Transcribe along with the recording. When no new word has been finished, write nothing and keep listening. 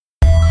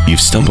You've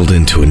stumbled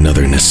into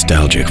another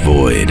nostalgic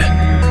void.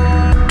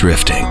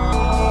 Drifting,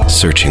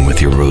 searching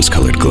with your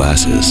rose-colored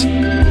glasses.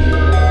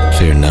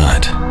 Fear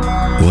not.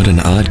 What an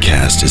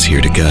Oddcast is here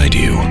to guide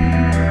you.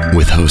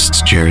 With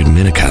hosts Jared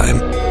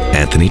Minikheim,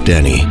 Anthony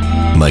Denny,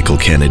 Michael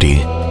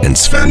Kennedy, and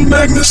Sven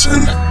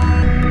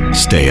Magnuson.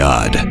 Stay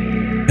odd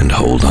and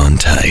hold on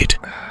tight.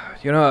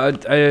 You know,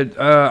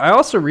 I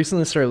also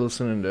recently started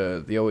listening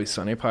to the Always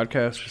Sunny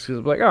podcast just because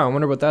I'm like, oh, I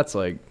wonder what that's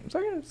like. It's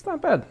like, it's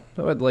not bad.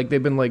 Like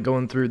they've been like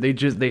going through.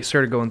 They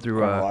started going through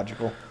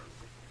chronological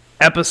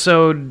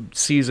episode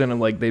season, and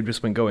like they've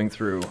just been going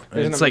through. And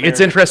it's like it's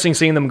interesting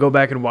seeing them go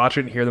back and watch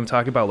it and hear them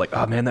talk about like,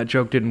 oh man, that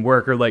joke didn't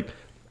work, or like,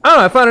 I don't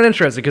know, I found it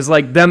interesting because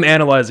like them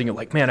analyzing it,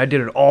 like, man, I did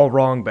it all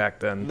wrong back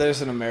then.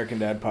 There's an American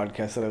Dad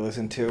podcast that I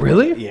listen to.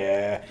 Really?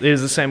 Yeah. It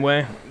is the same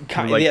way.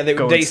 Like, yeah,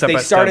 they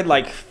started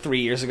like 3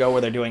 years ago where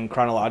they're doing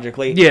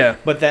chronologically. Yeah.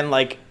 But then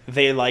like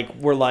they like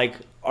were like,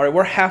 all right,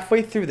 we're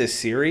halfway through this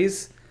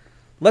series.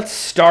 Let's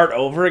start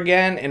over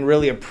again and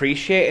really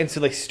appreciate it. And so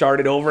they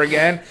started over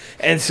again.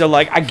 And so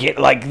like I get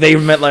like they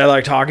met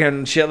like talking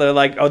and shit. They're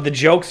like, oh, the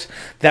jokes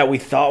that we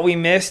thought we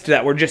missed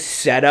that were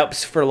just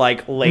setups for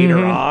like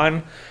later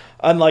on.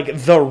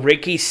 Unlike the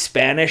Ricky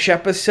Spanish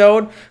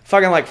episode,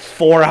 fucking like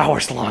 4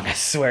 hours long, I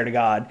swear to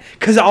God.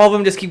 Because all of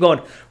them just keep going,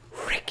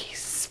 Ricky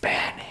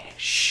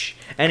Spanish.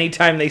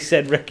 Anytime they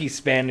said Ricky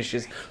Spanish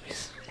is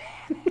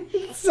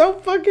so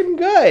fucking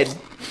good.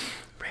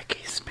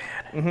 Ricky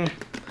Spanish.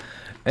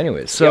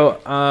 Anyway,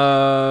 so,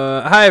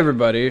 hi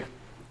everybody.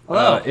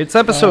 Hello. It's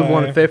episode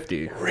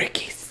 150.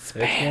 Ricky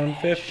Spanish.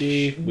 It's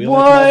 150. We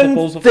like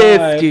multiples of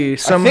 150.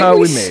 5. Somehow I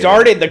think we made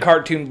started the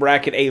cartoon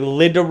bracket a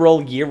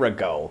literal year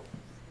ago.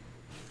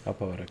 How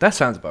poetic. That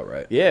sounds about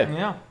right. Yeah.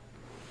 Yeah.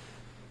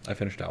 I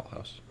finished Owl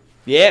House.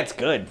 Yeah, it's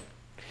good.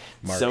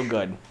 March. So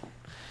good.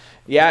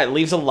 Yeah, it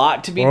leaves a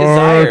lot to be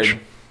desired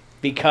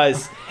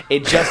because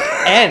it just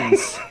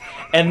ends.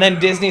 And then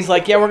Disney's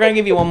like, yeah, we're going to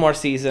give you one more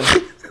season.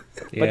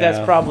 But that's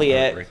probably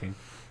it. Heartbreaking.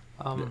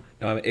 No,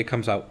 I mean, it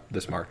comes out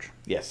this March.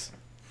 Yes.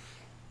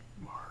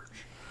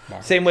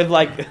 Same with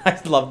like,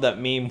 I love that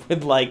meme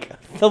with like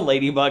the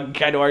ladybug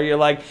kind of where you're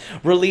like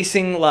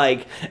releasing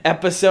like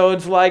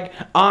episodes like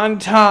on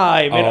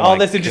time and Oh all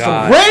my this and just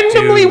God,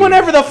 randomly dude.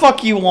 whenever the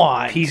fuck you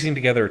want. Piecing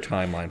together a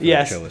timeline for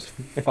Yes. the show is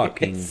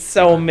fucking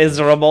So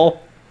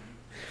miserable.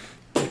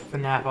 The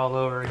nap all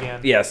over again.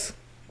 Yes.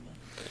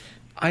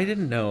 I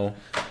didn't know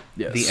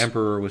Yes. the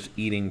Emperor was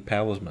eating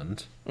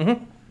talismans.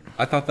 Mm-hmm.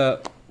 I thought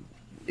that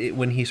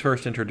when he's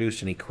first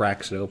introduced and he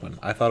cracks it open,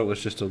 I thought it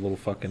was just a little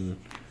fucking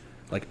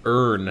like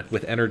urn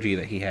with energy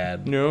that he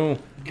had. No.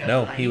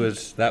 No,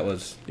 that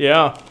was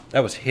Yeah.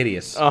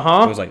 hideous. Uh-huh.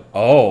 I was like,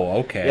 oh,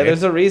 okay. Yeah,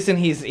 there's a reason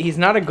he's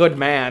not a good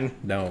man.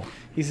 No.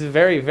 He's a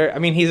very I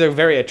mean, he's a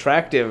very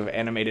attractive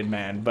animated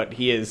man, but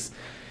he is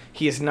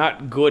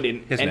not good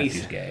in His any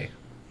nephew's gay.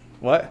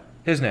 What?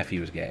 His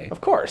nephew is gay.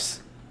 Of course.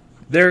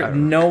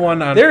 No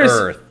one on There is-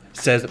 earth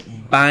says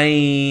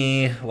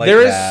bye like There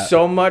is that.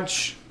 so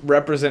much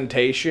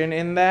representation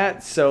in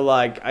that, so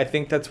like I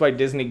think that's why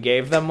Disney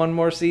gave them one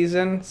more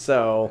season.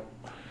 So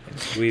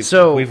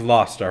We've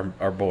lost our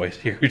boys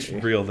here. It's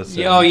real this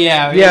Oh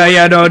yeah.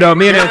 Yeah, no.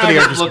 Me and Yeah, Anthony I are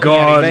was just looking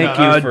at it.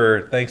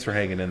 gone. Thanks for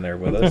hanging in there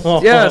with us.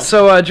 Yeah,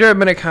 so Jared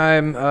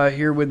Minikheim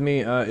here with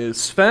me is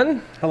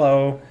Sven,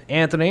 Hello.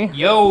 Anthony,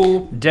 Yo.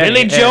 Denny,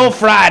 Billy Joe and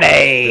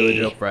Friday. Billy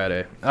Joe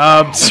Friday.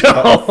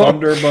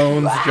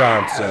 Thunderbones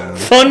Johnson.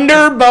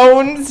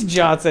 Thunderbones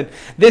Johnson.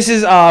 This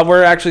is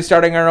we're actually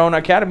starting our own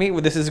academy.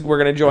 We're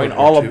gonna join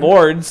all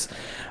aboard's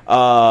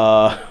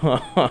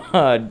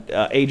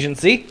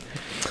agency.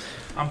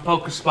 I'm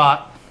Poker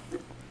Spot.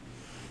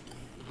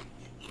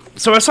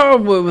 So I saw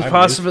what was I'm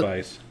possible. New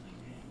Spice.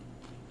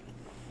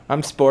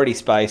 I'm Sporty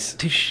Spice.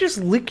 Did you just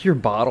lick your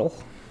bottle?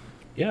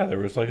 Yeah, there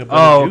was like a bit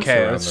Oh, of juice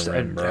okay. around the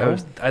rim, bro.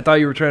 I thought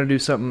you were trying to do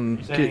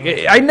something.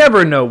 Saying- I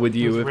never know with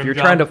you With if you're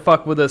rim trying to job?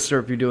 fuck with us or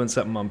if you're doing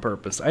something on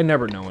purpose. I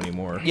never know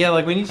anymore. Yeah,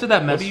 like when you said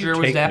that What do you messenger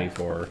was take down, me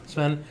for?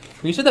 Sven.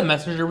 When you said that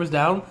messenger was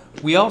down,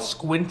 we all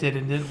squinted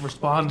and didn't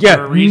respond Yeah,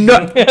 for a reason.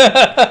 no,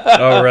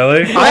 Oh,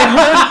 really? they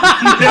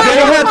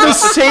had the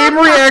same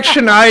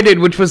reaction I did,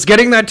 which was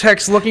getting that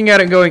text, looking at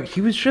it, and going,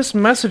 "He was just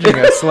messaging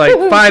us like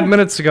 5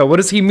 minutes ago. What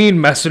does he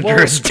mean,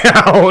 messenger is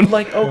down?"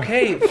 Like,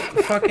 okay,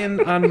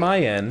 fucking on my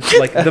end.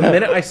 Like, the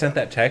minute I sent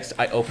that text,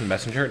 I opened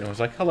Messenger and it was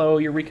like, hello,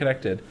 you're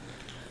reconnected.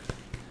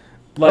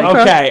 Like,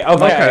 Okay.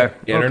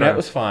 the internet okay.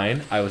 was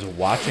fine. I was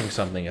watching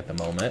something at the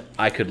moment.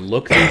 I could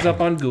look things up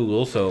on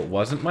Google, so it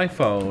wasn't my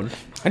phone.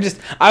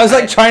 I was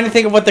like trying to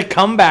think of what the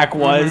comeback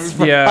was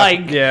for Yeah,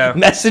 like yeah.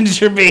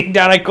 Messenger being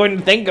down. I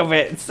couldn't think of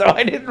it, so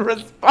I didn't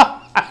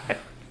respond.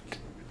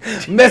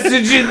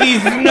 Messaging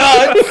these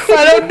nuts.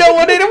 I don't know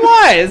what it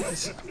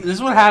was. This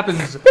is what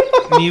happens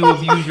when you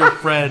abuse your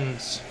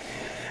friends.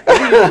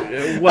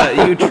 What?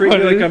 You treat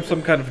me like I'm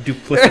some kind of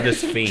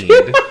duplicitous fiend.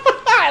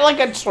 Like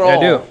a troll. I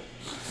do.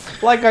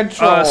 Like a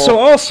troll. So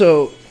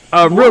also,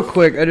 real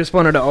quick, I just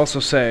wanted to also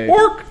say,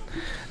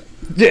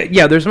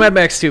 yeah, there's Mad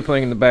Max 2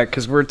 playing in the back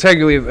because we're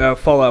technically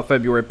Fallout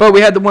February, but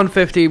we had the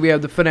 150, we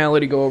have the finale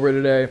to go over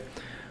today.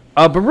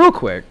 But real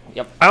quick,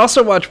 Yep. I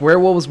also watched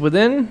Werewolves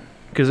Within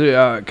because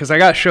I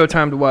got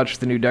Showtime to watch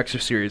the new Dexter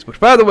series. Which,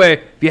 by the way,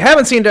 if you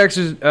haven't seen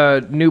Dexter's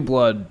New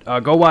Blood,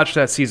 go watch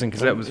that season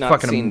because that was Not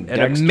fucking seen an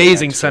Dexter,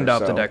 amazing send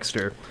off to so-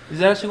 Dexter. Is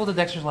that a sequel to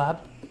Dexter's Lab?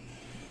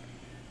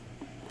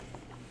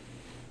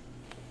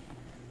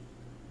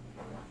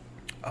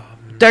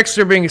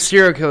 Dexter being a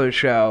serial killer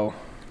show.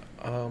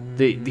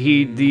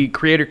 The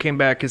creator came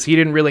back because he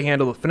didn't really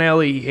handle the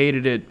finale. He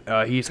hated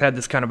it. He's had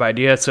this kind of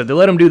idea, so they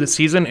let him do the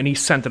season, and he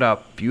sent it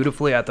up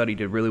beautifully. I thought he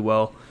did really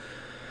well.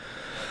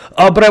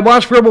 But I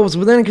watched Werewolves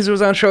Within because it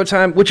was on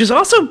Showtime, which is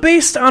also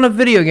based on a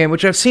video game,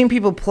 which I've seen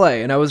people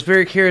play, and I was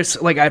very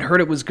curious. Like, I'd heard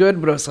it was good,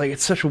 but I was like,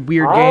 it's such a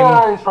weird game.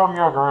 Rise from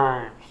your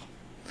graves.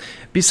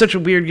 Be such a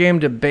weird game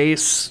to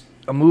base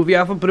a movie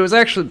off of, but it was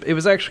actually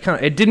kind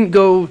of. It didn't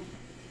go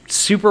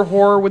super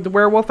horror with the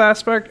werewolf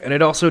aspect, and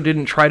it also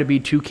didn't try to be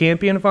too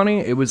campy and funny.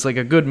 It was like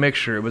a good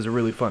mixture. It was a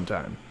really fun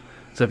time.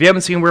 So if you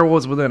haven't seen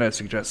Werewolves Within, I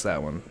suggest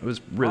that one. It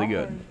was really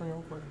good.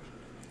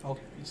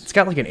 It's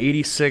got like an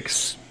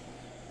 86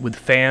 with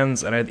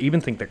fans, and I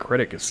even think the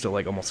critic is still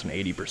like almost an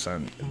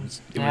 80%. It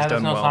was There's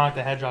done no well. Sonic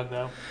the Hedgehog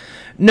though.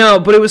 No,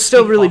 but it was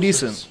still really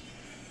Bosses. decent.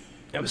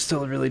 It was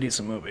still a really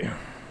decent movie.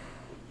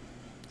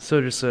 So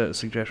just a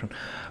suggestion.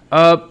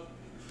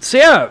 So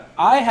yeah,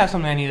 I have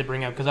something I need to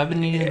bring up because I've been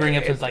needing to bring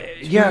up since like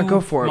yeah, 2 go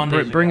for it.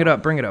 Mondays Bring it ago.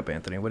 up. Bring it up,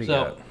 Anthony. What do you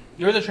So got?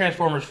 you're the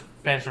Transformers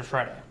fans from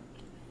Friday,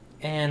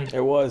 and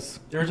It was.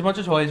 there's a bunch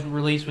of toys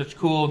released which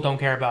cool, don't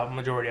care about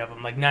majority of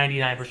them, like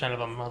 99% of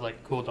them. I was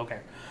like, cool, don't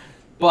care.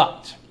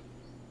 But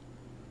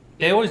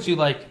they always do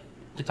like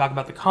they talk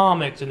about the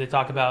comics and they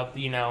talk about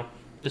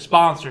the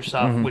sponsor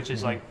stuff, which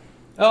is like,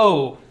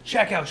 oh,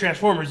 check out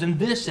Transformers in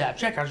this app,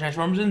 check out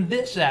Transformers in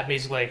this app.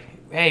 Basically,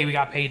 hey, we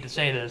got paid to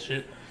say this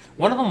shit.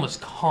 One of them was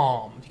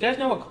Calm. Do you guys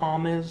know what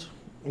Calm is?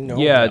 No.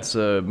 Yeah, it's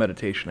a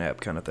meditation app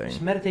kind of It's a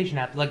thing, meditation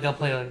app. Like they'll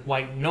play like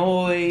white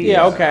noise.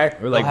 Yeah, okay.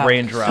 or like They'll have-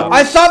 raindrops.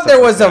 I thought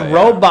there was a like that, yeah.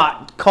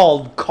 robot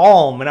called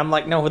Calm, and I'm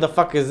like, no, who the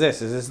fuck is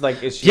this? Is this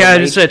like, is she Yeah, a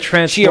just a She a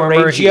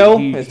transformer. ratio?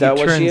 He Is that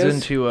what turns she is?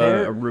 into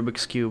There- a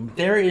Rubik's cube.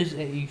 There is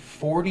a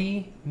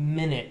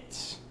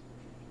 40-minute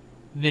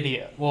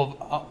video.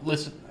 Well,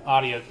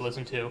 audio to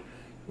listen to,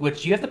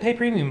 which you have to pay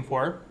premium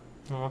for.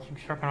 Unless you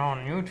check it out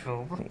on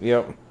YouTube.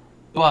 Yep.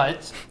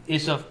 But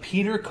it's of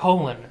Peter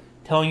Cullen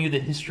telling you the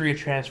history of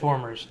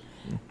Transformers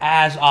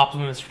as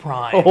Optimus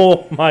Prime.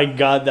 Oh my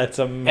god, that's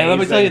amazing. And let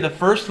me tell you, the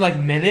first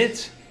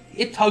minute,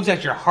 it tugs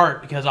at your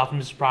heart because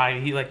Optimus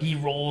Prime, he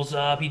rolls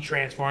up, he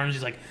transforms,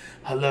 he's like,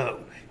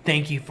 "Hello,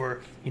 thank you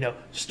for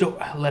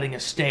letting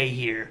us stay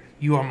here.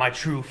 You are my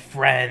true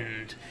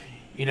friend.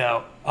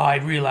 I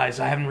realize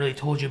I haven't really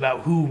told you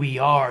about who we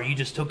are. You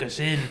just took us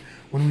in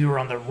when we were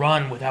on the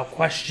run without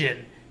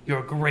question. You're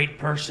a great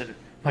person."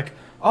 I'm like,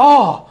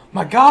 oh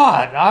my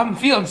god, I'm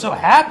feeling so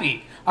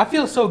happy. I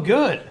feel so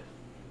good.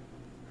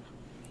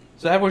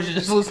 So everyone should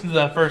just listen to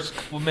that first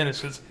couple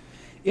minutes because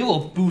it will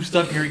boost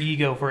up your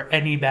ego for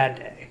any bad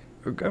day.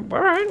 Okay, all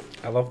right.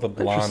 I love the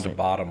blonde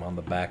bottom on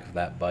the back of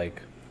that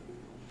bike.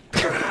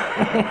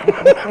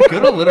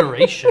 Good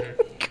alliteration.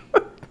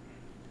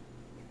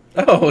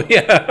 Oh,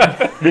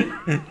 yeah.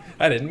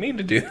 I didn't mean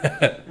to do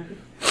that.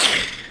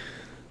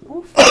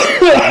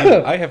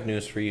 I have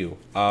news for you.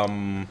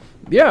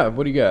 Yeah,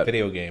 what do you got?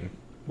 Video game,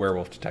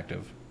 Werewolf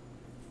Detective.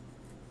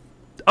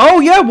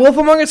 Oh yeah, Wolf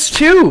Among Us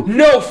 2.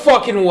 No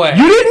fucking way.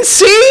 You didn't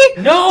see?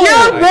 No.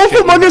 Yeah, I Wolf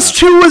shit Among you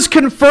Us not. 2 was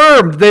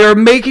confirmed. They are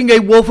making a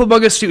Wolf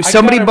Among Us 2.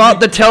 Somebody gotta bought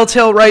the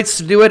Telltale rights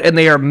to do it, and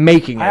they are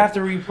making it. I have to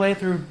replay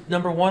through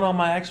number 1 on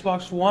my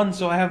Xbox One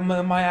so I have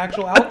my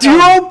actual outcome. Do you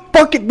know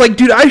fucking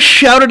dude? I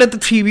shouted at the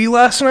TV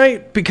last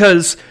night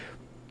because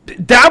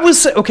that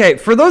was okay.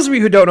 For those of you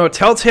who don't know,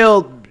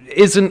 Telltale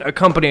isn't a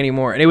company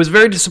anymore, and it was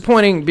very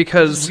disappointing It's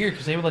because weird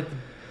because they were like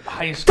the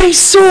highest. they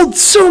sold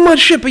so much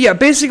shit. But yeah,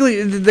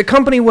 basically the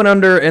company went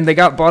under and they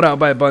got bought out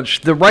by a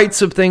bunch. The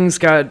rights of things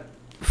got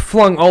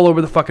flung all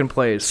over the fucking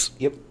place.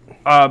 Yep.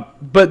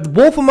 But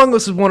Wolf Among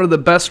Us is one of the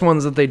best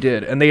ones that they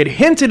did, and they had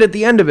hinted at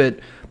the end of it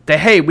that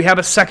hey, we have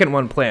a second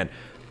one planned.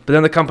 But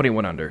then the company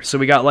went under, so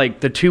we got like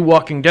the 2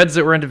 Walking Deads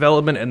that were in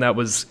development, and that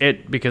was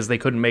it because they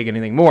couldn't make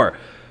anything more.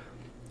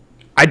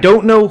 I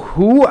don't know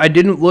who. I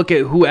didn't look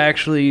at who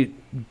actually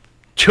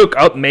took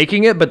up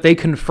making it, but they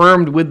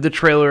confirmed with the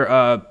trailer,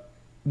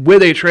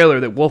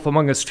 that Wolf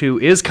Among Us 2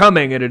 is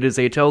coming, and it is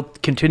a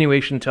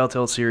continuation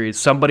Telltale series.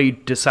 Somebody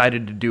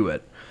decided to do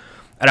it,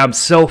 and I'm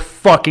so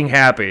fucking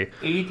happy.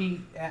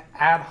 80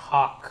 ad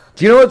hoc.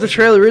 Do you know what the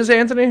trailer is,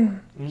 Anthony?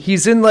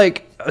 He's in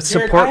like a Jared,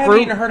 support I haven't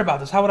group. even heard about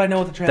this. How would I know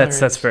what the trailer is?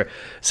 That's fair.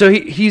 So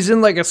he's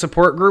in like a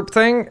support group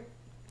thing,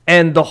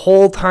 and the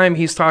whole time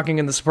he's talking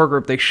in the support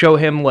group, they show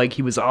him like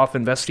he was off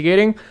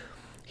investigating.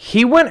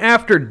 He went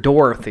after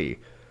Dorothy,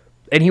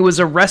 and he was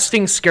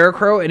arresting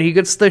Scarecrow, and he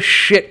gets the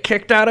shit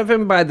kicked out of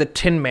him by the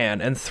Tin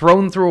Man and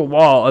thrown through a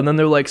wall. And then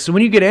they're like, so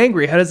when you get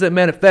angry, how does that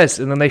manifest?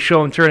 And then they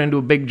show him turn into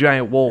a big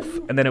giant wolf,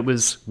 and then it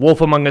was Wolf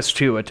Among Us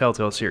 2, a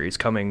Telltale series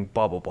coming,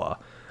 blah, blah, blah.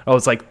 I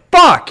was like,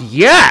 fuck,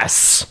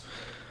 yes!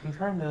 I'm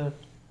trying to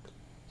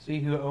see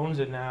who owns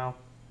it now.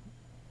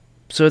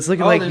 So it's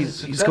looking Oh, like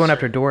there's a he's going successor.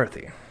 after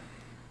Dorothy.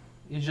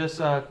 It's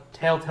just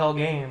Telltale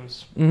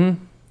Games.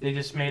 Mm-hmm. They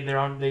just made their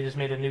own. They just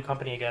made a new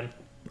company again.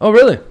 Oh,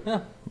 really?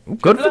 Yeah.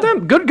 Good for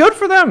them. Good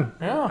for them.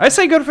 Yeah. I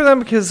say good for them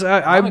because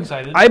I'm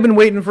excited. I've been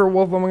waiting for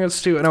Wolf Among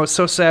Us 2, and I was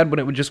so sad when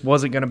it just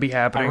wasn't going to be I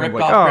happening. ripped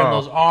I'm off like,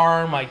 Grendel's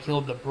arm. I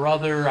killed the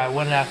brother. I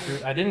went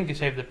after. I didn't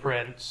save the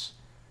prince.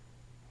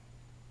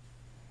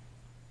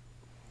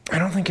 I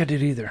don't think I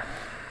did either.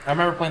 I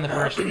remember playing the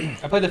first.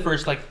 I played the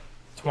first like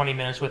 20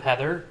 minutes with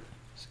Heather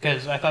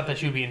because I thought that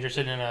she would be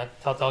interested in a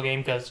Telltale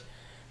game because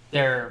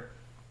they're,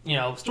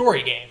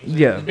 story games.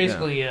 Yeah, It's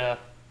basically a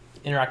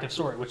interactive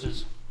story, which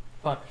is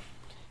fun.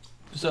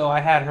 So I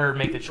had her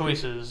make the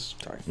choices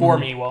for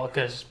me,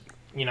 because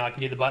I can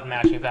do the button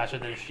mashing faster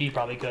than she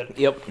probably could.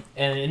 Yep.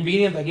 And in the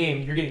beginning of the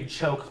game, you're getting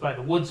choked by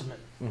the woodsman,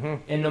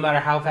 and no matter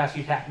how fast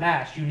you tap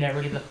mash, you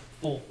never get the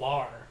full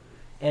bar.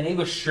 And it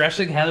was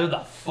stressing Heather the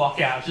fuck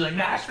out. She's like,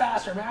 mash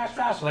faster, mash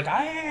faster. Like,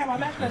 I'm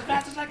mashing as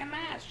fast as I can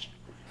mash.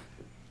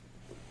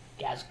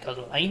 Guys,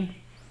 Lane.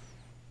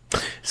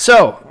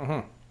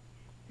 So,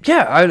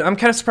 yeah, I'm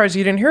kind of surprised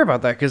you didn't hear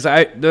about that because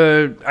I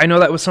know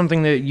that was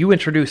something that you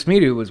introduced me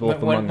to was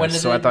Wolf Among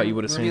Us, so I thought you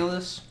would have seen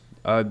this?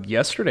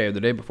 yesterday or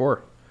the day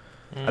before.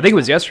 I think it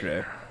was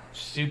yesterday.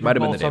 Super Might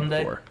have been Bowl the day Sunday?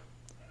 before.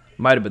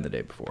 Might have been the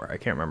day before. I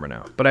can't remember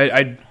now. But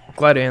I'm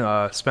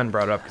glad Spen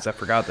brought it up because I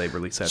forgot they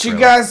released that. Did you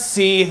trailer. guys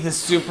see the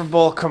Super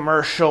Bowl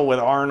commercial with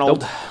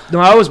Arnold? No,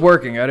 I was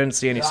working. I didn't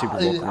see any Super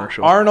Bowl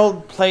commercial.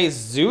 Arnold plays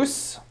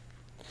Zeus,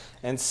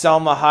 and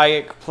Selma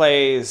Hayek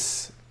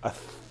plays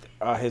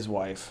his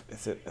wife.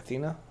 Is it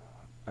Athena?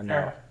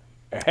 No.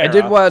 I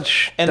did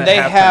watch And the they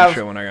halftime have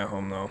show when I got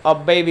home, though. a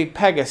baby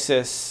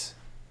Pegasus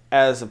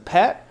as a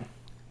pet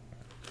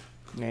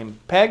named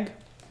Peg.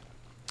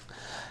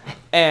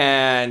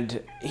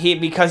 And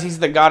because he's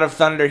the god of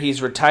thunder,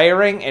 he's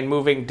retiring and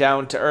moving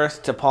down to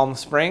Earth to Palm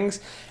Springs.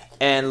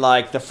 And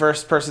the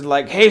first person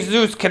hey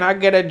Zeus, can I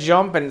get a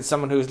jump? And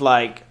someone who's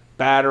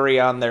battery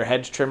on their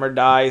hedge trimmer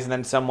dies, and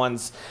then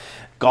someone's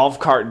golf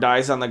cart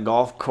dies on the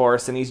golf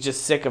course, and he's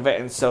just sick of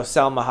it. And so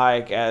Selma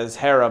Hayek as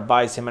Hera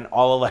buys him an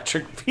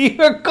all-electric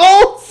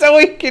vehicle so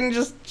he can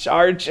just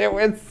charge it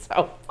with.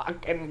 So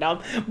fucking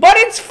dumb. But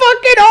it's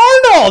fucking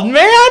Arnold,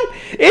 man!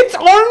 It's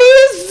Arnold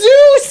as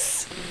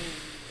Zeus!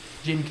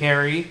 Jim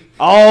Carrey.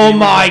 Oh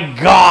my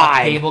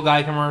god! Cable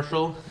guy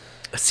commercial.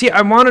 See,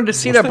 I wanted to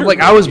see that, but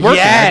I was working.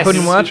 Yes! I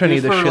couldn't watch any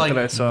of It the was shit for,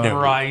 that I saw.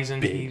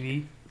 Verizon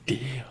TV.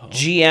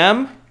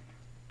 GM,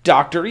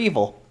 Dr.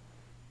 Evil.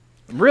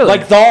 Really?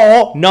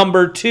 The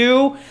number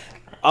 2,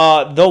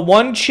 the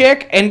one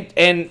chick,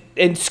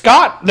 and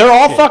Scott, they're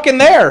all fucking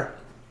there.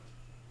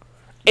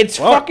 It's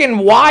fucking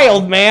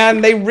wild,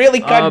 man. They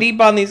really cut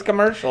deep on these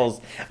commercials.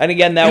 And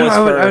again, that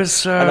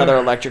was for another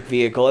electric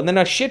vehicle. And then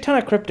a shit ton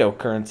of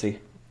cryptocurrency.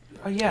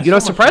 Oh, yeah,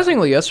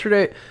 surprisingly,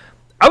 yesterday,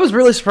 I was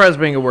really surprised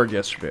being at work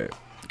yesterday.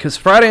 Because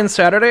Friday and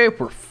Saturday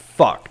were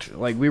fucked.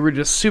 We were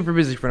just super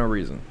busy for no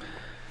reason.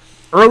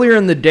 Earlier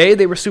in the day,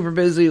 they were super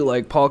busy.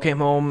 Paul came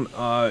home.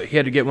 He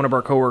had to get one of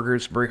our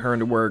coworkers to bring her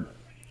into work.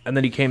 And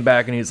then he came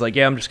back and he's like,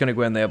 yeah, I'm just going to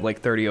go in. They have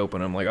 30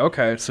 open. I'm like,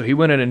 okay. So he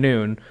went in at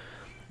noon.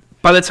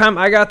 By the time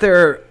I got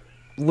there a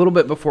little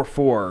bit before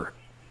 4,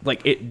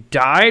 it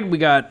died. We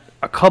got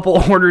a couple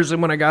orders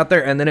in when I got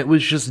there. And then it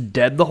was just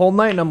dead the whole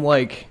night. And I'm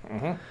like,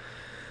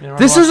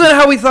 this isn't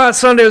how we thought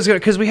Sunday was going to.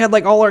 Because we had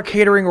all our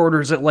catering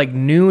orders at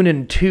noon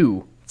and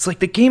 2. It's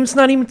the game's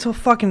not even till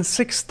fucking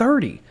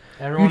 6:30.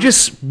 You're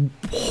just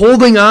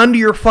holding on to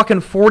your fucking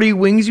 40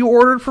 wings you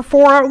ordered for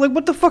 4 hours?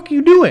 What the fuck are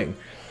you doing?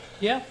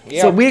 Yeah.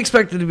 So we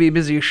expected to be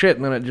busy as shit,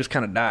 and then it just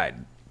kind of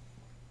died.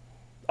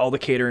 All the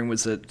catering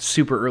was at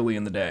super early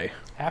in the day.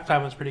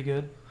 Halftime was pretty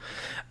good.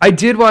 I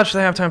did watch the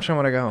halftime show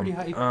when I got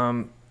Pretty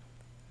home.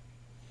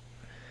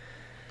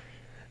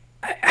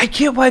 hype. I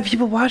get why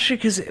people watched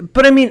it,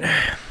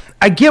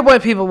 I get why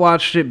people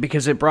watched it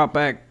because it brought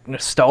back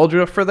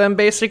nostalgia for them,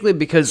 basically,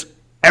 because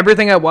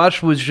everything I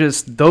watched was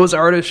just those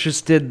artists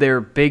just did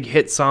their big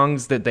hit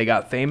songs that they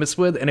got famous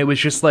with, and it was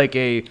just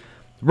a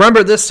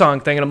remember this song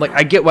thing. And I'm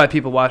I get why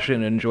people watched it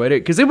and enjoyed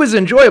it because it was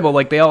enjoyable.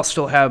 They all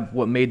still have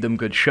what made them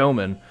good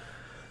showmen,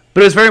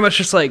 but it was very much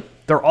just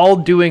they're all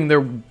doing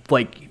their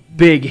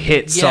big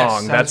hit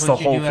song. That's the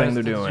whole thing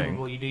they're doing.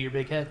 You do your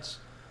big hits.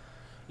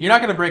 You're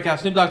not gonna break out.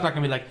 Snoop Dogg's not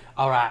gonna be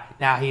all right,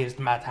 now here's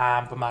my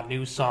time for my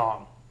new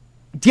song.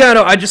 Yeah,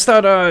 no, I just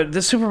thought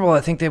the Super Bowl,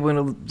 I think they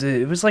went,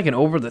 it was an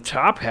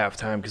over-the-top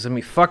halftime, because,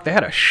 fuck, they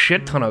had a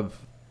shit ton of,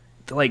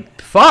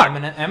 fuck.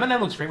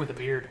 Eminem looks great with a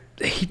beard.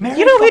 He does.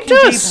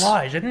 Jay Blige,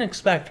 I didn't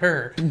expect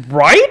her.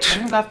 Right? I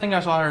think that thing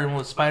I saw her in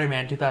was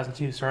Spider-Man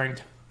 2002, starring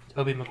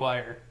Tobey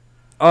Maguire.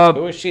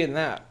 Who is she in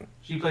that?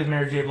 She plays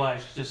Mary J.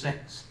 Blige, she just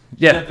sings.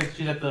 Yeah.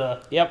 She's at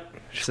the... Yep.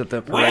 Just at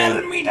the parade.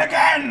 We'll meet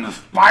again,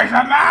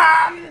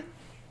 Spider-Man!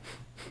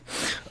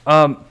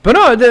 But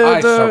no,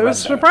 it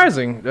was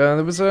surprising.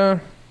 It was,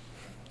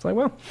 it's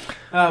well.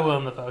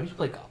 Willem Dafoe, he should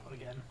play golf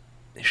again.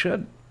 He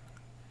should.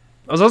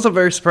 I was also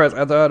very surprised.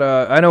 I thought,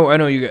 I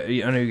know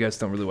you guys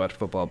don't really watch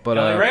football, but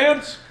LA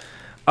Rams?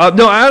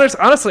 No,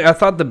 honestly, I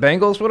thought the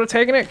Bengals would have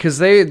taken it because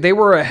they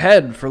were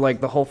ahead for like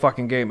the whole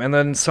fucking game. And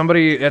then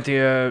somebody at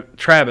the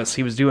Travis,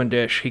 he was doing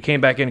dish. He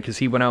came back in because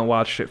he went out and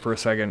watched it for a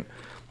second.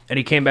 And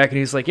he came back and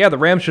he's like, yeah, the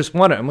Rams just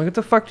won it. I'm like, what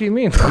the fuck do you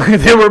mean?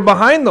 They were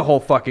behind the whole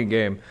fucking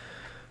game.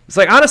 It's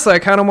like, honestly, I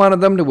kind of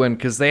wanted them to win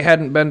because they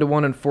hadn't been to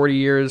one in 40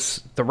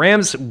 years. The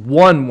Rams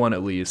won one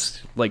at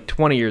least, like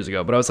 20 years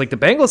ago. But I was like, the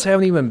Bengals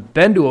haven't even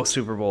been to a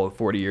Super Bowl in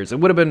 40 years. It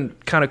would have been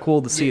kind of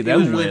cool to see them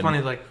win. It was really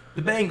funny. Like,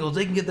 the Bengals,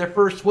 they can get their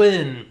first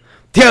win.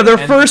 Yeah, their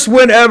first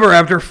win ever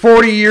after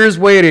 40 years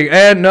waiting.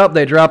 And nope,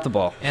 they dropped the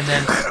ball. And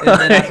then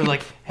after,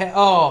 like, hey,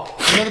 oh,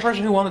 you know the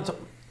person who won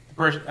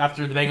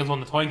after the Bengals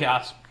won the coin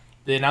toss,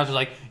 the announcer's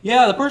like,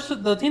 yeah,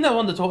 the team that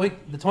won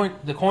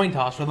the coin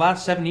toss for the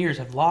last 7 years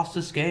have lost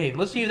this game.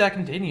 Let's see if that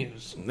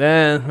continues.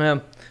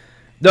 Man.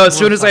 No, as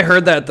soon as I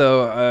heard that,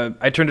 though,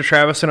 I turned to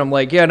Travis and I'm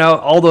like, yeah, now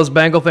all those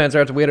Bengal fans are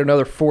have to wait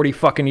another 40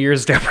 fucking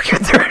years to ever get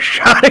their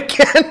shot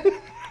again.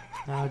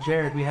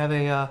 Jared, we have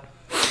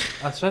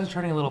Sven's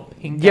turning a little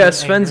pink. Yeah,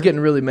 Sven's getting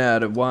really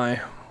mad at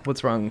why.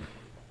 What's wrong?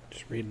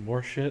 Just reading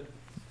more shit.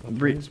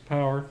 Rings of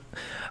Power.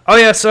 Oh,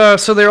 yeah, so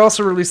they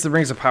also released the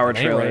Rings of Power Ain't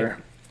trailer. right.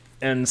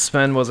 And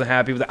Sven wasn't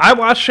happy with it. I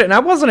watched it, and I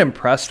wasn't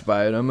impressed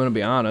by it, I'm going to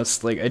be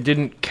honest. Like, I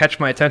didn't catch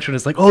my attention.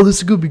 It's like, oh, this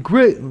is going to be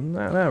great.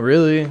 Not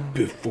really.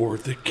 Before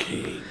the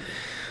king.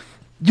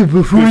 Yeah,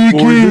 before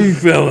the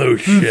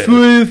fellowship. Before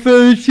the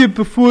fellowship,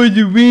 before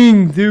the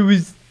ring, there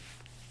was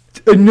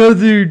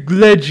another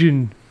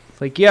legend.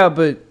 Like, yeah,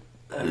 but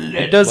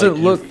it doesn't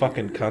like, look... You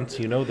fucking cunts,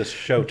 you know this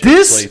show takes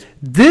This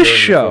place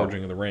show, the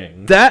Forging of the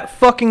Ring. that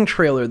fucking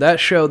trailer, that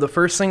show, the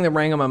first thing that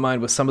rang on my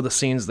mind was some of the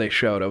scenes they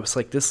showed. I was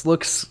like, this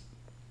looks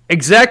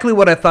exactly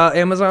what I thought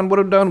Amazon would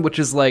have done, which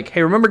is like,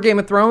 hey, remember Game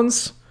of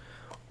Thrones?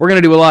 We're going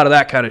to do a lot of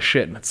that kind of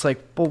shit. And it's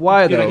like, but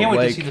why, Dude, though? I can't wait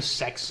like, to see the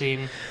sex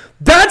scene.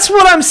 That's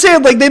what I'm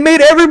saying. Like, they made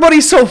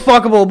everybody so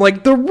fuckable. I'm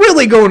like, they're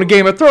really going to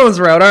Game of Thrones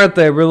route, aren't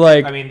they? We're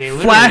like, I mean, they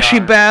literally flashy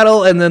are.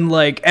 battle, and then,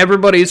 like,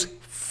 everybody's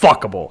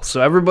fuckable.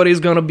 So everybody's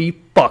going to be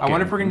fucking. I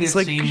wonder if we're going to It's get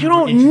like, a scene you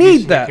don't introducing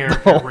need a that,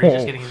 character where he's just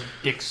though. getting his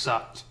dick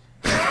sucked.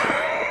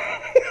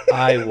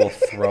 I will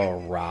throw a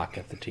rock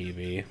at the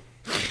TV.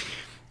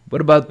 What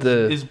about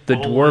Is the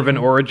bowling-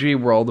 dwarven orgy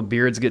where all the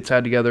beards get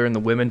tied together and the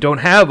women don't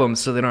have them,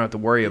 so they don't have to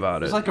worry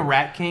about it? It's like a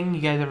Rat King. You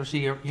guys ever see?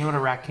 You know what a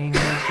Rat King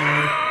is?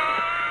 Jared?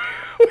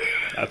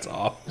 That's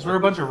awful. It's where a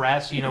bunch of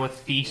rats, with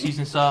feces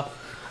and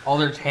stuff, all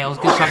their tails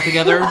get stuck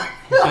together, and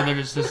so they're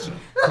just this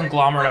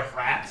conglomerate of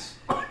rats.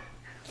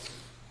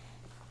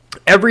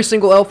 Every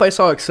single elf I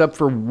saw except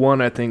for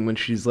one, I think, when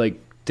she's like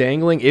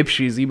dangling, if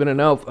she's even an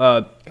elf.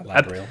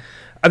 Galadriel.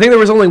 I think there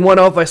was only one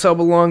elf I saw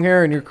with long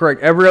hair, and you're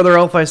correct. Every other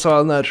elf I saw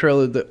in that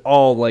trailer,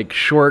 all like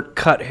short,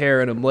 cut hair,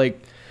 and I'm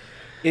like,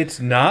 It's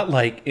not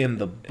like in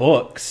the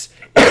books.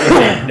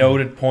 It's a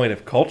noted point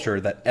of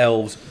culture that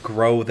elves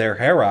grow their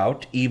hair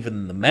out,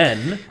 even the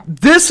men.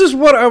 this is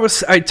what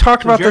I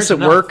talked about this Jared's at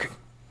enough. work.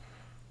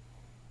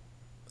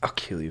 I'll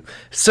kill you.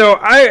 So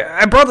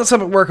I brought this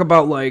up at work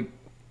about like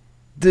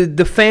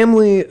the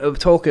family of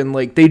Tolkien,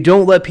 like they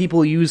don't let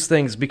people use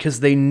things because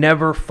they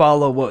never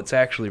follow what's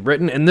actually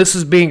written, and this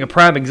is being a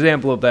prime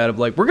example of that. Of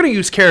like, we're gonna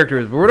use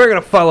characters, but we're not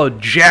gonna follow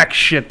jack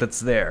shit that's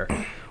there.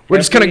 We're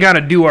just gonna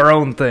gotta do our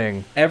own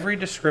thing. Every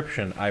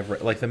description I've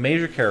read, like the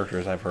major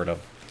characters I've heard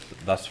of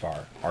thus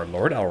far, are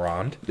Lord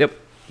Elrond, Yep.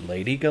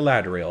 Lady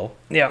Galadriel,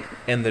 Yeah.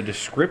 and the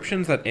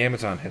descriptions that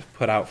Amazon has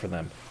put out for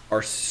them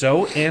are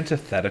so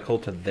antithetical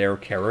to their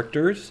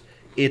characters.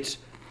 It's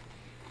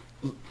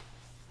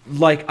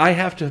like I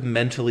have to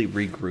mentally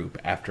regroup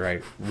after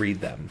I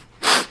read them.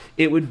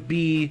 It would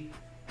be,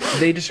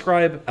 they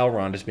describe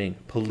Elrond as being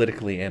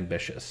politically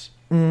ambitious,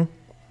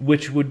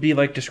 which would be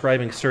like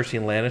describing Cersei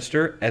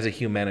Lannister as a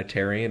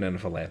humanitarian and a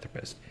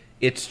philanthropist.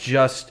 It's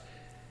just,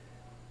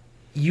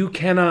 you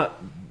cannot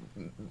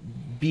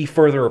be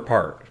further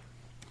apart.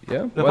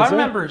 Yeah. If I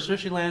remember,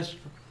 Cersei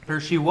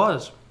Lannister,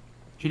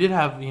 she did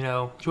have,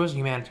 she was a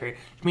humanitarian.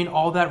 You mean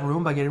all that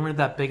room by getting rid of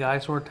that big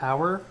eyesore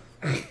tower?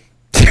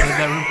 Made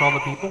that room for all the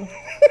people?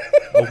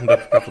 Opened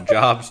up a couple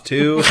jobs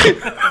too.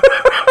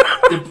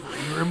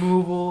 Debris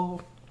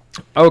removal.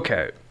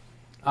 Okay.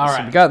 All So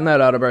right. we've gotten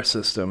that out of our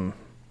system.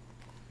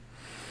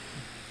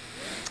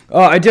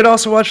 I did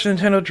also watch the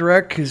Nintendo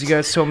Direct because you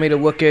guys told me to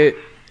look at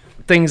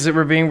things that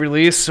were being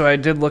released, so I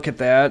did look at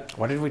that.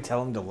 What did we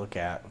tell him to look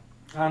at?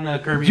 I don't know,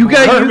 Kirby. You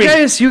guys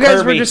were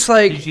Kirby. just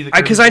like, Did you see the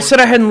Kirby because I said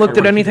I hadn't looked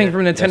Or at what you anything did?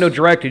 from Nintendo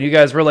Direct, and you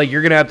guys were like,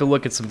 you're gonna have to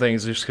look at some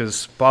things just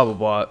because blah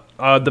blah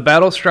blah. The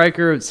Battle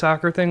Striker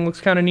soccer thing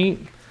looks kind of neat.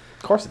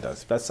 Of course it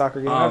does. Best soccer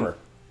game ever.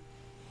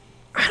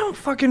 I don't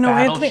fucking know,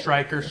 Battle Anthony.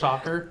 Striker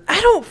Soccer.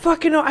 I don't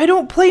fucking know. I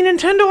don't play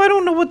Nintendo. I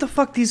don't know what the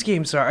fuck these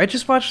games are. I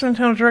just watched the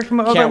Nintendo Direct. And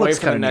that Can't wait looks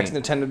for the kind of next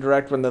neat. Nintendo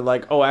Direct when they're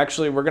like, oh,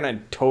 actually, we're going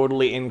to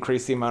totally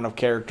increase the amount of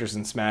characters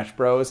in Smash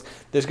Bros.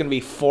 There's going to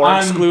be 4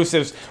 I'm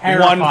exclusives,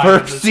 terrified one per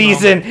of this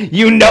season. moment.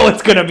 You know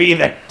it's going to be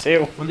there,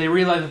 too. When they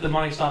realize that the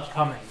money stops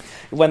coming.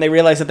 When they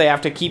realize that they have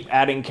to keep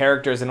adding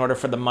characters in order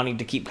for the money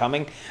to keep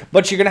coming.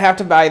 But you're going to have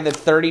to buy the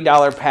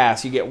 $30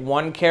 pass. You get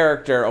one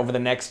character over the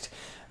next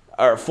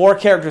or 4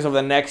 characters over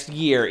the next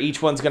year.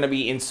 Each one's going to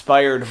be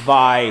inspired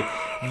by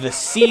the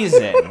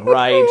season,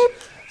 right?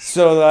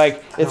 So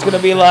like it's going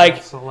to be like,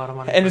 That's a lot of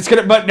money. and it's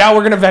going to, but now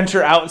we're going to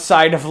venture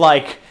outside of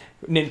like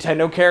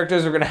Nintendo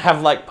characters. We're going to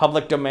have like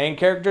public domain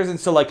characters, and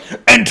so like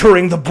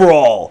entering the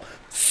brawl,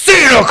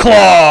 Santa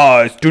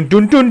Claus. Dun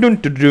dun dun dun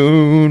dun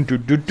dun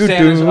dun dun dun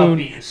Santa's dun.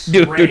 upbeat.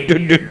 Dun, dun, Right dun,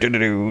 here. dun,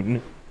 dun,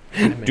 dun.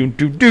 I'm Dun, in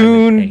dun,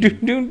 dun, pain. dun,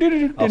 dun, dun,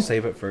 dun, I'll dun.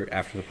 save it for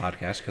after the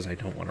podcast because I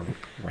don't want to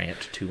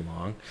rant too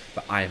long.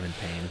 But I am in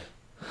pain.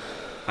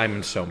 I'm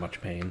in so much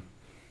pain.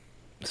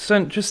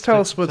 Son, just tell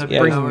us what's Is that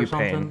bringing Bingo or you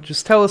pain. something?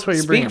 Just tell us what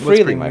you're Speak bringing. What's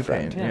freely, bringing my you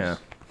friend. pain. Yes.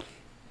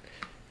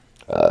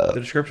 The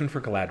description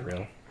for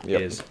Galadriel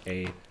Yep. is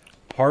a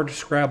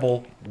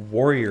hard-scrabble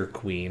warrior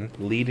queen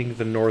leading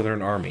the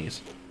northern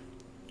armies.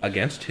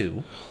 Against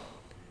who?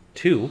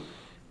 2,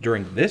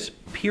 during this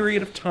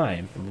period of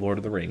time in Lord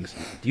of the Rings,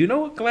 do you know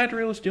what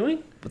Galadriel is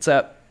doing? What's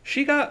that?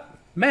 She got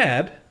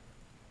mad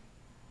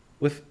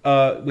with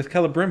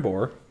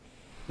Celebrimbor,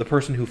 the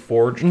person who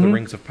forged the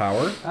Rings of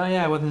Power. Oh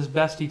yeah, with his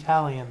best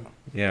Italian.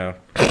 Yeah.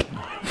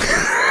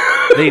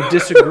 They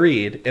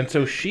disagreed, and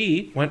so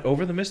she went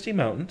over the Misty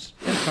Mountains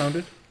and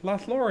founded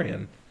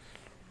Lothlorien.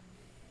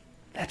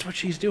 That's what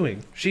she's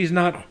doing. She's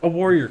not a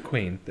warrior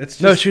queen. That's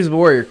just, No, she's the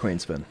warrior queen,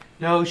 Spin.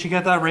 No, she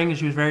got that ring and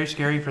she was very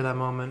scary for that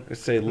moment.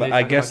 Say, What are you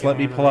I talking guess about let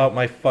me getting pull rid of out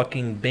my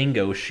fucking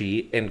bingo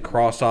sheet and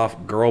cross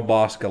off girl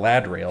boss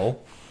Galadriel.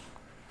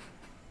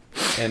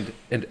 And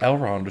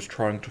Elrond is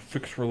trying to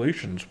fix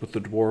relations with the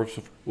dwarves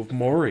of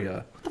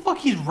Moria. What the fuck?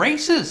 He's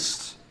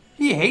racist.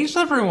 He hates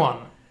everyone.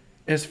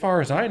 As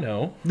far as I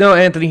know, No,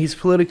 Anthony, he's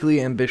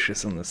politically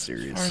ambitious in this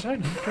during series.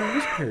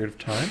 this period of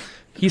time,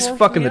 He's dwarves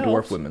fucking and the dwarf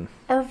elves women.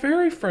 are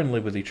very friendly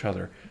with each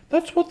other.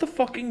 That's what the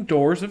fucking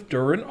doors of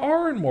Durin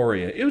are in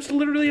Moria. It was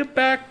literally a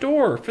back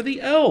door for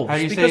the elves How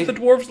do you because say- the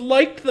dwarves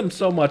liked them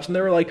so much, and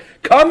they were like,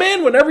 "Come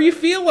in whenever you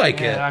feel like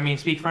Yeah, it." I mean,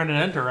 speak friend and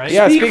enter, right?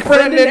 Yeah. Speak speak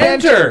friend and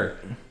enter.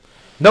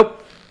 Nope.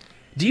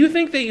 Do you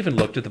think they even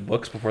looked at the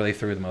books before they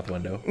threw them out the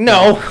window?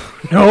 No.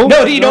 No.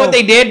 No, you know what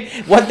they did?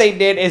 What they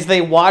did is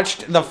they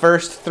watched the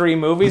first 3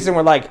 movies and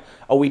were like,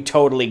 "Oh, we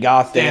totally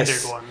got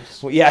this." Standard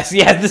ones. Yes,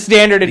 the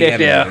standard The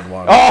edition. animated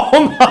one.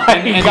 Oh my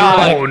And they're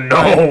god! like,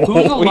 "Alright,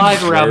 who's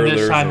alive around Sure, this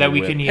there's time a that we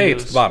whip. can use? Hey,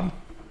 it's the bottom.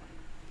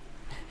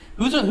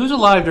 Who's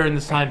alive during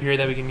this time period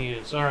that we can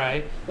use? All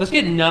right, let's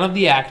get none of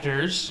the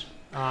actors.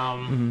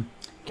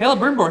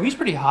 Celebrimbor, he's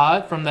pretty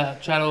hot from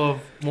that Shadow of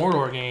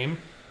Mordor game.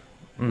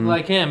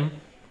 Like him,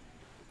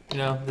 you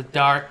know, the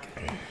dark,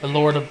 the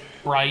Lord of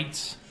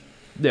Brights.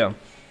 Yeah.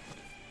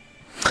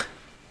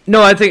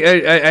 No, I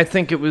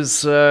think it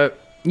was.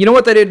 You know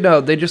what they didn't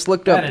know? They just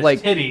looked That up is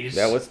like titties.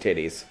 That was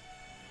titties.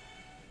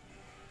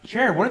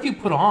 Jared, what have you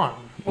put on?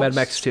 Mad What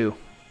Max 2.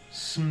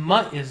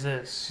 smut is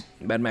this?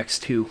 Mad Max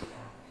 2.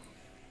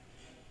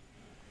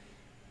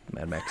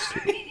 Mad Max 2.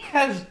 He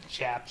has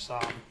chaps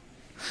on.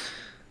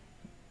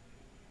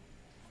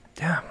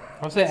 Damn.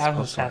 I would say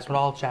assless chaps, but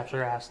all chaps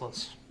are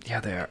assless. Yeah,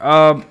 they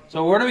are.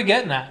 So what are we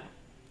getting at?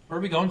 Where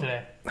are we going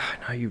today?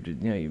 Now you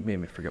did. Yeah, you made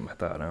me forget my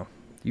thought. Now,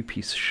 you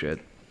piece of shit.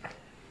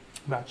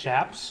 About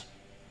chaps?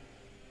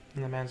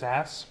 In the man's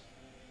ass?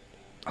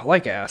 I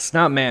like ass,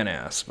 not man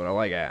ass, but I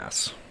like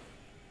ass.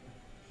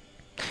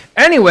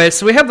 Anyway,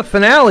 so we have the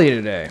finale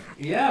today.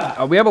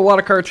 Yeah. We have a lot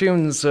of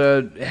cartoons,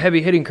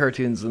 heavy hitting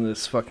cartoons in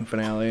this fucking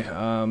finale.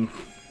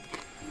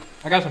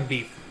 I got some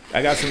beef.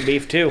 I got some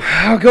beef too.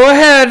 Oh, go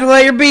ahead,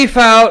 let your beef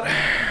out.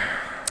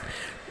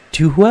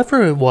 To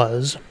whoever it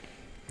was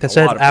that A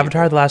said lot of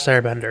Avatar: people. The Last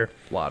Airbender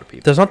A lot of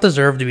people. does not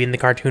deserve to be in the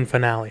cartoon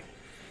finale.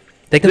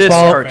 They can This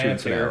swallow. cartoon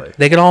Fancier. finale.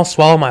 They can all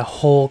swallow my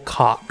whole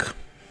cock.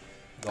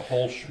 The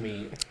whole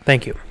schmeat.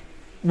 Thank you.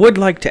 Would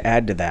like to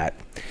add to that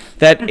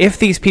if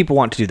these people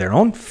want to do their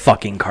own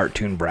fucking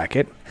cartoon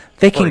bracket,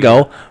 they can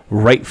go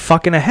right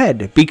fucking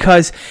ahead.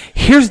 Because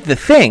here's the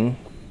thing: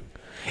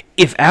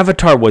 if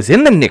Avatar was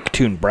in the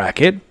Nicktoon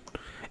bracket,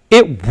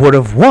 it would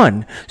have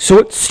won. So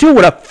it still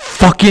would have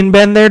fucking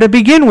been there to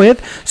begin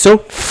with. So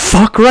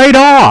fuck right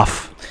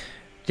off.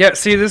 Yeah,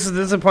 see, this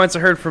is the points I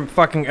heard from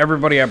fucking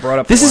everybody I brought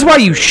up. This is why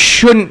you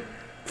shouldn't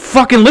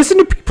fucking listen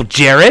to people,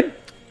 Jared.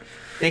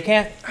 They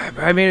can't.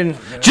 I mean,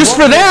 Just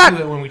We'll for get that.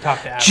 to it when we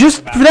talk to Avatar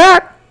Just about for it.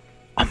 that.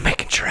 I'm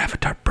making sure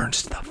Avatar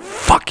burns to the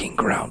fucking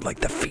ground like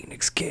the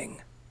Phoenix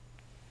King.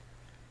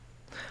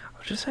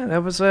 just saying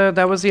that was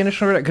the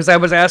initial because I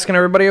was asking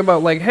everybody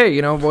about like, hey,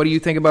 you know, what do you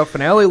think about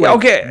finale? Like,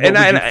 okay, what and would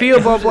I you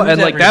feel blah blah, who's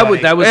and like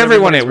everybody? that was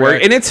Everyone at everybody's work,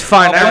 reaction. and it's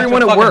fine. A bunch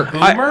Everyone of at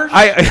fucking work. boomers?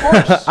 I Of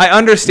course. I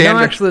understand.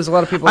 No, actually, there's a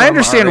lot of people. I our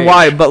understand age.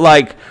 why, but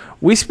like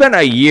we spent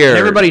a year. And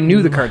everybody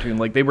knew the cartoon.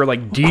 Like they were like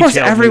Of detailed. course,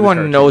 knew the everyone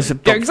cartoon. knows the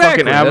Yeah,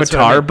 exactly, fucking that's what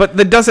I Avatar, mean. but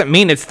that doesn't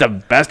mean it's the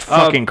best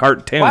fucking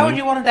cartoon. Why would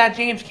you want that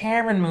James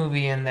Cameron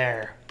movie in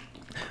there?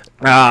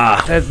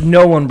 Ah,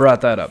 No one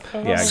brought that up.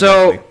 yeah.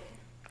 So exactly.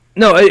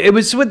 no, it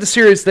was with the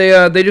series. They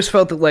just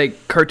felt that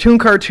like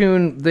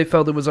cartoon. They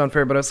felt it was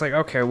unfair, but I was like,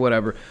 okay,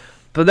 whatever.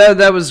 But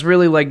that was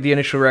really like the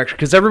initial reaction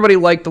because everybody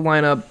liked the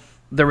lineup.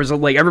 There was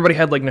everybody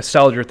had like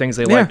nostalgia things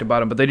they liked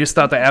about him, but they just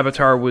thought the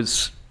Avatar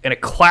was in a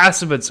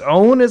class of its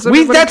own. That's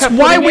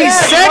why we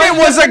said it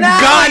was a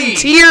god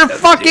tier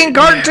fucking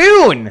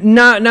cartoon.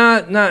 Not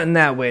in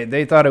that way.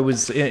 They thought it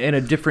was in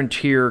a different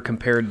tier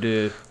compared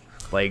to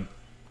like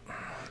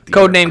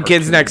Codename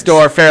Kids Next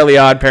Door, Fairly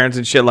Odd Parents,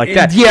 and shit like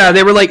that. Yeah,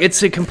 they were like,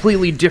 it's a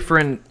completely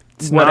different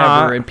whatever,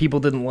 not. and people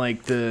didn't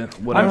like the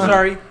whatever. I'm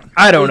sorry.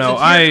 I don't know.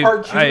 Is it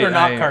cartoon or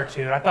not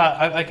cartoon? I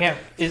thought I can't.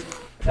 Is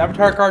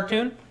Avatar a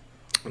cartoon?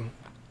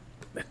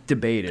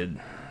 Debated.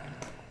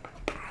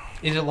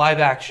 Is it live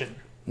action?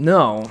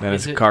 No. That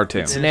is Is a it-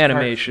 cartoon. It's an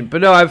animation,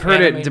 but no, I've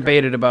heard it Animated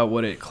debated about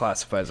what it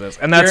classifies as,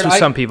 and that's Jared, what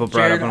some people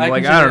brought Jared, up. I'm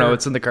like, I don't know,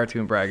 it's in the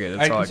cartoon bracket.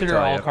 That's I all I can consider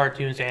tell all you.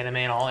 cartoons anime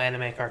and all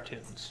anime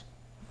cartoons.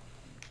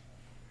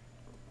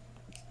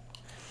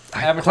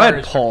 I'm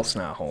glad Paul's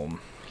not home.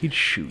 He'd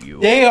shoot you.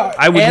 They are.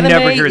 I would anime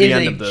never hear the is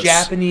end a of this.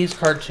 Japanese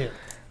cartoon.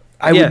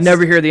 I would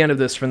never hear the end of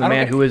this from the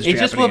man who is It's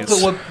Japanese.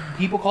 just what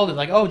people called it.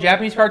 Like, oh,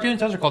 Japanese cartoons.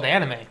 Those are called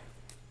anime.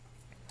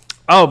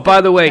 Oh,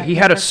 by the way, he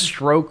had a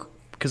stroke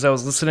because I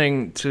was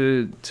listening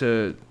to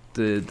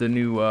the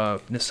new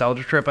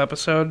Nostalgia Trip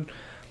episode,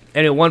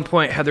 and at one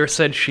point Heather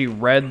said she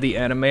read the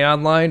anime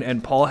online,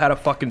 and Paul had a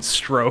fucking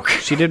stroke.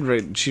 She did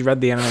read. She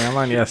read the anime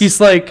online. Yes. He's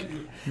like,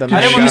 The I did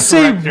didn't she want to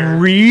say correct her.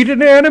 read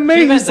an anime? She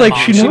meant He's the like,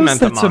 she manga. She knows meant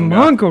the that's a manga.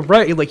 manga,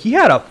 right? Like, he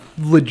had a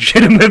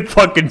legitimate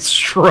fucking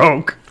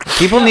stroke.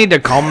 People need to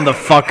calm the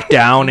fuck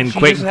down and She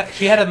quit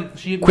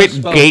quit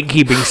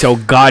gatekeeping so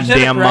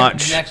goddamn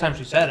much. Next time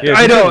she said it. Yeah.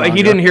 I know, manga.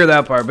 he didn't hear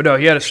that part, but no,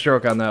 he had a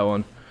stroke on that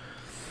one.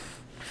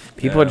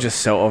 People are just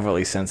so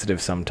overly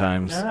sensitive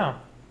sometimes. I don't know.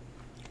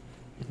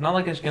 It's not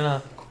like it's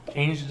gonna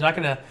change. It's not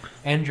gonna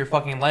end your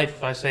fucking life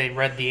if I say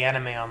read the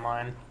anime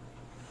online.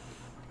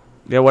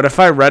 Yeah, what if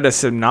I read a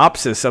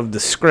synopsis of the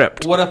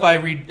script? What if I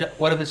read?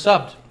 What if it's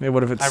subbed? Yeah,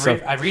 what if it's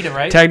I read it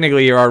right.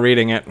 Technically, you are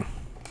reading it.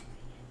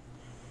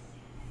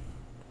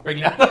 Bring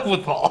that up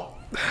with Paul.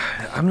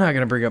 I'm not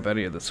going to bring up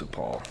any of this with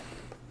Paul.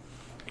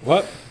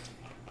 What?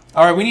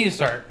 All right, we need to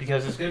start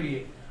because it's gonna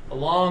be a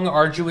long,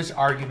 arduous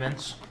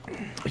arguments.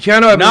 Yeah,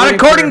 no, Not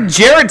according to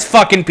Jared's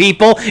fucking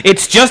people.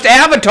 It's just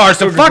Avatar,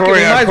 so fuck it. We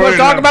might as well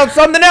talk about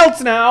something else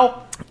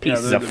now.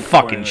 Pieces of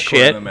fucking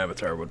shit.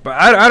 Avatar would, but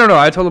I don't know.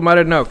 I told them I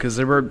didn't know because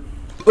there were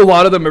a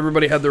lot of them.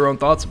 Everybody had their own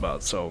thoughts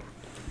about, so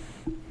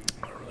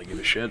I don't really give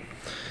a shit.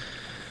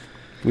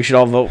 We should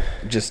all vote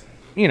just,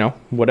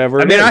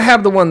 whatever. I mean, I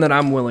have the one that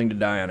I'm willing to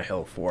die on a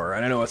hill for,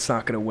 and I know it's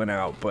not going to win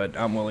out, but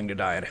I'm willing to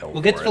die on a hill.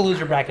 We'll get for to the it.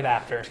 loser bracket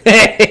after.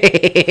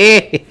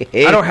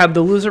 I don't have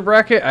the loser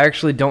bracket. I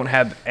actually don't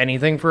have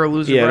anything for a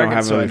loser Yeah, I don't bracket,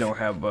 have so a- I don't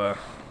have.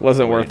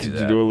 Wasn't Why worth do it to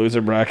that? do a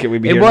loser bracket.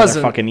 We'd be It here another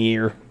wasn't. fucking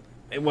year.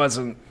 It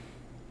wasn't.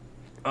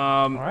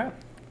 All right.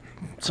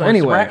 So Where's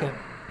anyway,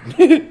 the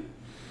bracket?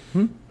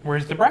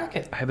 Where's the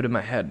bracket? I have it in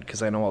my head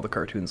because I know all the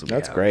cartoons that we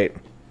That's have. great.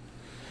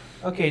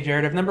 Okay,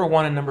 Jared. If number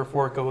 1 and number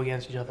 4 go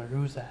against each other,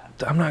 who's that?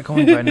 I'm not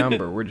going by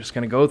number. We're just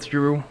going to go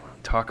through,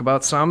 talk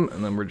about some,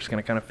 and then we're just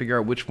going to kind of figure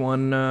out which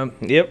one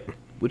Yep.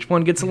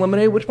 gets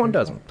eliminated, which one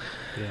doesn't.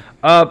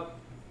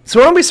 So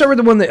why don't we start with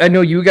the one that I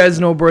know you guys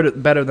know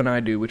better than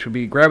I do, which would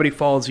be Gravity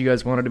Falls. You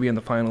guys wanted to be in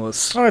the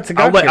finalists. Oh, it's a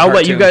I'll God tier let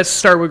you cartoon. guys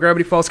start with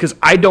Gravity Falls because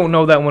I don't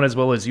know that one as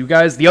well as you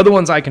guys. The other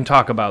ones I can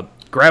talk about.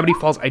 Gravity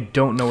Falls, I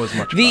don't know as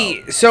much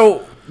about.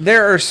 So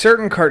there are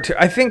certain cartoons.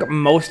 I think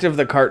most of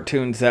the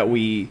cartoons that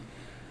we,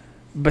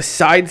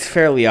 besides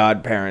Fairly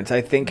Odd Parents, I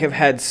think have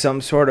had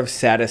some sort of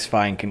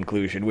satisfying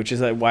conclusion, which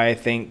is why I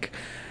think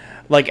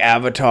like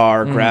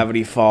Avatar,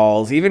 Gravity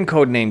Falls, even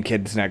Codename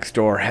Kids Next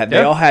Door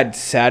they all had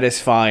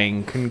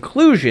satisfying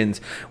conclusions,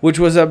 which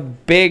was a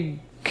big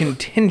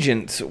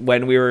contingent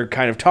when we were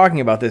kind of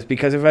talking about this,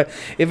 because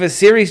if a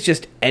series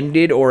just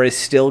ended or is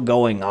still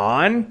going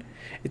on,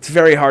 it's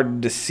very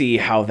hard to see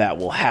how that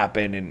will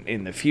happen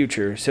in the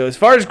future. So as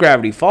far as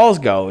Gravity Falls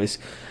goes,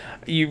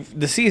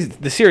 the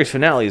series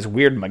finale is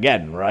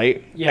Weirdmageddon,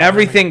 right? Yeah.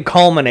 Everything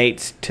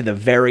culminates to the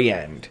very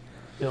end.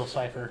 Bill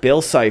Cipher.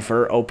 Bill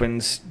Cipher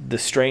opens the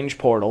strange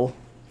portal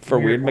for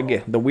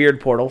the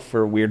weird portal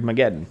for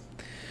Weirdmageddon.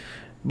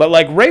 But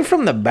like right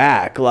from the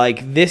back,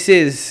 like it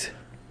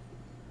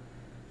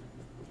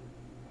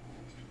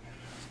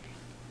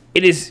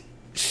is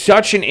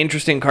such an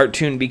interesting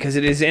cartoon because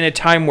it is in a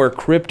time where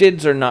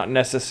cryptids are not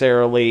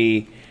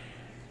necessarily,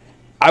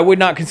 I would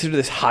not consider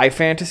this high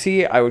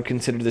fantasy. I would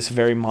consider this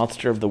very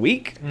monster of the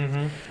week.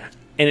 Mm-hmm.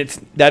 And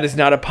that is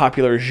not a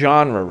popular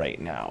genre right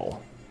now.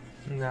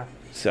 No.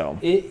 So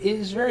It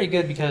is very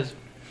good because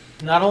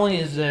not only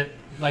is it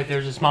like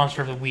there's this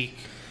monster of the week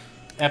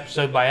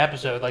episode by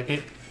episode, like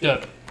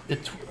the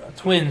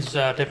twins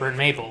Dipper and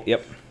Mabel.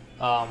 Yep.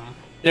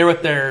 They're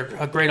with their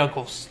great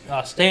uncle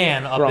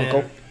Stan up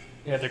Grunkle.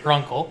 their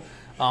Grunkle,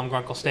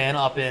 Grunkle Stan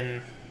up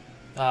in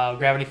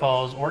Gravity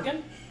Falls,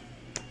 Oregon.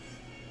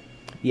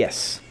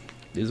 Yes.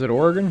 Is it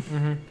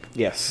Oregon?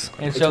 Yes.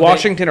 And It's so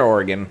Washington or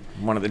Oregon,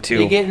 one of the two.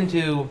 They get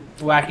into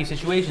wacky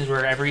situations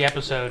where every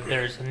episode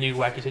there's a new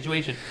wacky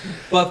situation,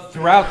 but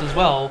throughout as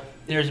well,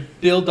 there's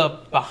build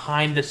up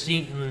behind the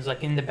scenes,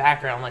 like in the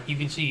background, like you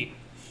can see,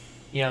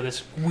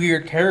 this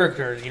weird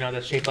character,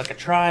 that's shaped like a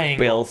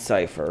triangle. Bill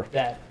Cipher.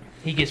 That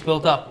he gets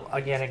built up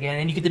again,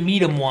 and you get to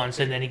meet him once,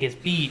 and then he gets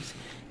beat,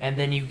 and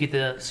then you get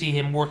to see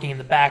him working in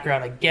the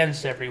background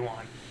against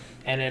everyone,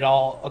 and it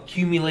all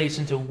accumulates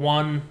into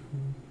one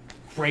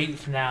great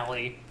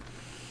finale.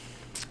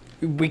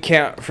 We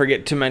can't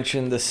forget to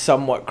mention the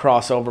somewhat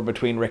crossover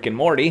between Rick and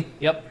Morty.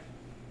 Yep.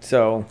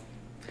 So,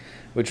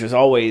 which was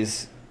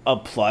always a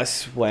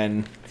plus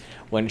when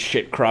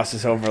shit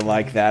crosses over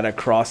like that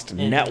across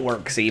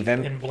networks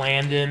even. And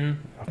Blandon.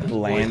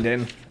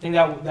 Blandon. I think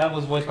that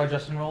was voiced by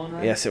Justin Roiland,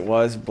 right? Yes, it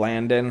was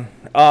Blandon.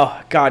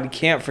 Oh God, you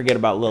can't forget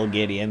about Lil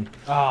Gideon.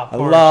 Of I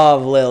course.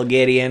 love Lil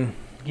Gideon.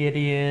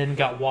 Gideon,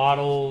 got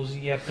Waddles,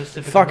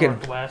 Pacific Fucking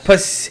Northwest.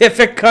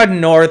 Pacifica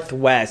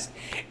Northwest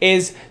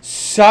is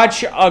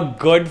such a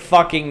good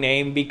fucking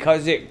name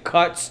because it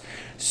cuts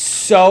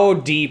so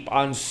deep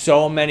on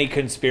so many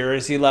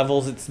conspiracy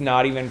levels. It's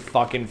not even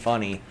fucking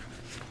funny.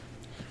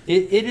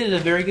 It is a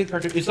very good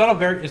cartoon. It's not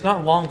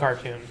a long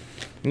cartoon.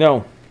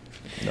 No,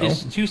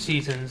 It's 2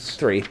 seasons.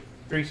 3.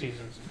 3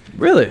 seasons.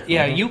 Really?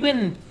 Yeah, you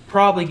can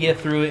probably get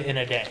through it in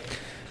a day.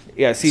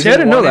 Yeah, See, I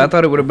didn't know that. I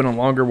thought it would have been a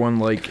longer one,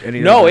 like any.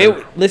 No,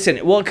 other.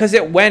 because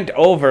it went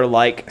over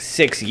like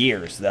 6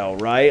 years though,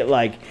 right?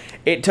 Like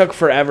it took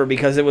forever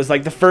because it was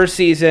like the first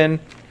season,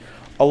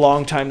 a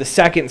long time, the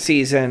second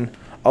season,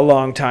 a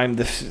long time,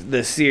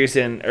 the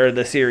season or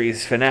the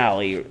series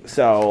finale.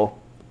 So,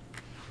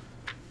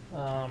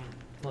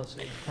 Let's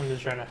see. I'm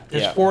just trying to.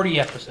 There's Yeah. 40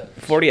 episodes.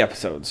 40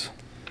 episodes.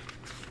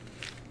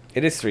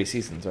 It is 3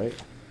 seasons, right?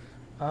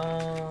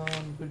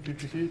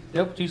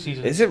 Nope, 2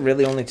 seasons. Is it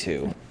really only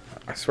 2?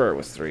 I swear it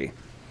was 3.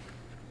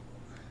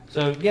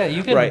 So yeah,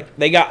 you can. Right.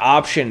 They got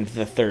optioned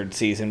the 3rd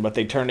season, but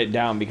they turned it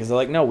down because they're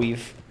like, no,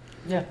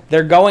 Yeah.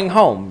 they're going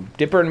home.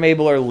 Dipper and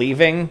Mabel are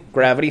leaving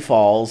Gravity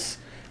Falls.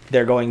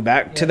 They're going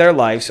back to their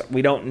lives.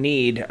 We don't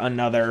need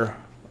another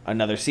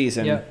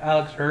season. Yeah.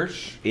 Alex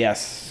Hirsch.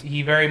 Yes.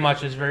 He very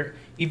much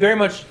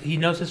he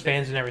knows his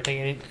fans and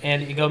everything,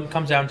 and it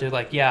comes down to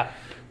like, yeah,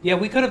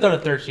 we could have done a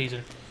 3rd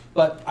season,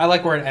 but I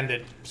like where it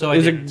ended. So It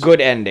was a good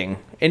ending.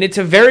 And it's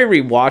a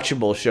very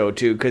rewatchable show,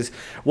 too, because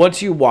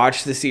once you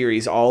watch the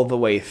series all the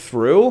way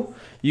through,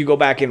 you go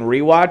back and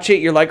rewatch it,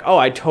 you're like, oh,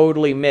 I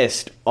totally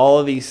missed all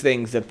of these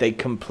things that they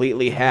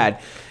completely had.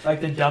 Like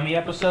the dummy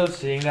episode,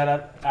 seeing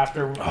that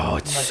after. Oh,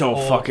 it's like, so the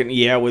whole- fucking...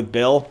 Yeah, with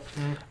Bill.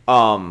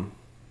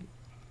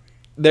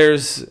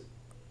 There's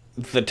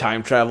the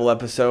time travel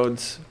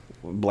episodes,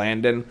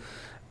 Blandon.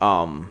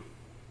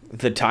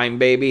 The Time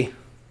Baby.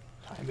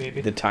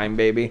 Baby. The Time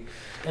Baby.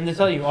 And to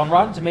tell you, on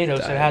Rotten Tomatoes,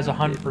 it has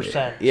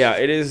 100%. Yeah,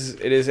 it is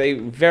a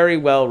very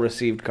well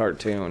received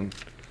cartoon.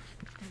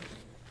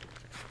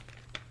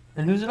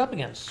 And who's it up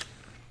against?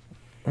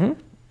 Who's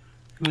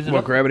it What,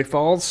 up? Gravity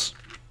Falls?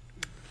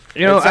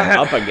 You know, It's not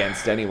up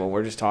against anyone.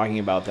 We're just talking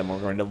about them. We're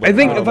going to. I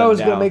think whittle if I them was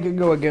going to down. make it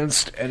go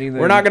against anything,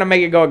 We're not going to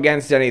make it go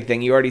against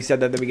anything. You already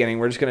said that at the beginning.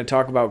 We're just going to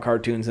talk about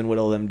cartoons and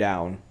whittle them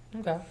down.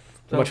 Okay.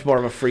 So, Much more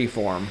of a free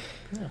form.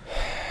 we'll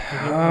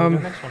do the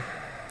next one.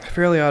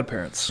 Fairly Odd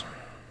Parents.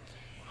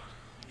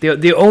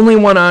 The only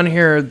one on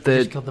here Just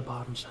that killed the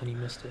bottom, son. He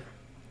missed it.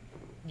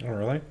 Oh,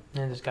 really?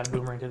 And just got a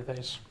boomerang to the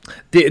face.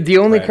 the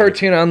only Right.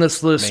 cartoon on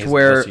this list May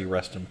where his pussy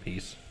rest in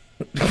peace.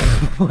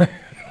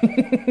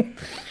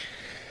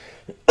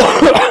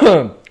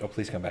 Oh,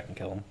 please come back and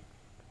kill him.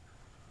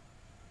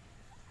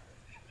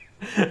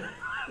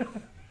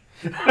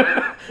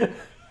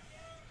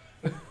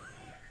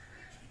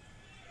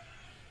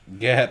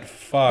 Get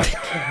fucked,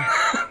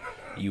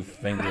 you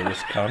fingerless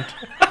cunt.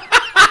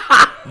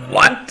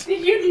 what?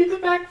 Did you do the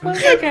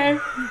backflip? Okay.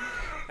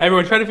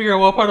 Everyone, try to figure out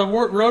what part of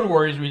Road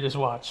Warriors we just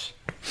watched.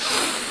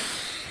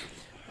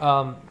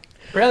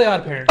 Fairly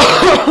Odd Parents.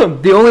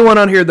 The only one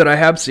on here that I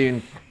have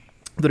seen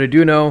that I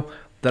do know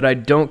that I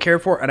don't care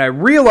for, and I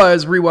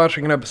realize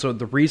rewatching an episode,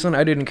 the reason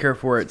I didn't care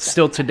for it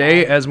still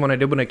today as when I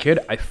did when a kid,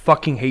 I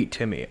fucking hate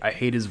Timmy. I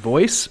hate his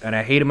voice, and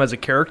I hate him as a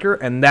character,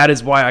 and that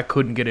is why I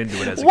couldn't get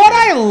into it as a What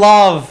kid. I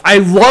love, I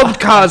loved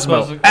Cosmo.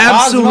 Cosmo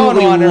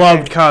Absolutely and Wanda.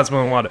 loved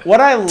Cosmo and Wanda. what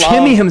I love,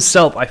 Timmy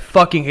himself, I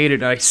fucking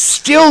hated, and I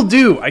still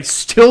do. I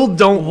still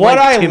don't what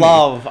like I Timmy.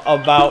 love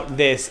about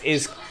this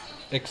is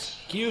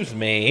Excuse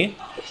me.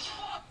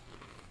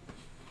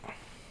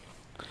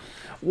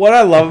 what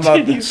I love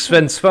about this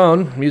Sven's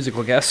phone,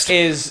 musical guest.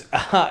 is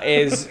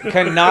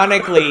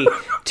canonically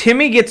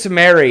Timmy gets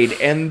married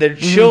and the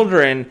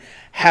children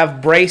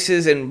have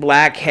braces and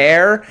black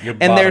hair, Your and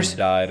bottom there's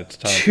died. It's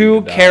time for you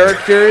two to die.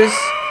 characters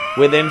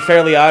within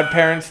Fairly Odd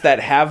Parents that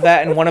have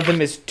that, and one of them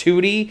is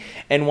Tootie,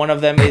 and one of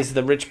them is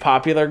the rich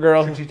popular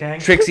girl,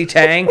 Trixie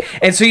Tang.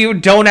 And so you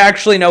don't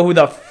actually know who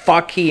the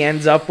fuck he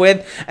ends up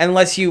with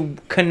unless you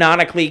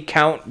canonically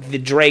count the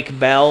Drake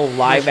Bell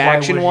live Yes, why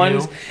action would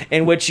ones, you?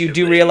 in which you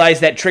do realize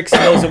that Trixie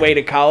goes away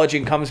to college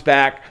and comes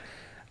back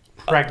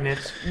Pregnant.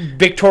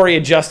 Victoria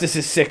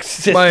Justice's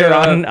sister My,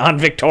 on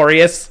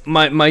Victorious.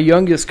 My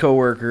youngest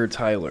coworker,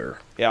 Tyler.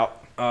 Yeah.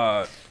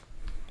 I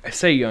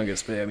say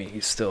youngest, but I mean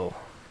he's still.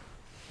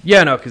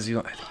 Yeah, no, because I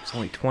think he's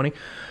only 20.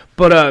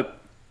 But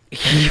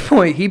he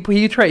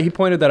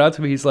pointed that out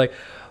to me. He's like,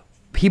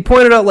 he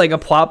pointed out like a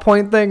plot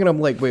point thing, and I'm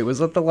like, wait, was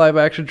that the live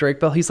action Drake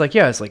Bell? He's like,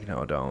 yeah. It's like,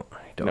 no, don't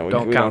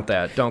count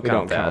that. Don't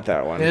count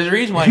that one. There's a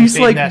reason why he's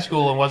like that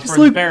school and was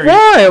for his berries.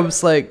 Why? I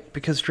was like,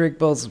 because Drake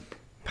Bell's a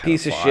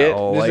piece of shit.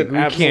 Like,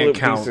 we can't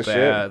count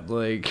that.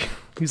 Like,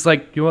 he's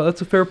like, you know,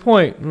 that's a fair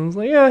point. And I was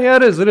like, yeah,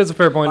 it is. It is a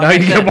fair point. Now you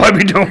get why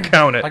we don't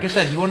count it. Like I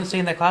said, you want to stay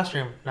in that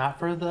classroom, not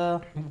for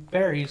the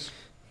berries.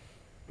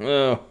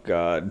 Oh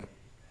God.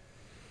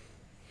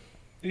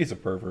 He's a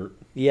pervert.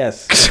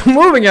 Yes.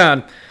 Moving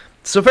on.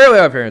 So Fairly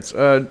Odd Parents.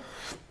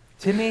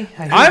 Timmy,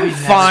 I'm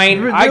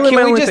fine. Really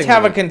Can we just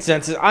have a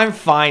consensus? I'm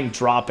fine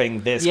dropping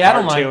this Yeah,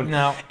 cartoon. I don't like.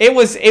 No. It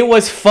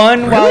was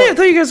fun. Really? I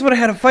thought you guys would have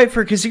had a fight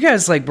for it because you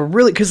guys like were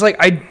really because like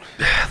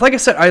I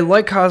said, I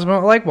like Cosmo,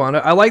 I like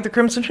Wanda, I like the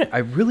Crimson Chin. I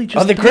really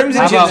just the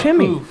Crimson don't like Chin.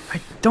 Timmy. Poof.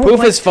 I don't. Poof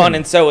like is fun, Timmy.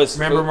 and so is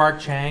Remember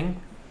Mark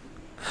Chang?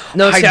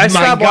 No, see, I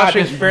stopped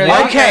watching. Okay,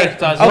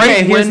 Right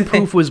here's when the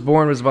thing. Poof was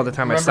born was about the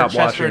time I Remember stopped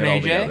Chester watching it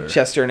and AJ? altogether.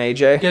 Chester and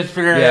AJ, Because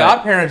Fairly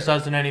Odd Parents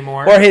doesn't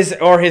anymore.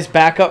 or his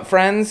backup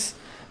friends,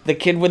 the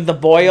kid with the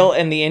boil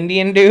and the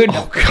Indian dude.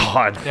 Oh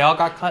God! They all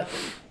got cut.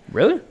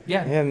 Really?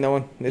 Yeah. Yeah, no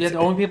one. Yeah, the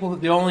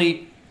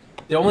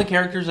only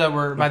characters that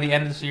were by the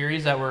end of the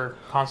series that were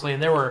constantly in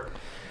there were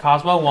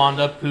Cosmo,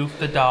 Wanda, Poof,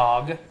 the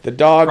dog. The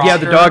dog. Yeah,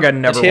 the dog I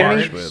never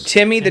watched with.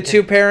 Timmy, the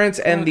two parents,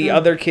 and the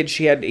other kid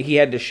he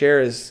had to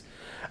share his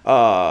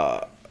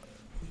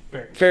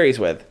fairies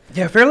with.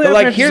 Yeah, Fairly But,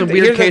 Odd Parents is a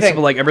weird case of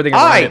like everything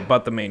around it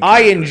but the main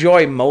I character.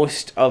 enjoy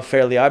most of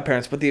Fairly Odd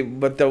Parents, but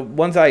the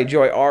ones I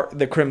enjoy are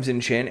the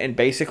Crimson Chin and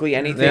basically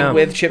anything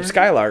with Chip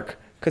Skylark.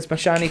 Because my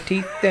shiny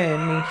teeth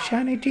and me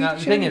shiny teeth. Now,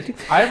 the thing is,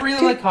 I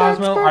really like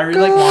Cosmo. I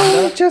really like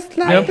Wanda. Just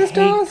like I the hate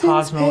stars in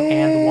Cosmo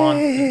and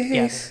Wanda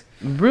space.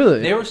 together.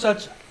 Really? They were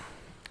such.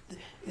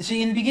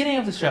 See, in the beginning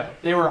of the show,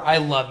 they were "I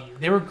love you."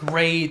 They were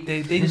great.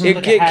 They just looked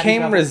like a It happy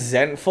came couple.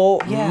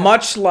 resentful, Yeah.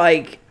 much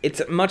like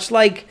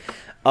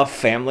a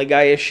Family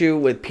Guy issue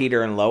with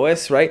Peter and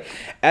Lois, right?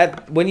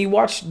 When you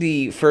watch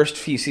the first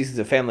few seasons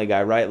of Family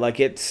Guy, right? Like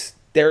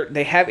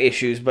they have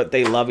issues, but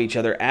they love each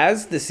other.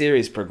 As the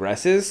series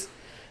progresses,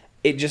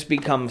 it just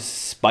becomes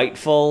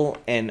spiteful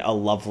and a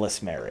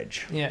loveless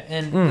marriage. Yeah,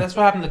 and that's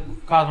what happened to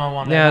Cosmo and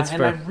Wanda. Yeah, that's and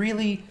fair.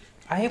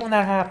 I hate when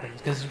that happens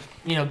because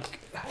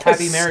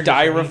happy marriage.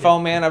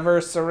 Styrofoam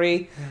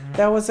anniversary.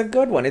 That was a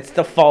good one. It's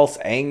the false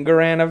anger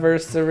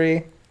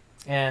anniversary.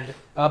 And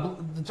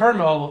the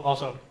term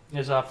also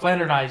is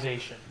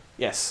Flandernization.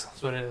 Yes.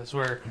 That's what it is.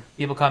 Where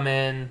people come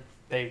in,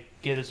 they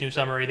get this new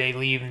summary, they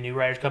leave, and new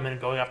writers come in and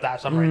going off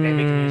that summary, they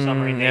make a new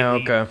summary, and they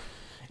leave. okay.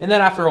 And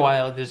then after a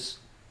while, it just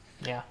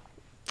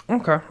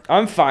Okay.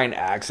 I'm fine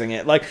axing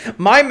it. Like,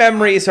 my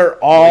memories are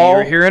all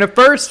You're hearing it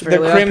first. the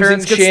Fairly Odd Crimson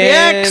Parents gets the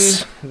Chin,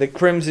 X. the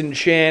Crimson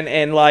Chin,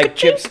 and like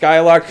Chip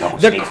Skylark,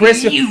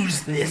 the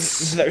use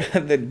this.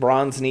 the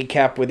bronze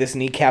kneecap with this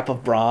kneecap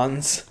of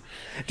bronze.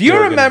 Do you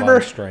Jorgen remember?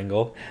 Von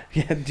Strangle.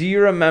 Yeah. Do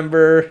you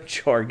remember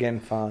Jorgen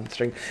Von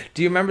String?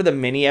 Do you remember the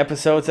mini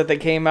episodes that they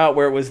came out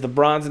where it was the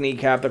bronze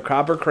kneecap, the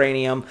copper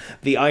cranium,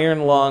 the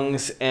iron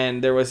lungs,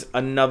 and there was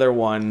another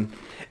one,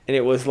 and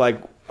it was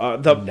like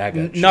the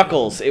Nugget.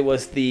 knuckles. It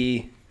was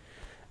the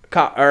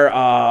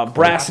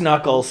brass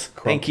knuckles.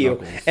 Thank you.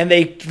 Knuckles. And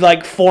they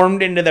like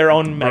formed into their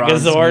own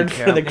Bronze Megazord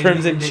for the kneecap.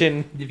 Crimson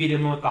Chin. Defeat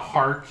him with the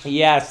heart.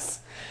 Yes.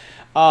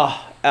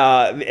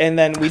 And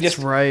then we That's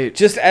right.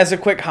 just as a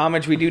quick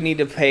homage, we do need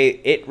to pay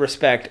it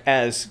respect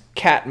as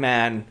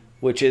Catman,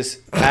 which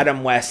is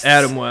Adam West.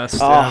 Adam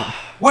West.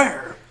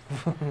 Where?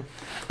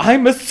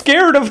 I'm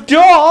scared of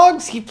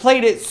dogs. He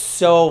played it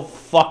so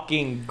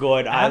fucking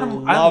good. I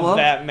love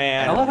that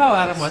man. I love how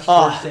Adam West,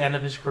 towards the end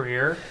of his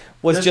career,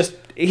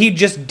 He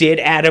just did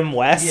Adam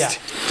West.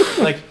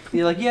 Yeah.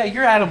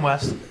 You're Adam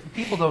West.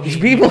 People don't need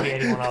People- you to be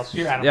anyone else.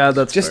 You're Adam Yeah, West.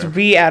 that's Just fair.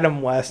 be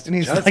Adam West, and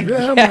he's Just like, be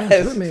Adam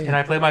yes. West, me. Can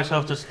I play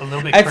myself just a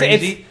little bit It's-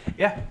 crazy?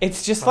 Yeah.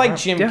 It's just like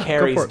Jim Yeah, go for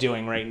Carrey's it.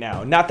 doing right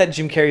now. Not that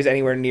Jim Carrey's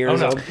anywhere near Oh,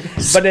 his no. own,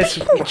 but it's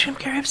Jim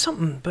Carrey have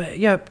something, but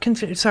yeah,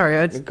 continue. Sorry,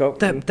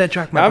 that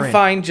jocked my I'm brain.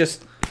 fine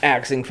just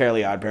axing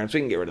Fairly Odd Parents. We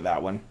can get rid of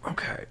that one.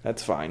 Okay.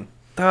 That's fine.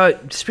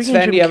 Speaking Sven,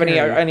 of Jim do you have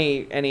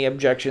Carrey, any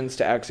objections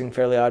to axing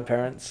Fairly Odd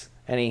Parents?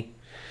 Any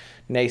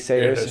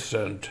naysayers?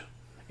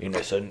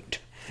 Innocent.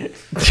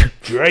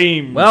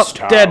 James. well,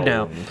 dead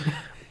now.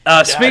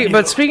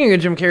 Speaking of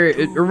Jim Carrey,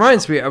 it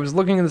reminds me. I was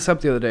looking this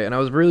up the other day, and I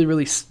was really,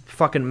 really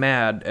fucking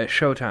mad at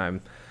Showtime.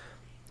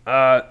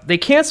 They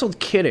canceled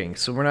Kidding,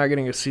 so we're not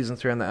getting a season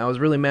 3 on that. I was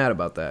really mad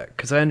about that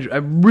because I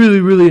really,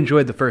 really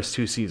enjoyed the first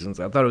 2 seasons.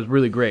 I thought it was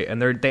really great,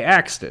 and they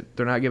axed it.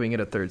 They're not giving it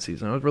a 3rd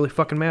season. I was really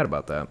fucking mad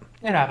about that.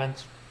 It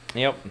happens.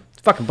 Yep.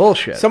 It's fucking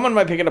bullshit. Someone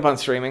might pick it up on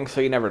streaming,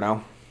 so you never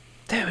know.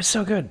 Damn, it was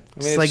so good.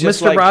 it's It's like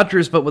just Mr. like-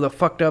 Rogers, but with a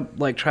fucked up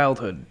like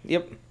childhood.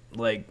 Yep.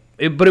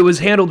 But it was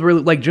handled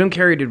really like Jim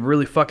Carrey did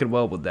really fucking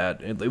well with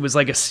that. It was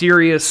like a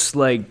serious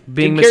like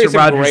being Jim Carrey's Mr.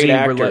 Rogers. a great where,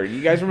 actor. like-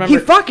 You guys remember?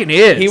 He fucking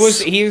is.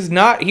 He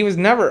was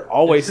never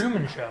always.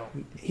 Truman Show.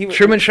 He was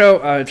Truman Show,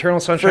 Eternal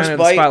Sunshine First of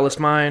the Bite, Spotless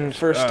Mind,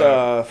 First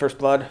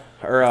Blood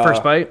or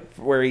First Bite.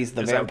 where he's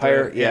the Is that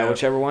vampire. the- Yeah, yeah.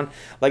 whichever one.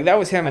 Like that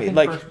was him. I think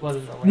Like First Blood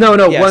is the No,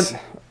 yes.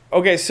 one,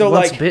 Okay, so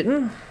Once like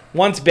Bitten.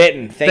 Once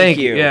Bitten. Thank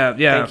you. Yeah.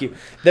 Thank you.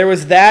 There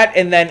was that,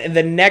 and then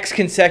the next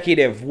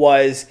consecutive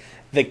was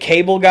The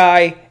Cable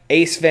Guy,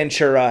 Ace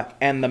Ventura,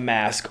 and The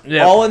Mask,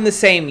 all in the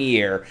same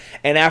year.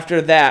 And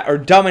after that, or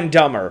Dumb and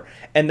Dumber,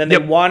 and then they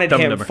wanted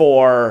him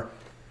for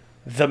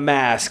The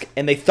Mask,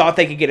 and they thought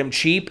they could get him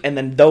cheap, and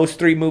then those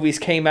 3 movies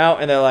came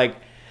out, and they're like,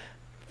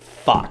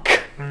 fuck.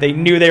 They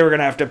knew they were going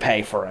to have to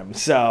pay for him,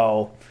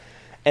 so...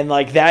 And,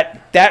 like,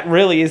 that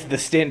really is the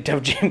stint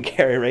of Jim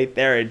Carrey right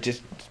there. It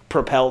just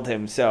propelled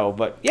him, so...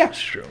 But, yeah. That's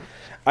true.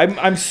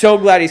 I'm so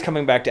glad he's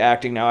coming back to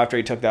acting now after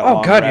he took that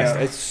long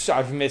rest. Yeah.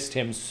 I've missed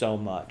him so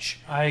much.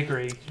 I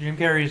agree. Jim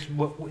Carrey's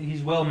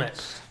he's well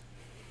missed.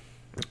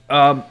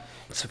 So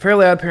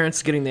Fairly Odd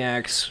Parents getting the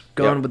axe.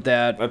 Going with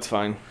that. That's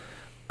fine.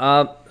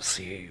 Let's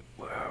see.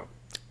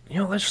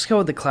 Let's just go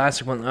with the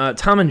classic one.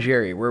 Tom and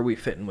Jerry. Where are we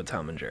fitting with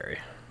Tom and Jerry?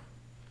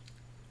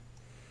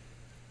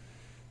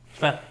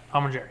 Tom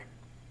and Jerry.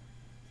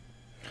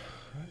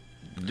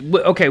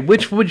 Okay,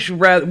 which would you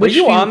rather? Were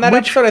you on that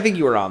episode? I think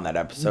you were on that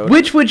episode.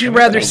 Which would you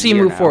rather see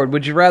move forward?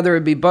 Would you rather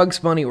it be Bugs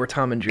Bunny or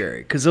Tom and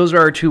Jerry? Because those are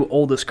our 2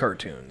 oldest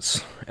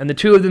cartoons, and the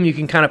 2 of them you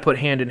can kind of put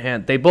hand in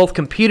hand. They both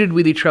competed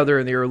with each other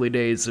in the early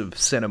days of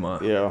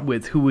cinema,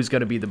 with who was going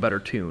to be the better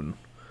tune.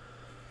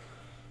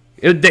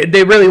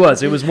 They really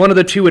was. It was one of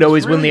the 2 would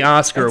always win the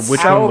Oscar.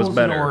 Which one was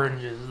better?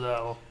 Oranges,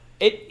 though.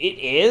 It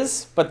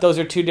is, but those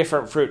are 2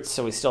 different fruits,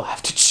 so we still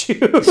have to choose.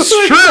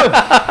 It's true.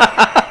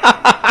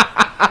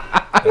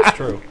 That's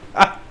true.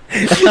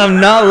 I'm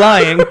not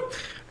lying. You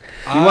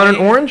want an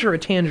orange or a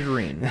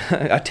tangerine?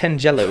 A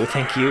Tangelo,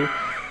 thank you.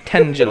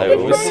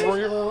 Tangelos.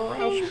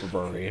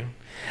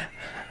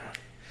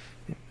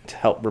 To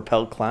help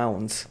repel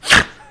clowns.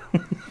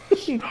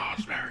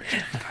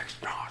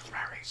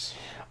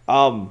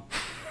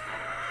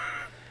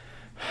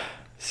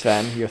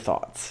 Sven, your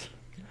thoughts?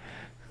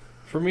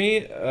 For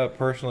me,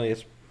 personally,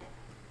 it's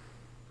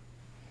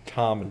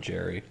Tom and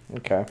Jerry.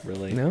 Okay.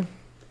 Really. No.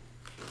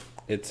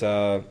 It's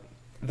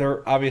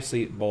they're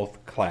obviously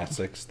both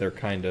classics. They're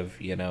kind of,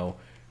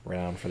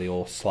 renowned for the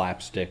old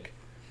slapstick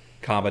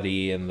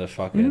comedy and the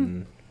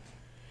fucking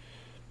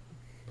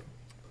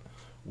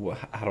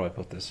how do I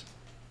put this?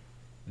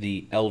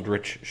 The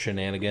eldritch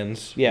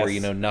shenanigans, yes.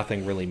 where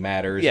nothing really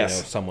matters.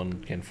 Yes.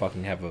 Someone can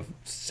fucking have a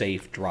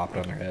safe dropped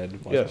on their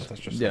head. Well, yes. That's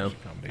just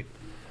slapstick comedy.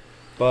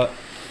 But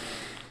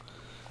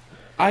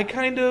I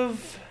kind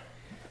of.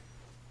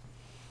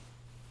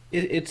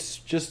 It's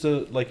just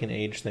an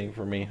age thing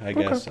for me, I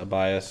guess, a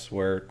bias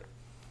where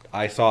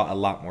I saw a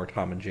lot more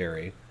Tom and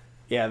Jerry.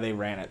 Yeah, they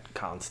ran it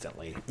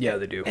constantly. Yeah,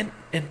 they do.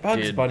 And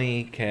Bugs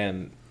Bunny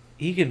can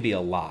be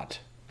a lot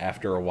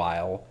after a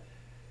while.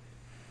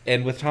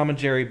 And with Tom and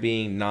Jerry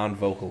being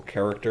non-vocal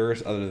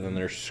characters, other than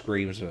their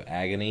screams of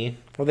agony.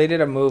 Well, they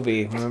did a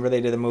movie. Remember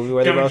they did a movie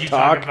where Don't they both you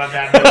talk? talk about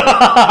that movie.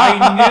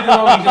 I knew the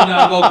movie was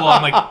not vocal.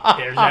 I'm like,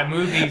 there's that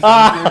movie.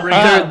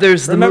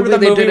 There's the Remember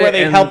movie the movie they did where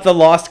they helped the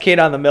lost kid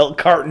on the milk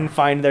carton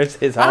find his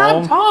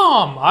home? I'm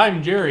Tom.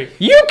 I'm Jerry.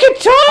 You can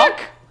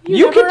talk!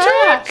 You can never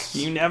talk! asked.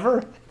 You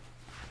never?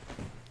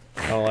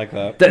 I don't like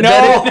that.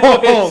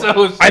 It's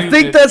so stupid. I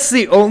think that's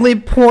the only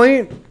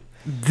point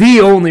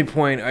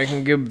I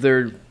can give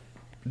their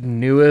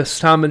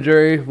newest Tom and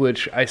Jerry,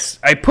 which I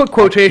put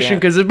quotation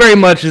because it very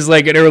much is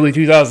like an early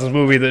 2000s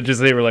movie that just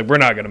they were like, we're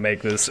not going to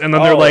make this. And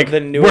then they're like,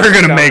 we're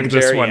going to make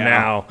this one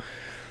now.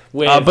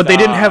 With, but they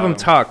didn't have him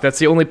talk. That's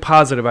the only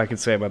positive I can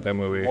say about that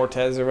movie.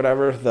 Ortez or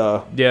whatever.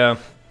 Yeah.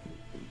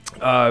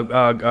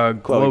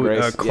 Chloe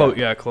Grace.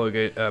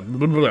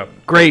 Chloe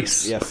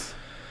Grace. Yes.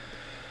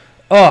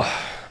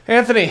 Oh,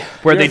 Anthony,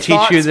 where your they teach you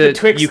thoughts that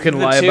betwixt you can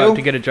the lie two? about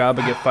to get a job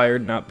and get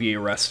fired, not be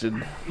arrested.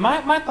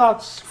 My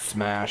thoughts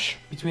Smash.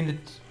 between the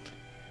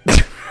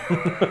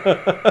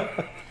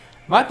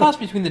my thoughts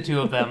between the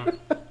 2 of them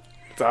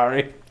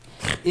Sorry.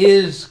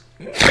 is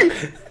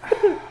It's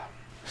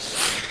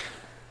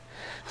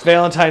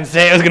Valentine's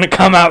Day. I was going to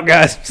come out,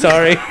 guys.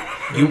 Sorry.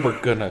 You were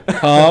gonna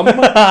come?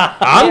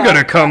 I'm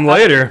gonna come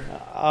later.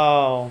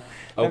 Oh.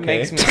 That Okay.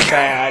 makes me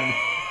sad.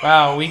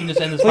 wow. We can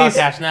just end this Please.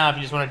 podcast now if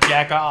you just want to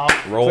jack off.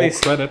 Roll Please.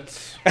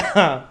 credits.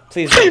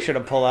 Please make sure to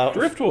pull out,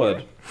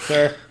 Driftwood.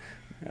 sir.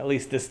 At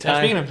least this Now,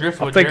 time. speaking of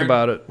Driftwood, Think Jared,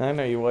 about it. I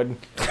know you would.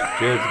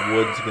 Jared's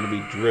Wood's gonna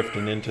be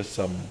drifting into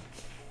some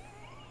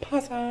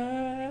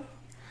pasta.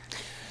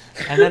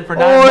 and then for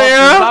 9 months,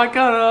 yeah? he's not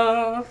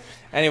gonna.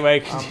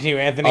 Anyway, continue,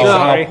 Anthony. Oh,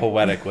 Sorry. how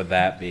poetic would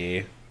that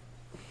be?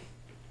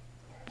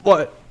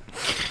 What?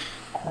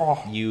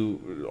 You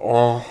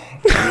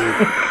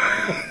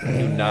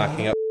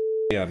knocking up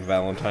on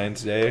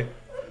Valentine's Day?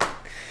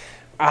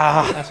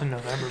 That's in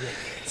November. Baby.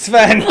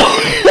 Sven,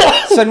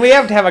 we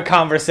have to have a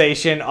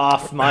conversation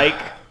off mic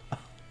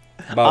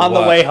About on the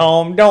what? way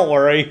home. Don't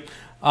worry.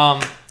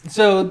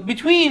 So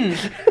between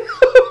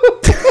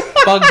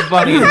Bugs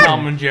Bunny and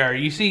Tom and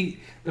Jerry, you see,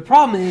 the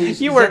problem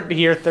is You is weren't that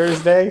here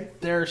Thursday.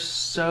 they're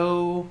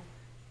so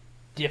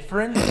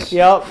different.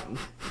 Yep.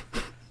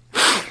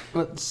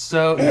 But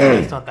so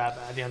it's not that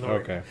bad. The other way.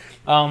 Okay.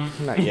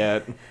 Not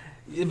yet.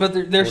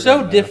 But they're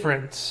so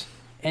different,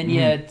 and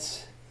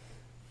yet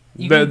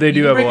They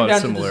do have a break it lot of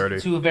down similarity.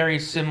 to a very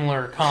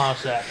similar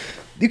concept.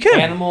 You can.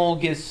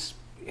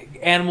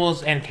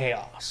 Animals and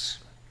chaos.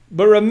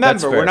 But That's remember,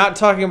 fair. we're not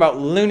talking about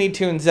Looney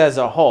Tunes as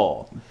a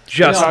whole.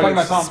 Just We're talking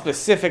talking about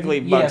specifically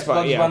Yes, Bugs Bunny.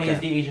 Bugs Yeah, Bunny okay. is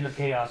the agent of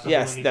chaos. Of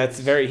Yes, Looney that's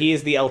Tunes. very. He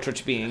is the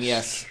Eldritch being.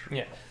 Yes.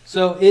 Yeah.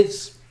 So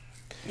it's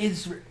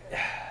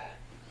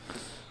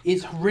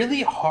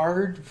really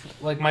hard.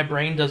 Like my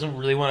brain doesn't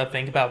really want to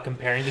think about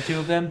comparing the two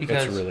of them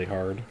because That's really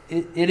hard.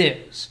 it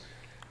is.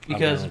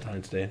 Because on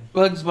Valentine's Day.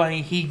 Bugs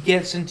Bunny, he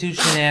gets into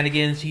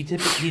shenanigans.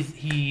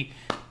 He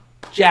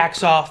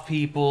jacks off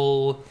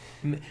people.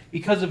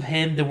 Because of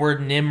him, the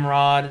word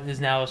Nimrod is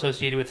now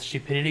associated with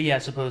stupidity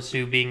as opposed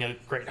to being a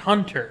great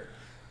hunter.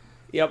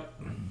 Yep.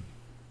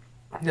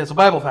 That's a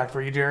Bible fact for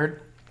you,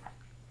 Jared.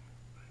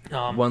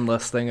 one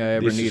less thing I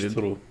ever It's just needed.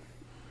 little-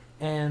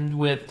 And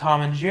with Tom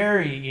and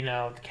Jerry,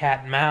 the cat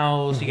and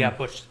mouse, you got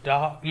Butch the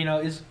dog,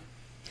 is.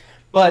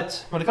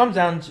 But when it comes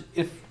down to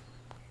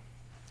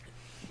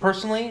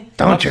personally,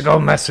 Don't you go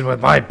messing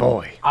with my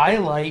boy. I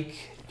like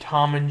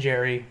Tom and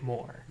Jerry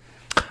more.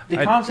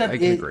 The concept I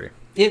can agree.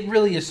 It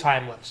really is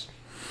timeless.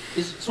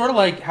 It's sort of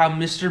like how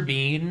Mr.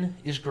 Bean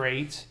is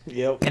great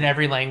Yep. in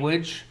every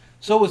language.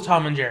 So is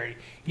Tom and Jerry.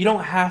 You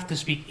don't have to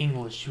speak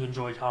English to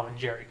enjoy Tom and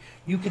Jerry.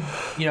 You could,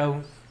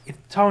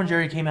 if Tom and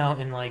Jerry came out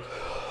in I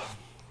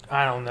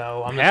don't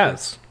know. I'm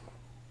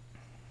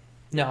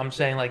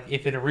saying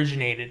if it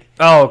originated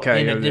Oh,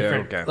 okay. in yeah, a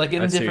different, okay.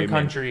 in I a see what you different mean.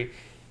 country,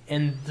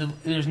 and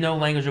there's no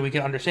language that we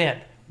could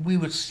understand, we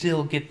would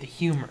still get the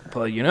humor.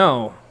 But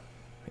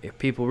if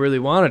people really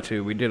wanted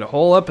to, we did a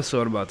whole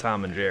episode about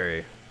Tom and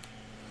Jerry,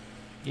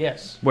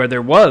 Yes. where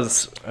there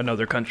was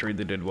another country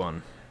that did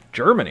one,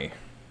 Germany.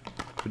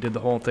 We did the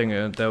whole thing.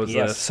 That was the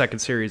Yes. second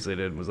series they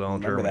did. Was all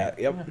in Remember Germany. that.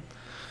 Yep.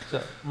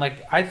 So,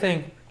 I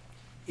think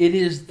it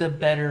is the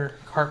better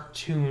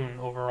cartoon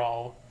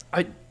overall.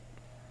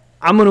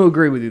 I'm going to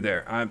agree with you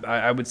there.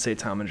 I would say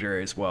Tom and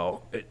Jerry as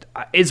well.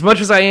 As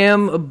much as I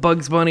am a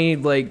Bugs Bunny,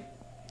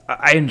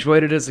 I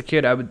enjoyed it as a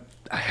kid. I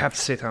have to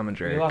say Tom and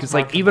Jerry We lost because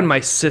Mark even and my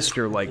Mark.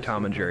 sister liked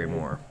Tom and Jerry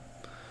more.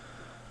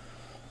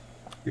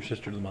 Your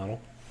sister's a model.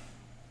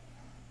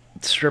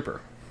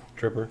 Stripper.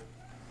 Tripper.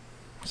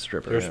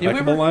 Yeah.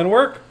 Respectable line of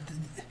work.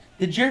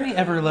 Did Jeremy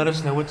ever let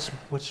us know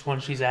which one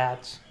she's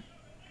at?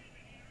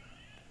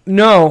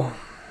 No,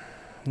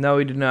 he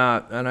did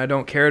not, and I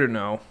don't care to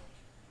know.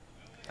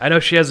 I know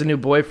she has a new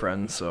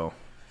boyfriend, so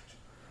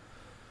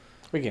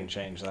We can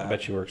change that. I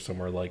bet she works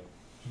somewhere like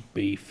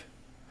beef.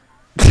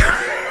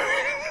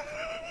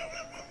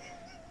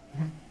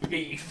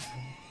 Beef.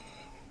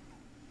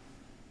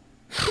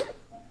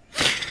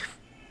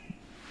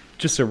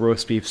 just a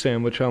roast beef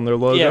sandwich on their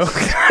logo.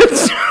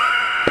 Yes.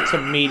 It's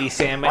a meaty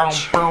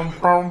sandwich. We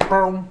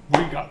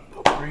got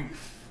the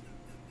beef.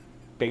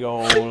 Big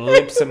old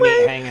lips of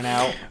meat hanging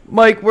out.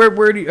 Mike, where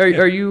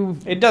are you?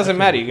 It doesn't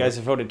matter. You guys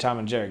have voted Tom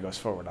and Jerry goes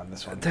forward on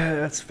this one.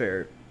 That's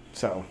fair.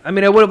 So. I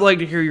mean, I would have liked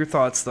to hear your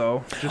thoughts,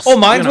 though. Just, Oh,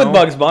 mine's with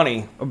Bugs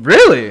Bunny.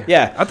 Really?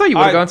 Yeah. I thought you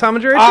would have gone Tom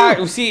and Jerry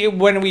too. See,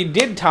 when we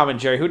did Tom and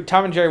Jerry,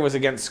 Tom and Jerry was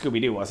against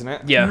Scooby Doo, wasn't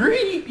it? Yeah.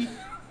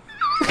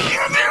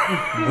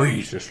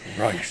 Jesus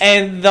Christ.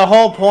 And the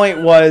whole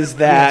point was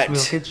that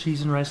Yes, we'll hit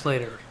cheese and rice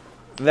later.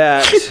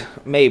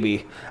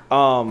 maybe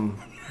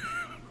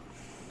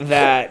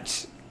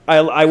that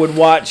I would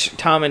watch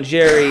Tom and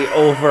Jerry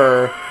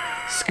over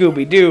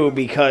Scooby Doo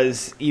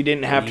because you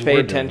didn't have to You pay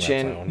were doing that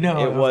attention. sound. No,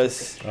 I it don't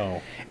was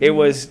Oh. it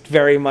was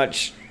very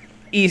much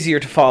easier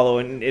to follow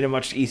and a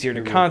much easier to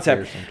It really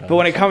concept. clear sometimes. But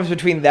when it comes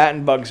between that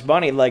and Bugs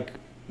Bunny,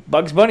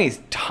 Bugs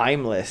Bunny's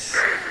timeless.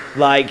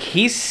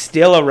 He's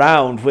still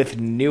around with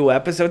new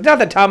episodes. Not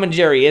that Tom and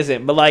Jerry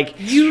isn't, but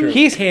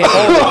he's Can't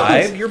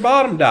alive. Your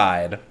bottom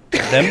died.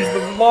 Them's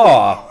the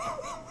law.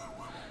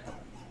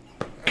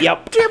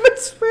 Yep. Damn it,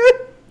 Sven.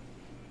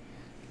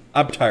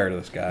 I'm tired of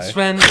this guy.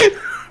 Sven,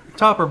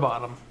 top or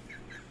bottom?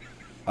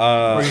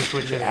 Or you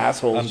switch it?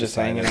 Assholes I'm just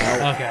deciding.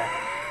 hanging out. Okay.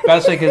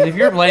 Gotta say, because if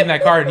you're playing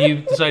that card and you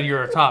decide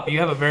you're a top, you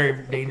have a very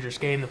dangerous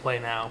game to play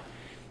now.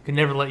 You can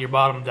never let your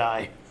bottom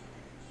die.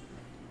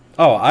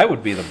 Oh, I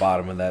would be the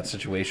bottom in that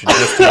situation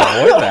just to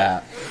avoid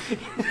that.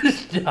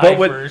 Die But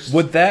first.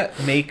 would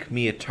that make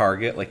me a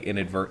target,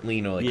 inadvertently?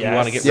 You want to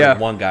Yes. get rid Yeah. of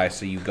one guy,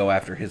 so you go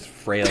after his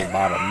frail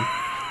bottom.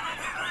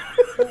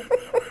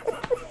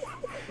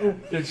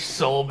 It's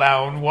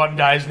soul-bound. One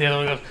dies and the other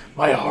one goes,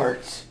 my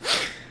heart.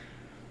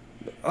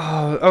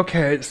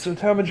 Okay, so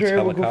Tom and Jerry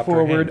will go helicopter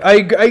forward.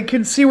 I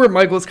can see where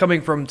Michael's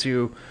coming from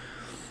too.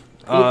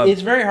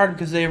 It's very hard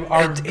because they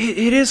are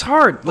It is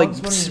hard. Bugs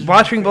Bunny is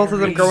Watching both of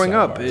them very growing so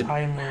up. hard.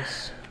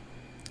 timeless.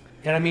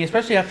 And I mean,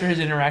 especially after his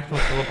interaction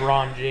with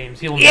LeBron James,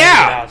 he'll never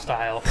Yeah! get out of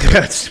style.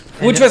 That's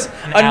Which was An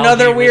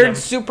another algae weird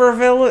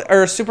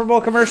rhythm. Super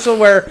Bowl commercial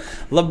where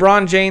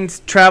LeBron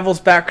James travels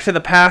back to the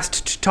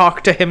past to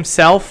talk to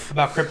himself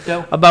About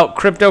crypto. about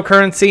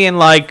cryptocurrency and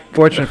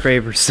fortune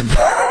favors the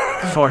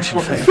fortune.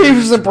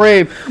 favors the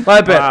brave. My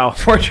bad. Wow.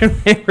 Fortune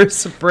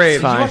favors the brave.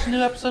 Did you watch the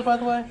new episode, by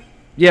the way?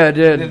 Yeah, I It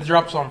did.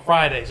 drops on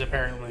Fridays,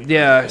 apparently.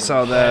 Yeah, I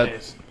saw that.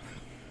 Fridays.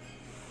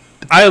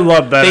 I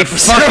love that. They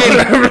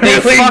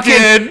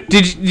episode.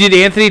 Did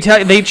Anthony tell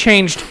you? They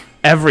changed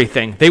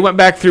everything. They went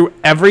back through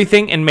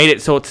everything and made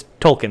it so it's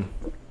Tolkien.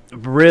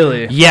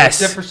 Really?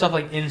 Yes. Except for stuff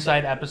like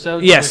inside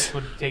episodes. Yes.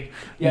 Which would take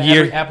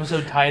Year- every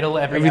episode title,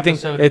 Everything.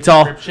 episode It's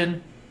all-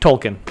 description.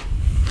 Tolkien.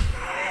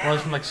 Well,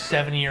 it's from like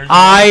 7 years ago.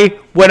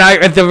 When I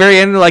at the very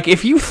end, like,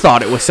 if you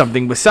thought it was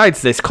something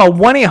besides this, call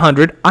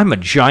 1-800. I'm a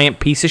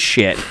giant piece of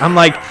shit. I'm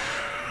like,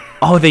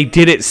 oh, they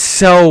did it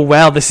so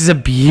well. This is a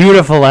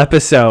beautiful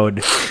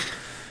episode.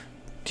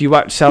 Do you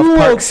watch South Who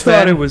Park? else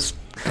thought it was?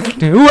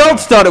 Who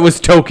else thought it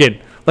was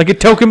Tolkien? Like a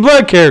Token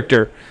Blood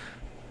character.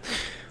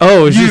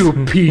 Oh, it's You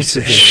just, piece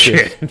of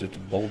shit. It's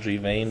bulgy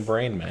vein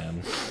brain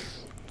man.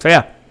 so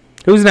yeah.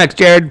 Who's next,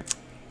 Jared?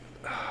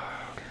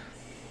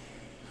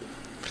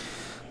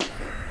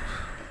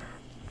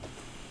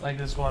 Like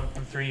this one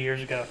from 3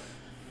 years ago.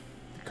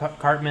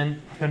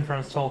 Cartman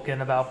confronts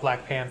Tolkien about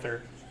Black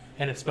Panther,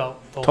 and it's spelled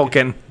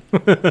Tolkien.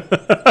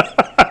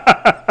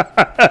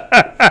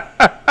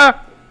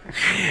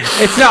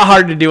 It's not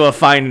hard to do a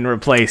find and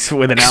replace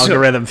with an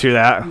algorithm through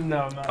that.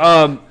 No.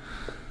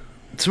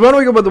 So why don't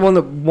we go about the one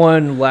that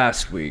won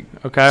last week?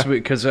 Okay.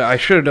 Because I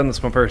should have done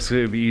this one first. 'Cause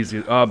it would be easy.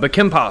 But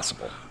Kim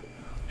Possible.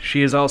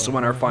 She is also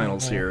in our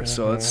finals here.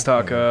 So let's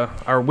talk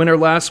our winner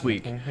last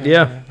week.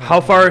 Yeah. How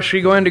far is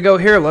she going to go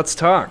here? Let's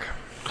talk.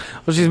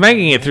 Well, she's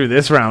making it through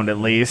this round at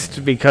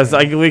least, because,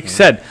 like we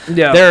said,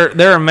 Yeah.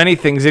 there are many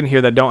things in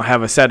here that don't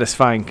have a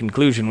satisfying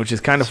conclusion, which is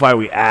kind of why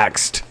we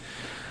axed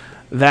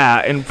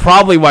that, and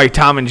probably why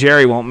Tom and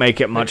Jerry won't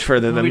make it much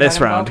further Who than we this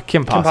talking round. about?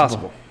 Kim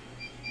Possible.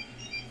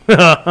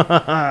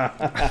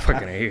 I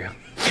fucking hate you.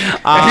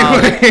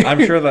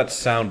 I'm sure that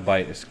sound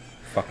bite is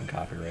fucking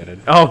copyrighted.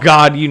 Oh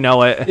God, you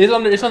know it. It's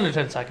under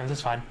 10 seconds.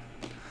 It's fine.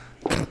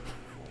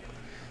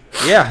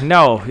 Yeah,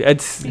 no,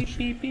 it's.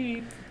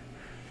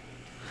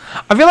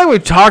 I feel like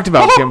we've talked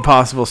about Kim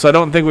Possible, so I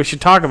don't think we should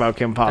talk about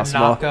Kim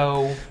Possible.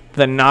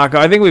 The Knocko.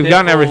 I think we've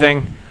gotten Pickle.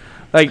 everything.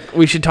 Like,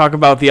 we should talk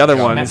about the other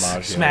ones.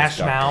 Smash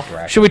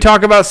Mouth. Should we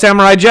talk about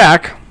Samurai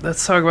Jack?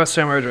 Let's talk about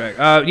Samurai Jack.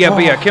 But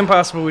yeah, Kim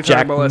Possible we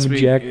talked about last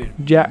week.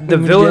 Jack. The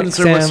villains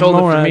are what sold it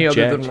for me, Samurai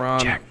other than Jack, Ron.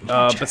 Jack,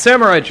 But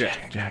Samurai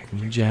Jack. Jack.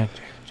 I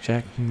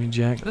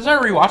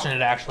started rewatching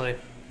it actually.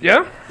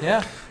 Yeah?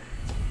 Yeah.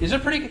 Is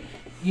it pretty?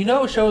 You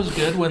know, a show is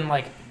good when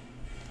like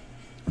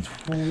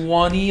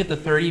 20 of the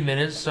 30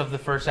 minutes of the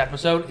first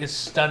episode is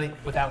studied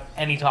without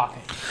any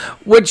talking.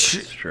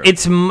 Which true.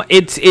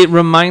 it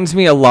reminds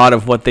me a lot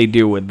of what they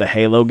do with the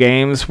Halo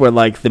games, where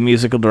like the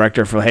musical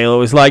director for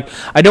Halo is like,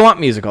 I don't want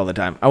music all the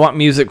time. I want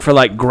music for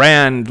like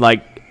grand,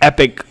 like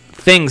epic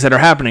things that are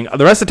happening.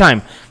 The rest of the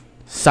time,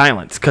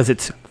 silence, because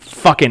it's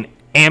fucking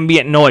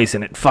ambient noise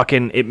and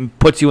it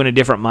puts you in a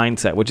different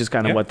mindset, which is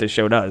kind of what this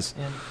show does.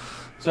 And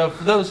so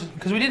for those,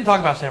 because we didn't talk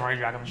about Samurai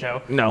Jack on the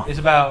show. No. It's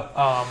about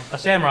a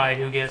samurai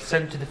who gets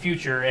sent to the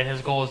future, and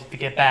his goal is to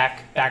get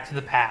back to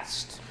the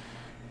past,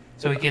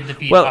 so he can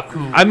defeat Well,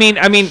 Aku. I mean,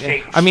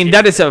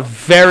 that is a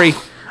very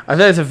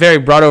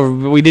broad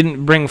overview. We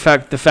didn't bring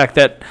the fact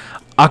that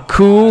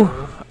Aku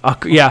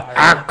comes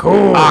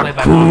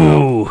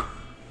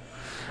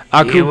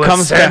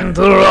back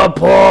through a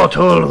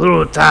portal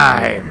through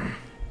time.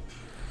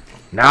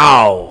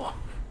 now.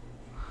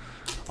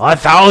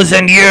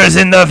 1,000 years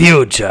in the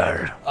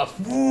future. A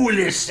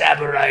foolish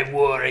samurai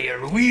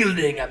warrior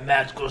wielding a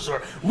magical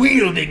sword,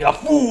 wielding a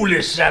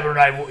foolish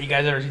samurai warrior. You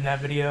guys ever seen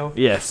that video?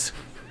 Yes.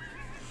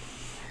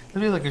 I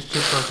feel like a shit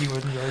post you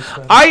would enjoy.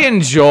 So. I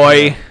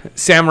enjoy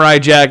Samurai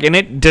Jack, and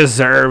it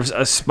deserves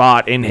a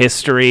spot in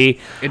history.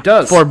 It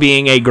does. For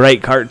being a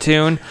great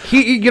cartoon.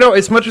 He,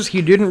 as much as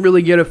he didn't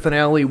really get a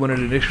finale when it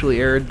initially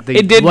aired, they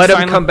It did let him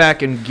finally- come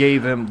back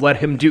and let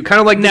him do,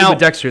 kind of like Now- with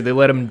Dexter, they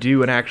let him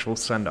do an actual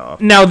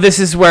send-off. Now, this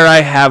is where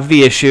I have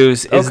the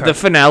issues, is Okay. the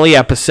finale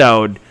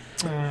episode.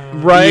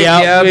 Right,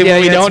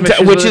 we don't, submissions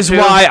which with is it, too.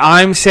 why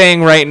I'm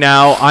saying right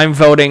now I'm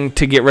voting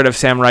to get rid of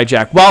Samurai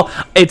Jack. Well,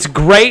 it's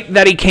great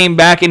that he came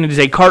back and it is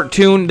a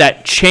cartoon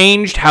that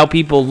changed how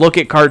people look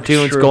at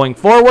cartoons True. going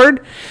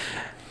forward.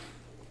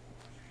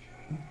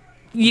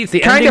 You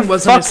The kind ending of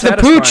wasn't fucked as the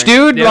pooch, satisfying.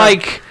 dude. Yeah.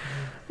 Like,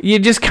 you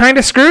just kind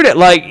of screwed it.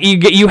 Like,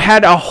 you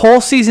had a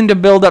whole season to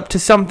build up to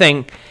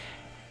something,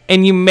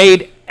 and you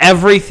made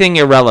everything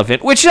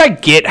irrelevant. Which I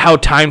get how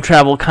time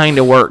travel kind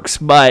of works,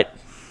 but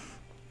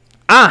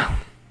I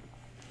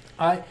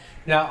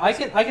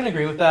can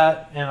agree with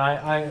that, and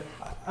I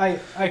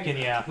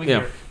can we Yeah.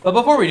 can. But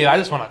before we do, I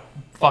just want to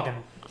fucking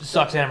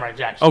suck Samurai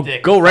Jack's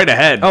dick. go right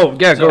ahead. Oh,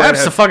 yeah, go right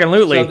ahead.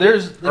 Abso-fucking-lutely. So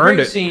there's the Earned great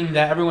it. scene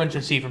that everyone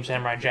should see from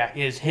Samurai Jack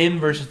is him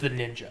versus the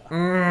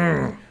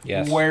ninja.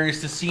 Yes.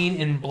 Whereas the scene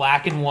in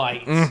black and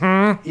white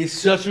is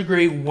such a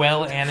great,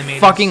 well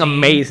animated, Fucking scene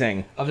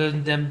amazing. of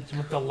them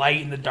with the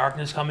light and the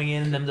darkness coming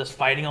in, and them just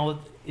fighting all.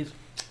 It's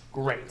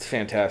great.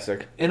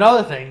 Fantastic.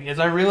 Another thing is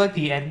I really like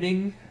the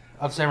ending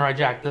of Samurai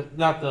Jack.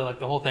 Not the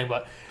whole thing,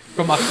 but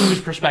from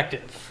Aku's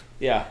perspective.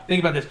 Yeah.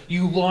 Think about this.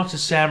 You launch a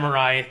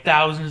samurai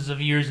thousands of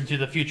years into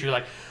the future,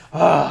 like,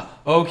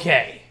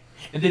 okay.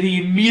 And then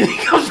he immediately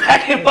comes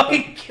back and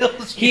fucking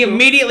kills you. He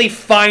immediately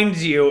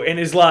finds you and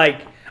is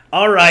like,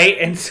 All right,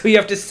 and so you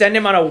have to send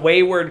him on a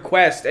wayward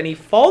quest, and he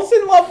falls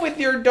in love with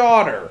your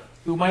daughter,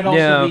 Who might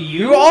also be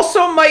you. who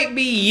also might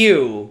be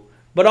you,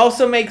 but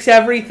also makes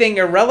everything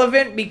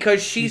irrelevant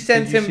because she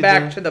sends him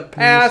back to the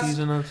past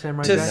season of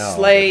Samurai to Jack?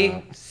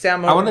 slay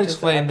Samurai. I want to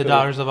explain the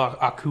Daughters of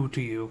Aku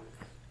to you.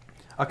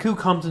 Aku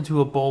comes into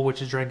a bowl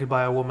which is drank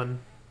by a woman,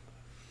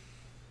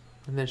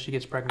 and then she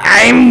gets pregnant.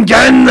 I'm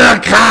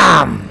gonna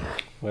come.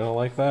 We don't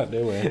like that,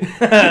 do we?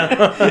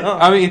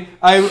 I mean,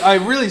 I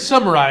really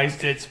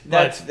summarized it,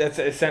 but That's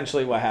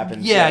essentially what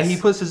happens. yeah, yes. he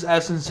puts his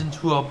essence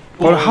into a bowl.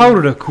 But how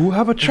did Aku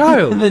have a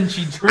child? And then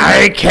she drinks.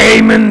 I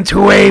came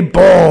into a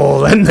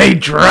bowl and they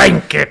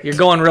drank it. You're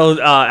going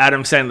real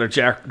Adam Sandler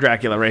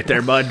Dracula right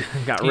there, bud.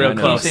 Got real Can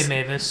you close. say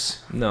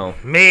Mavis? No.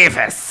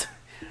 Mavis.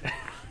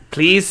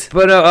 Please?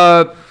 But,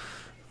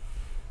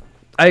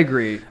 I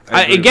agree.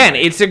 Again,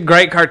 it's a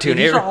great cartoon.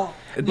 These It- are all-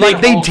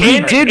 like they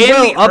did did in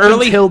well the up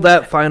early, until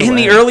that final in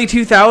the act. early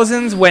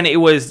 2000s when it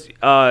was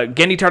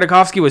Gendy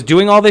Tartakovsky was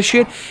doing all this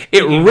shit.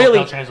 It Hotel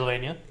really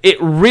Transylvania.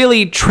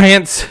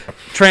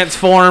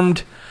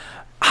 transformed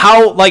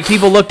how like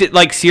people looked at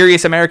like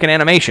serious American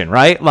animation,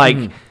 right? Like,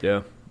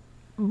 Yeah.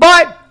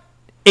 but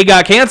it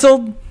got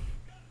canceled.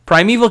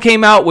 Primeval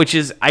came out, which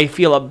is I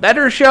feel a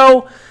better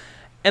show,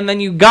 and then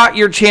you got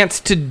your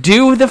chance to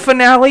do the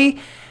finale.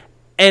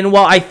 And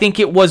while I think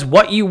it was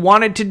what you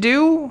wanted to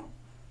do,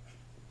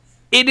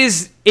 it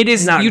is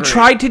Not you great.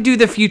 tried to do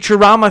the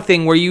Futurama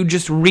thing where you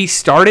just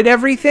restarted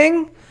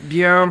everything,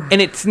 Yeah.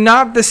 and it's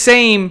not the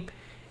same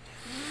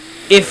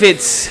if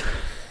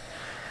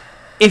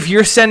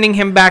you're sending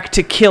him back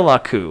to kill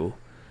Aku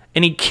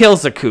and he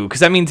kills Aku,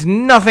 because that means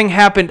nothing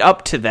happened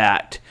up to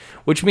that,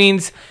 which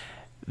means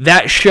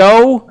that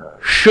show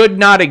should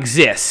not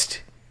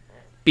exist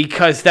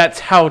because that's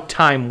how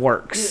time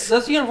works.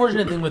 That's the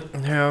unfortunate thing with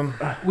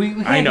Yeah. we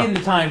I can't know. get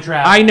into time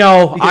travel. I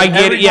know, because I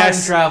get every it,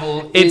 yes. Time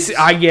travel,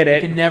 I get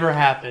it. can never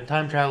happen.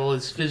 Time travel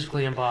is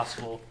physically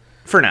impossible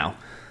For now.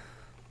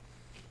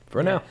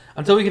 For now.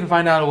 until we can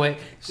find out a way.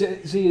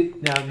 See,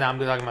 now I'm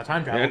talking about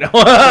time travel.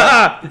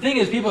 The thing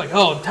is, people are like,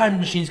 oh, time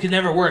machines can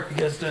never work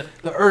because the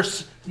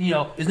Earth's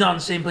is not in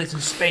the same place in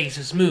space.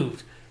 It's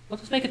moved.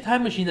 Let's make a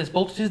time machine that's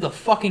bolted to the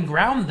fucking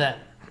ground then.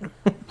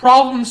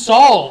 Problem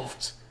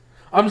solved.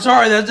 I'm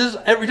sorry, that's just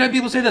every time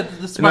people say that,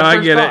 this is my No, I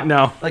first get it, thought.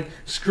 no. Like,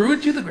 screw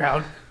it to the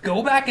ground,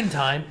 go back in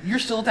time, you're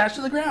still attached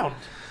to the ground.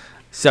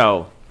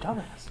 So,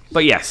 Dumbass.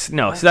 but yes,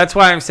 no. So that's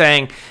why I'm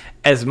saying,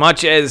 as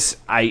much as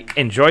I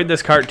enjoyed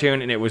this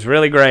cartoon and it was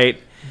really great,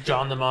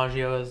 John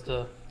DiMaggio as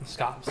the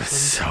Scots.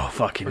 so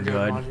fucking Or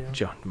good. John DiMaggio.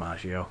 John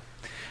DiMaggio.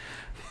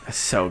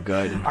 So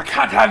good. I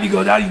can't have you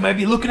go down, you might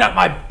be looking at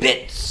my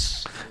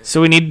bits.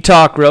 So we need to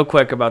talk real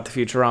quick about the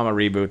Futurama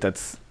reboot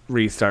that's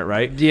restart,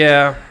 right?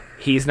 Yeah.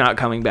 He's not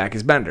coming back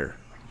as Bender.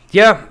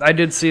 Yeah, I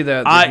did see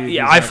that.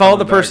 I follow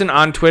the person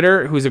on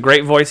Twitter who's a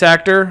great voice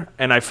actor,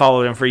 and I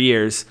followed him for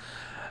years.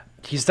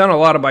 He's done a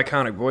lot of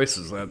iconic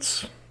voices.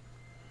 That's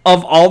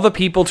Of all the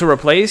people to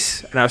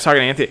replace, and I was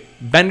talking to Anthony,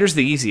 Bender's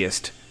the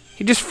easiest.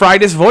 He just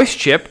fried his voice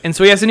chip, and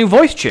so he has a new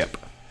voice chip.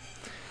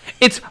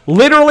 It's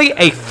literally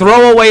a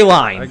throwaway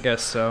line. I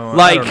guess so.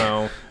 Like, I don't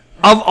know.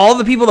 Of all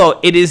the people, though,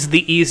 it is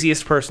the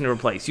easiest person to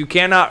replace. You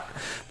cannot...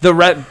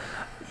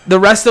 The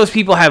rest of those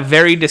people have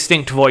very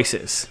distinct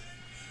voices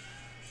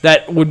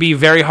that would be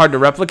very hard to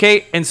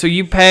replicate, and so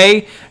you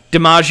pay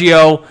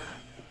DiMaggio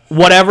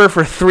whatever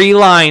for 3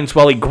 lines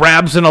while he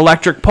grabs an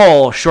electric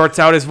pole, shorts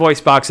out his voice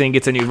box, and he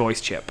gets a new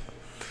voice chip.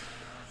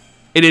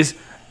 It is...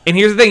 And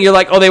here's the thing, you're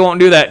like, oh, they won't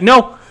do that.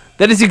 No,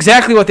 that is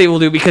exactly what they will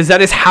do, because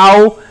that is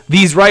how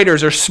these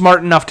writers are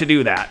smart enough to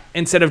do that,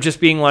 instead of just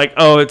being like,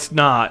 oh, it's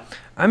not.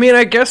 I mean,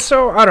 I guess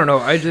so. I don't know.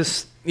 I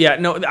just... Yeah,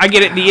 no, I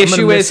get it. The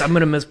issue is... I'm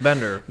going to miss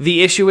Bender.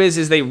 The issue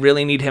is they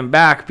really need him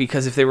back,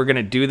 because if they were going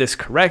to do this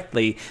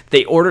correctly,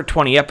 they order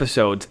 20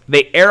 episodes,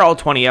 they air all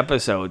 20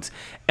 episodes,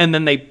 and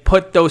then they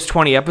put those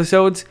 20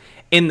 episodes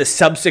in the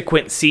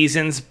subsequent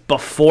seasons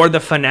before the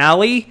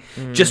finale,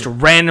 just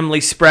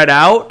randomly spread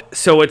out.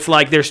 So it's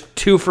like there's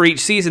 2 for each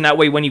season. That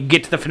way, when you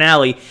get to the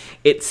finale,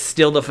 it's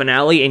still the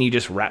finale, and you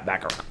just wrap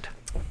back around.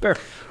 Fair.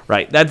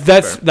 Right.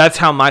 That's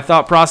how my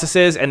thought process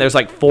is, and there's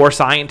like 4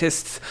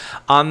 scientists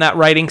on that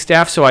writing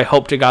staff, so I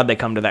hope to God they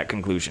come to that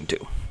conclusion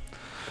too.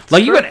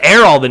 Like, you can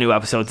air all the new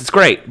episodes, it's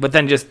great, but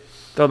then just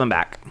throw them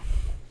back.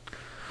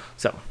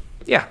 So,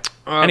 yeah.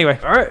 Anyway.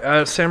 All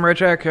right. Samurai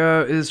Jack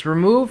is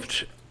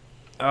removed.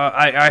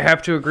 I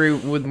have to agree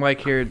with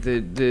Mike here.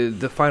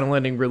 The final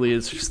ending really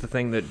is just the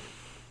thing that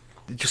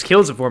it just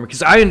kills it for me,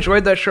 because I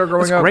enjoyed that show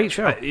growing It's a up. great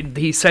show.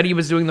 He said he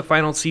was doing the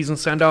final season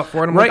send off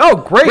for it. I'm Right. like, oh,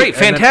 great, Great,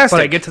 And then- fantastic.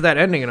 but I get to that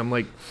ending and I'm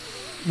like,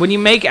 When you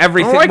make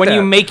everything, like when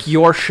you that. make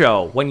your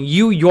show, when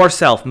you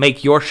yourself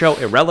make your show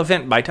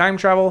irrelevant by time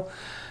travel,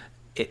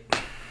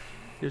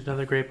 There's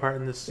another great part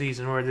in this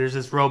season where there's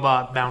this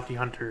robot bounty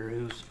hunter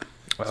who's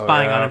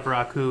spying on him for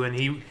Aku, and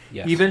he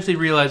eventually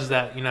realizes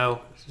that,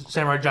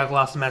 Samurai Jack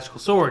lost the magical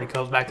sword. He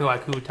goes back to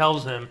Aku,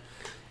 tells him,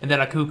 And then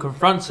Aku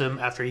confronts him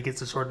after he gets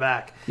the sword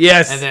back.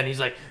 Yes. And then he's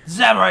like,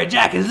 Samurai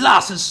Jack has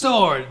lost his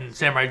sword. And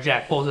Samurai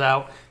Jack pulls it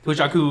out, to which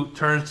Aku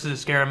turns to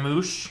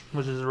Scaramouche,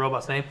 which is the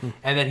robot's name,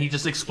 and then he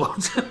just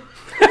explodes him.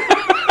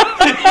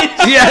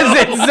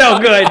 Yes, it's so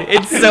good.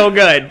 It's so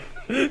good.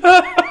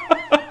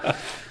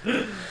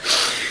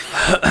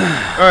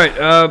 All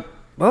right.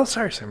 Well,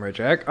 sorry, Samurai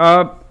Jack.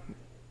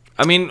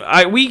 I mean,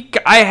 I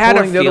had a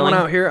Pulling the other one feeling.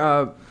 out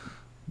here.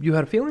 You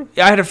had a feeling?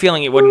 I had a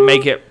feeling it wouldn't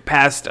make it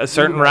past a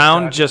certain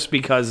round just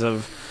because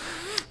of.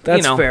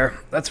 That's know. fair.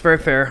 That's very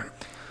fair.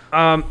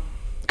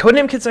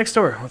 Codename Kids Next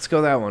Door. Let's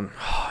go that one.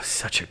 Oh,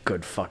 such a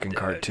good fucking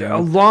cartoon. A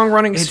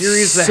long-running It's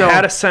series that so-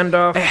 had a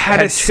send-off. It had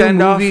a two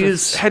send-off.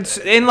 movies.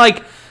 And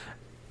like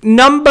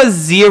number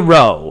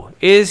 0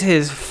 is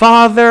his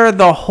father.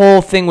 The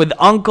whole thing with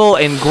uncle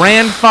and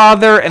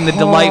grandfather and the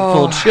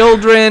delightful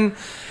children.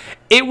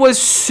 It was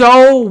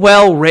so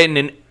well written,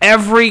 and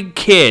every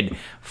kid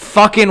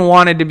fucking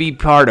wanted to be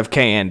part of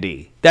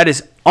KND. That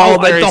is all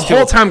there is the to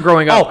whole it. time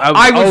growing up,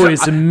 I was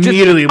always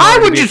immediately I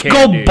wanted would to be just a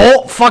go KND.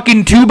 bolt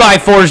fucking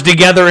 2x4s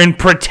together and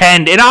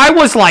pretend, and I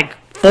was like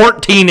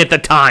 14 at the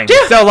time.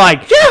 So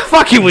like,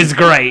 fuck, it was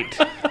great.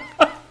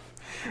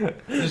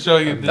 To show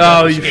you the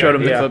Oh, you showed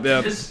him the clip,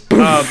 yeah. This-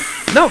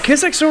 No,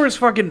 Kids Next Door is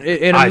fucking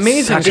an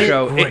amazing such a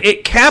show. great-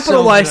 It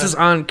capitalizes so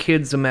on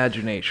kids'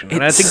 imagination,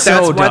 and I It think so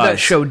that's why that does.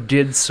 show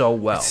did so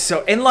well.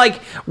 So and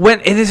like when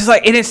it is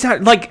like, and it's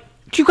not like,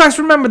 do you guys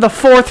remember the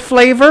 4th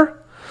flavor?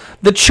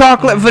 The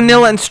chocolate,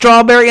 vanilla, and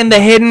strawberry, and the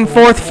hidden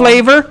 4th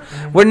flavor,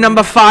 where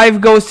number 5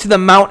 goes to the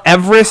Mount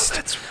Everest.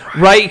 That's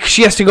right.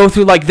 She has to go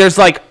through like, there's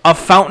like a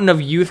Fountain of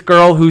Youth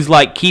girl who's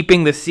like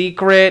keeping the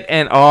secret,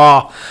 and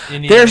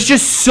there's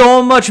just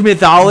so much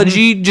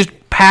mythology just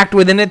packed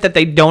within it that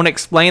they don't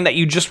explain, that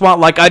you just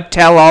want like a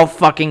tell-all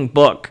fucking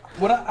book.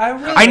 What I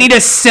really I need a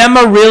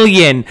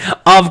Semarillion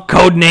of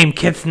Codename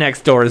Kids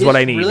Next Door is what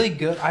I need. Really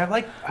good. I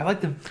like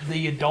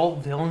the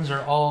adult villains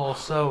are all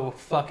so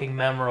fucking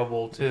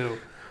memorable too.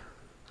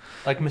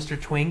 Like Mr.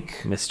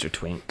 Twink. Mr.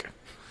 Twink.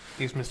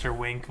 He's Mr.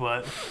 Wink,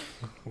 but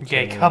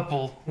gay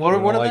couple. What are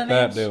like their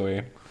that, names? do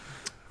we?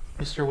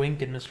 Mr.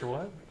 Wink and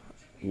Mr.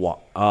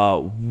 What?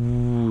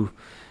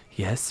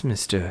 Yes,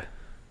 Mr.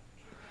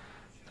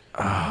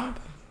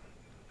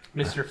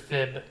 Mr.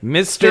 Fib.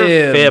 Mr.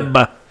 Fib.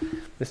 Fib.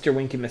 Mr.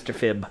 Wink and Mr.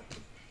 Fib.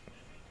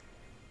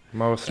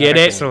 Most Get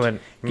it?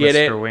 excellent, Get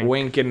Mr. it? Wink.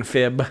 Wink and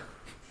Fib.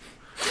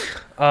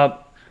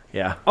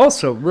 Yeah.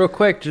 Also, real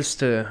quick, just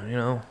to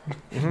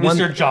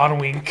Mr. John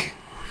Wink.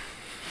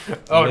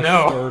 Oh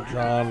no! Mr.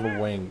 John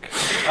Wink.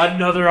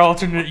 Another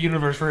alternate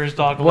universe for his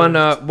dog.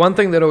 one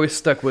thing that always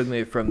stuck with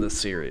me from this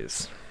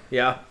series,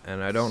 Yeah.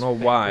 and I don't know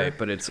why,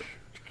 but it's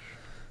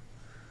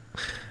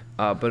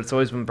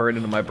always been burned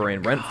into my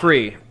brain rent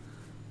free.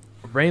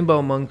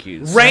 Rainbow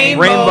Monkeys.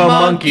 Rainbow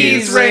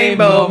Monkeys,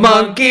 Rainbow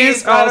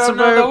Monkeys, Also,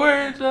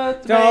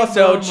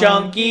 also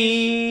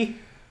chunky.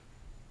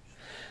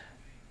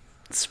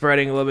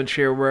 Spreading love and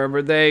cheer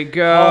wherever they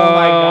go. Oh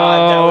my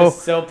god, that was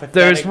so pathetic.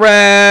 There's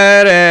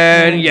red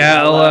and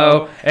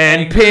yellow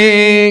and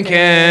pink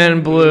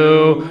and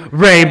blue.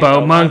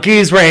 Rainbow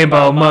monkeys, we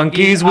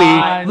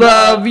I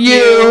love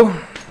you.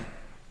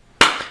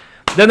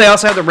 Then they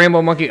also have the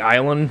Rainbow Monkey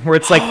Island, where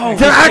it's like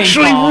they're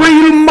actually Ping pong.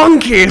 real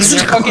monkeys.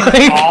 They're fucking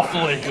Like,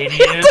 awful and hideous.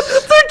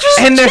 they're just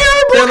And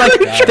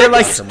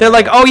terrible. they're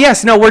like, oh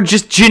yes, no, we're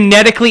just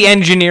genetically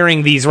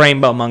engineering these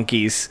rainbow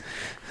monkeys.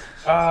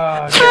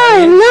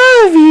 I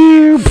love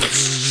you.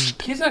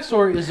 Kids Next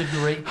Door is a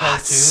great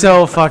cartoon.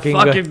 So fucking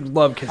good. Fucking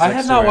love Kids I Next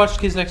have not Door. watched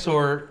Kids Next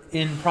Door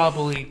in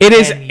probably. It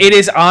is 10 it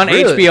is on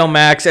Really? HBO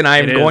Max, and I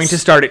am It going is. to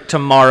start it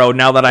tomorrow.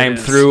 Now that I am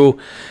is. through.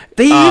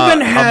 They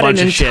even a had an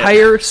bunch of shit.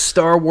 entire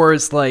Star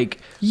Wars like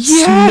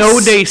Yes! Snow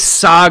Day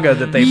saga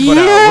that they put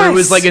out, where it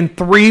was Yes! like in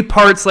 3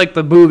 parts like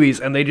the movies,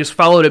 and they just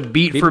followed it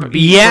beat for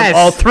beat Yes! from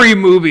all 3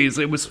 movies.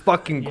 It was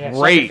fucking Yeah, it's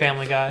like a great.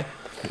 Family Guy.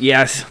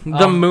 Yes,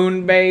 the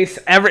moon base.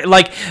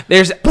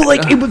 There's But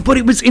like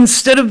it was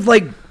instead of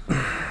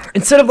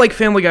like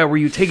Family Guy where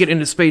you take it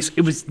into space,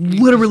 it was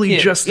literally Yeah.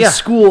 just the Yeah.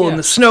 school Yeah. and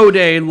the snow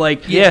day,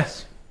 like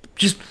Yes.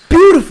 just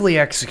beautifully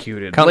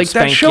executed. Count like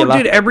that show Spankula.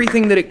 did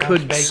everything that it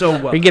could so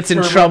well. he gets in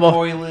Turbo trouble.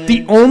 Toilet.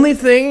 The only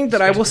thing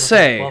that I will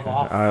say Love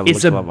off.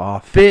 is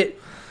a bit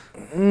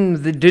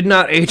that did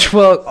not age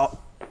well,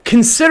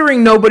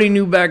 considering nobody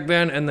knew back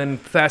then, and then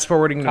fast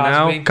forwarding to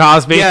Cosby. now.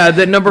 Cosby. Yeah,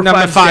 the number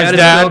five's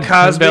dad is Bill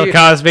Cosby. Bill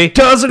Cosby.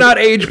 Does not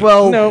age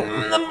well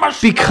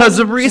because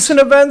of recent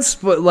events,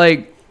 but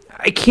like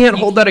I can't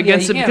hold that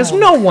against you it can't because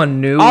hold no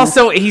one knew.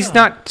 Also, he's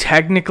not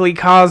technically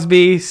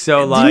Cosby,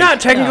 so like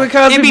not technically it'd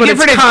Cosby, be but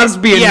different it's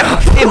Cosby if,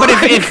 enough. yeah, but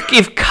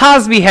if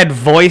Cosby had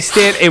voiced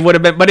it, it would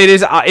have been. But it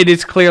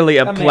is clearly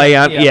a play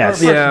on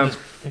yes, Yeah.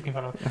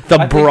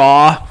 the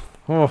bra.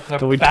 Oh, The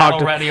do we Battle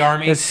talked Ready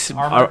Army. It's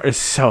Armor. it's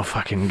so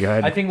fucking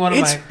good. I think one of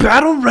It's my.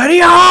 battle ready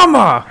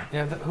armor.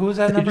 Yeah, who was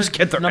that number? just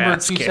get their number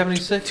ass kicked.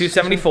 276?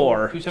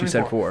 274.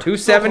 274.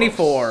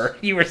 274.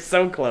 You were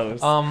so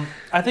close.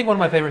 I think one of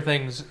my favorite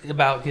things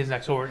about Kids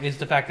Next Door is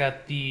the fact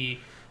that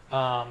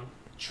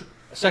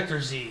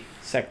Sector Z.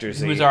 Sector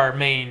Z. Who was our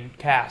main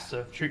cast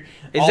of. Is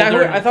that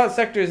who? I thought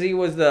Sector Z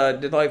was the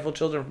Delightful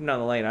Children from Down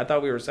the Lane. I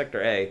thought we were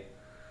Sector A.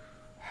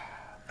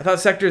 I thought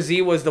Sector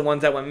Z was the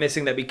ones that went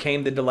missing that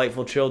became the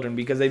Delightful Children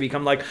because they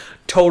become like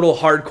total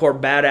hardcore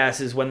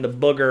badasses when the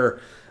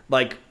booger,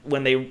 like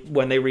when they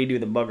redo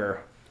the booger.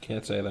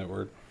 Can't say that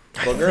word.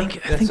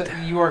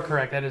 Booger. You are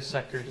correct. That is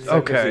Sector Z.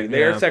 Okay,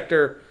 They're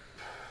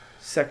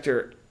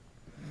Sector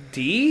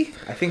D.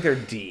 I think they're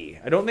D.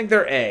 I don't think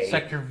they're A.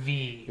 Sector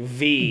V.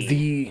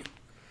 V.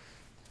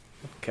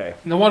 Okay.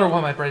 No wonder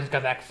why my brain's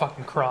got that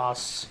fucking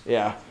cross.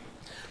 Yeah.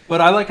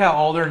 But I like how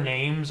all their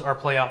names are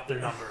play off their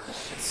numbers.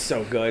 It's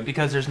so good.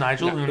 Because there's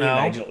Nigel Uno.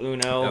 Nigel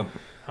Uno.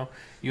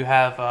 You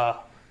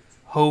have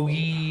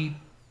Hoagie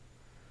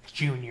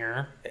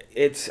Jr.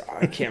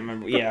 I can't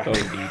remember. Yeah.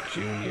 Hoagie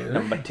Jr.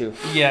 Number 2.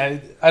 Yeah,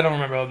 I don't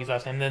remember Hoagie's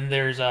last name. Then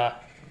there's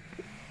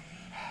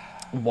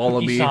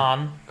Wallaby.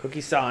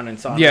 Cookie San and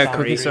San. Yeah,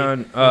 Cookie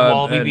San.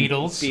 Wallaby and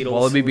Beetles.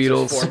 Wallaby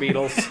Beetles. 4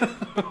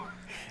 Beatles.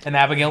 And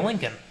Abigail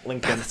Lincoln.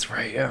 That's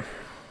right, yeah.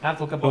 I have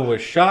to look up. Oh,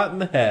 was shot in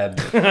the head.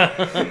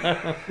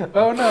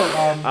 Oh no.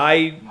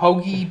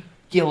 Hoagie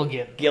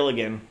Gilligan.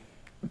 Gilligan.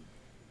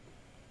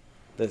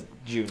 The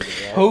junior.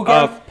 Right?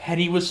 Hogarth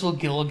Pennywhistle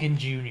Gilligan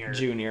Jr.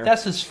 Jr.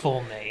 That's his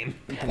full name.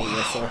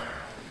 Pennywhistle.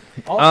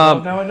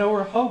 Also, now I know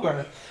where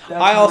Hogarth.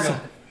 I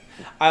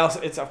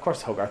also, it's of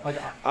course Hogarth.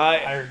 Like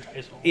I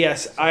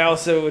yes, I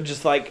also would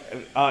just like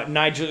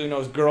Nigel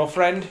Uno's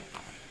girlfriend.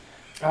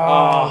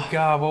 Oh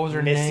God, what was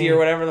her name? Missy or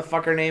whatever the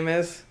fuck her name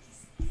is.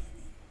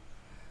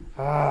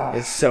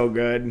 It's so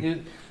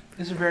good.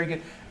 It's very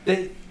good.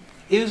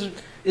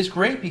 It's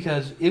great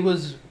because it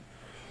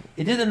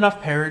did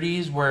enough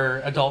parodies where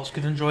adults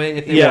could enjoy it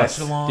if they watched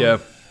it along. Yeah.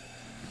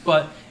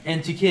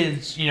 And to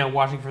kids,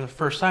 watching for the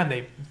first time,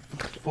 they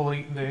get to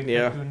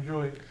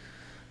enjoy it.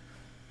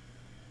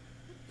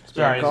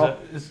 Sorry,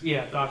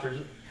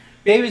 doctors.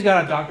 Baby's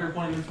got a doctor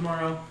appointment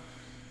tomorrow.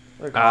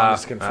 Which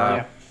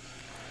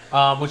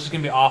is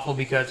going to be awful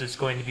because it's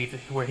going to be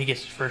where he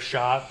gets his first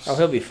shots. Oh,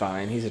 he'll be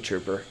fine. He's a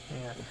trooper.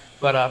 Yeah.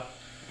 But,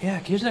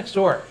 Kids Next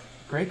Door.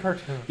 Great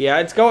cartoon. Yeah,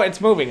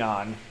 it's moving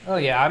on. Oh,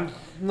 yeah.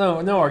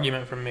 No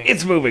argument from me.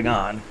 It's moving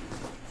on.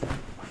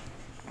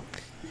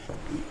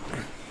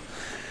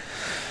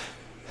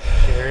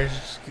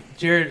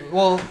 Jared,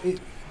 well, did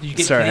you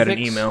get Sorry, I had an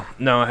Phoenix? email.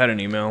 No, I had an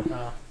email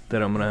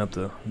that I'm going to have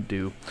to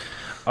do.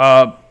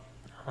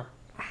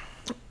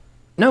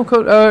 No,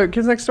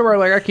 Kids Next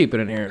Door, I keep it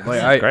in here.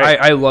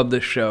 I love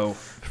this show.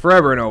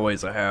 Forever and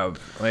always I have.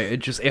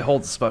 It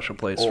holds a special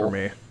place for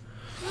me.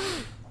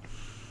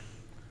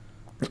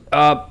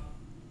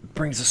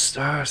 Brings us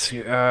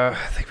I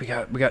think we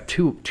got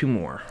two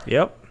more.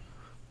 Yep.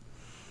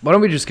 Why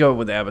don't we just go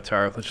with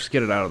Avatar? Let's just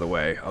get it out of the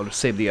way. I'll just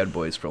save the Ed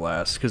Boys for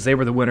last because they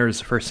were the winners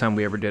the first time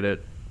we ever did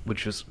it,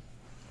 which was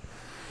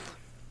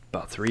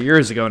about 3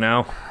 years ago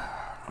now.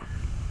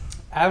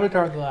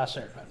 Avatar: The Last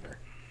Airbender.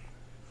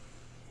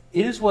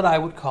 It is what I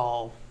would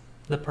call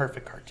the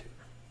perfect cartoon.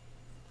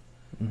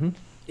 Mm-hmm.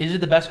 Is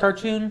it the best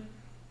cartoon?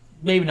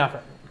 Maybe not for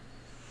everyone.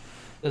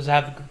 Does it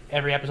have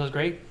every episode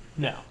great?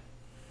 No.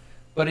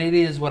 But it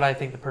is what I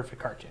think the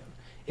perfect cartoon.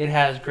 It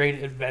has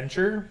great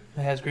adventure.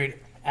 It has great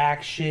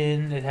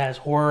action. It has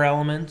horror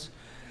elements.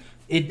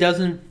 It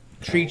doesn't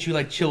treat you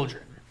like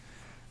children.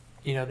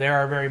 There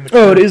are very mature.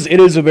 Oh, it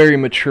is a very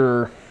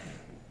mature.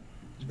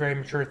 Very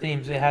mature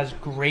themes. It has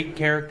great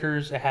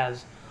characters. It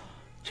has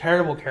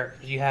terrible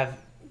characters. You have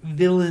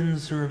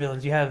villains who are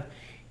villains. You have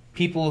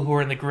people who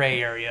are in the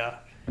gray area.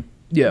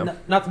 Yeah.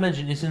 Not to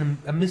mention, it's in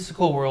a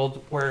mystical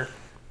world where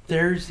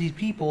there's these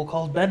people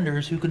called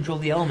Benders who control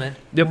the element.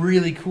 Yep.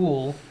 Really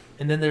cool.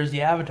 And then there's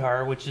the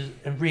Avatar, which is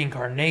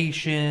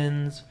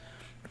reincarnations.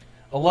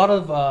 A lot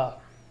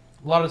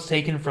is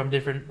taken from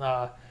different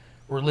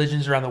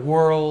religions around the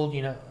world.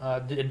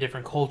 In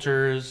different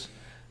cultures.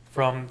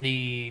 From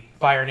the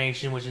Fire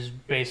Nation, which is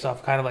based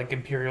off kind of like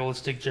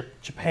imperialistic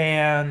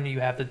Japan.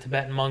 You have the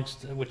Tibetan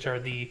monks, which are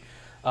the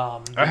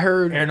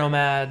air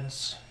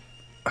nomads.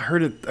 I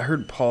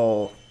heard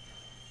Paul,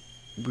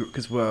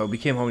 because we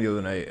came home the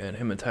other night and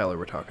him and Tyler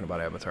were talking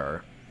about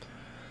Avatar.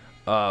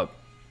 That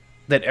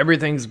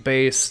everything's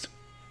based.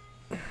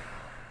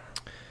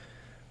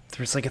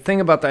 There's a thing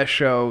about that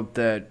show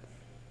that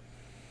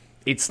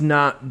it's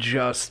not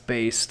just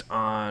based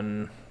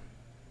on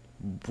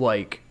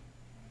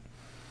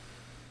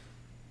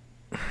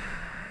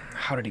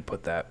how did he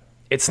put that?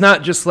 It's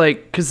not just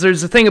because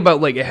there's a thing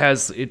about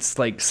it's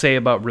say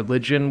about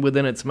religion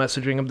within its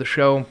messaging of the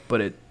show,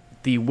 but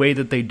the way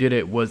that they did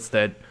it was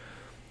that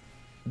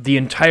the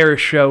entire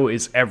show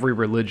is every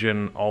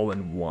religion all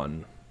in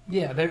one.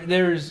 Yeah,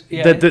 there's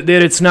that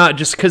it's not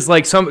just because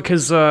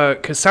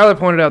Tyler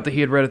pointed out that he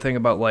had read a thing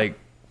about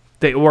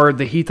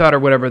he thought or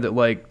whatever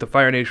that the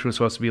Fire Nation was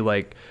supposed to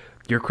be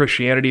your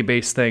Christianity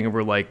based thing, and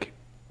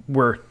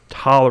we're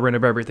tolerant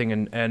of everything,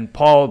 and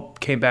Paul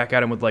came back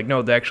at him with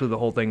no, actually the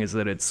whole thing is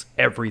that it's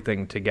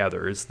everything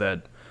together, is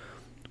that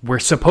we're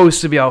supposed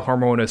to be all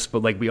harmonious,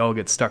 but we all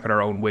get stuck in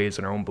our own ways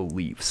and our own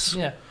beliefs.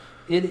 Yeah,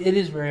 it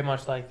is very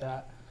much like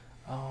that.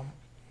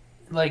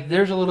 like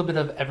there's a little bit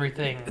of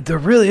everything. There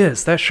really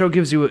is. That show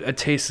gives you a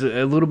taste,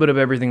 a little bit of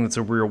everything that's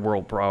a real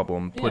world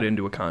problem put Yeah.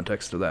 into a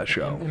context of that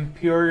show.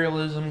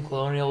 Imperialism,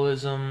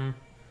 colonialism.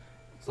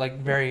 It's like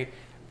very,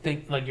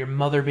 like your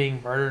mother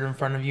being murdered in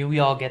front of you. We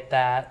all get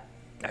that.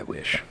 I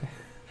wish.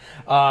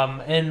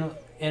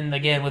 And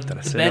again with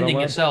the say that bending out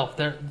loud? itself,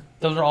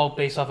 those are all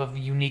based off of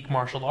unique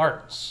martial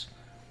arts,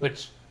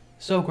 which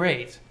so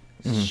great.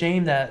 It's a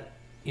shame that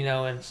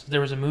and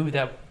there was a movie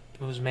that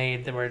was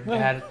made where it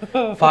had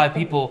 5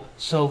 people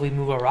slowly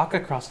move a rock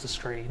across the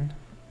screen.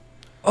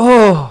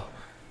 Oh.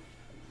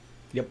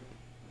 Yep.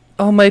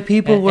 Oh, my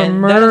people were and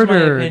murdered. That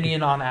is my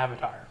opinion on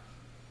Avatar.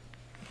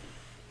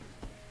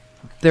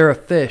 They're a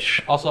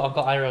fish. Also,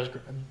 Uncle Iroh's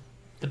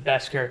the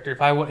best character.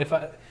 If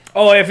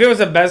If it was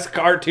the best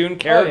cartoon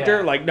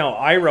character, yeah. no,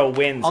 Iroh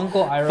wins.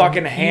 Uncle Iroh,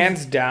 fucking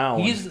hands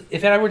down.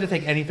 If I were to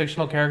take any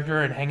fictional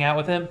character and hang out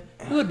with him,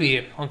 it would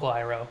be Uncle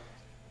Iroh.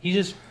 He's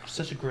just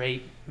such a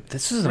great.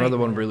 This is another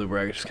one really where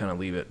I just kind of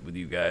leave it with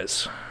you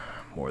guys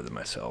more than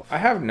myself. I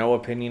have no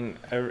opinion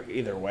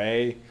either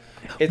way.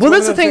 It's Well, one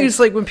that's of the thing. things- Is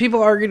like when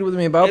people argued with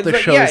me about It's this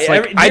like, show, yeah, it's like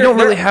every- I don't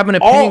they're really have an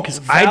opinion all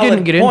because I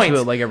didn't get valid into points.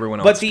 it like everyone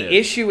else But the did.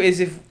 issue is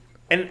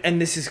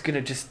and this is gonna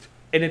just,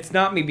 and it's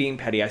not me being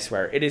petty, I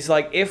swear. It is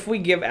like if we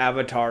give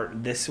Avatar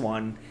this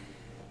one,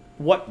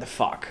 what the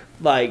fuck?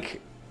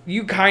 Like,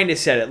 you kind of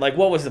said it. Like,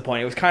 what was the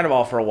point? It was kind of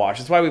all for a wash.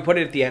 That's why we put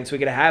it at the end so we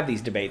could have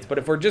these debates. But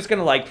if we're just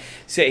gonna like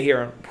sit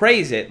here and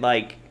praise it,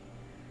 like,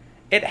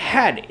 it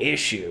had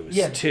issues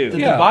too. The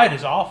divide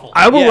is awful.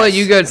 I will let Yes.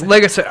 you guys,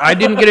 like I said, I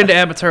didn't get into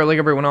Avatar like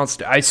everyone else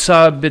did. I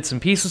saw bits and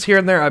pieces here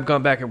and there. I've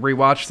gone back and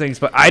rewatched things,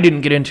 but I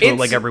didn't get into it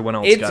like everyone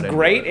else got into it. It's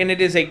great, and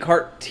it is a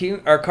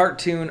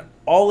cartoon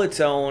all its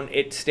own.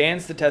 It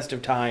stands the test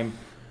of time.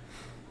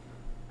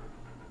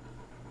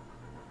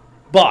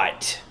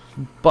 But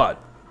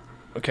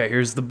okay,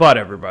 here's the but,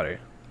 everybody.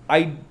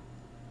 it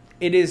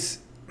is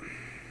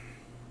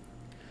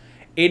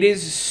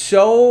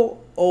so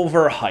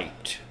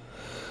overhyped.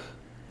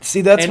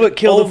 See, that's and what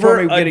killed it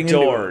for me getting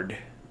into it. overadored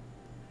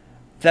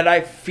that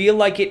I feel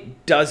like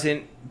it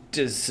doesn't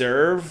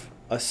deserve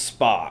a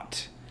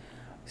spot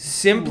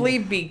simply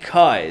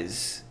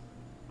because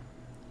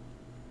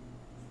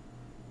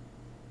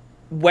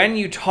when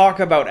you talk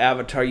about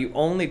Avatar, you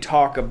only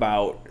talk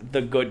about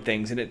the good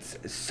things, and it's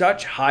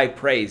such high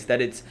praise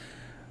that it's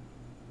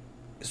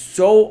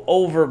so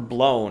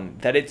overblown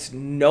that it's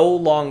no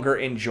longer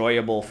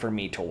enjoyable for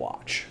me to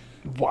watch.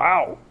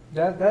 Wow.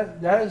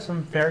 That is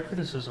some fair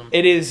criticism.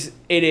 It is.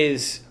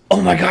 Oh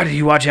my god, did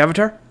you watch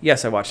Avatar?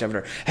 Yes, I watched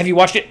Avatar. Have you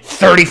watched it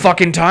 30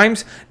 fucking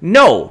times?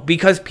 No,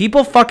 because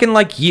people fucking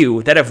like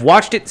you that have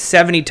watched it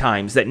 70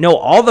 times, that know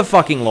all the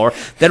fucking lore,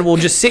 that will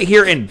just sit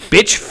here and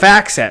bitch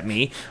facts at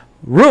me,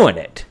 ruin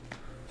it.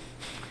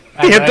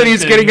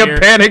 Anthony's getting a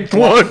panicked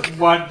look.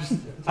 Just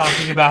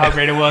talking about how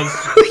great it was.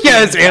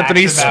 Yes,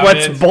 Anthony Facts about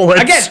sweats it.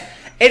 bullets. Again,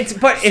 it's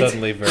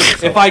Suddenly very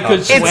If I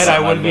could self-conscious sweat, I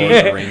on wouldn't be- Lord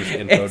of the Rings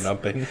info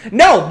dumping.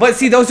 No, but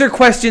see, those are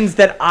questions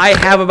that I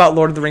have about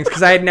Lord of the Rings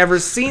because I had never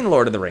seen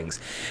Lord of the Rings.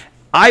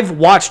 I've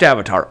watched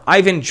Avatar.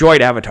 I've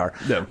enjoyed Avatar.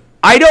 Yeah.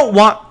 I don't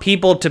want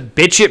people to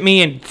bitch at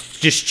me and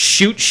just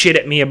shoot shit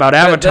at me about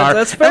Avatar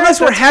that's fair, unless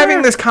we're that's having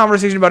fair. this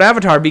conversation about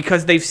Avatar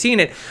because they've seen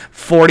it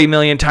 40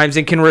 million times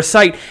and can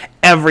recite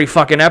every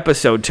fucking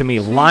episode to me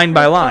line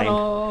by line.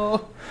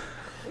 Oh.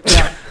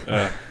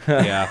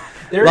 Yeah,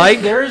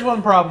 There is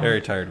one problem.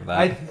 very tired of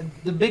that.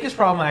 The biggest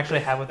problem I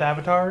actually have with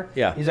Avatar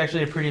is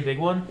actually a pretty big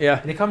one.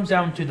 Yeah. And it comes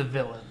down to the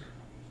villain.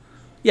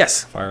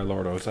 Yes. Fire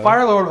Lord Ozai.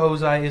 Fire Lord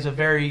Ozai is a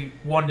very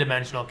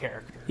one-dimensional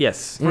character.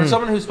 Yes. For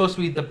someone who's supposed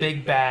to be the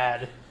big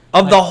bad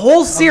Of the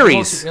whole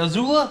series.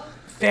 Azula,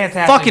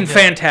 fantastic. Fucking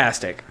villain.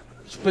 fantastic.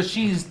 But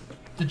she's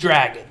the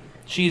dragon.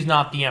 She's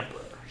not the emperor.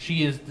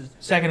 She is the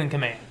second in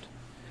command.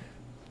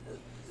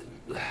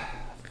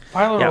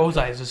 Fire Lord Yeah.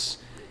 Ozai is just,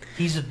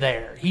 he's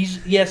there.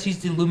 He's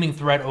the looming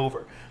threat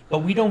over, but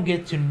we don't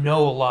get to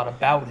know a lot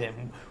about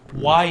him.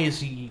 Why is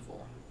he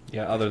evil?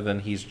 Yeah, other than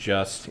he's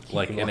just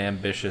like an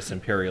ambitious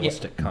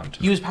imperialistic cunt.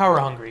 He was power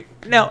hungry.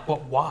 No.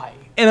 But why?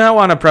 And I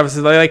want to preface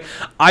it like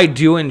I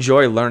do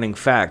enjoy learning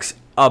facts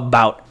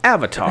about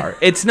Avatar.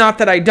 It's not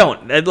that I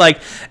don't. Like,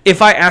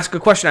 if I ask a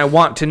question, I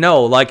want to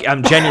know. Like,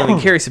 I'm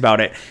genuinely curious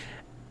about it.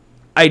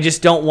 I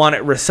just don't want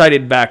it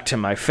recited back to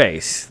my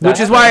face. Which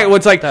is why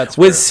it's like That's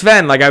with fair.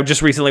 Sven, like I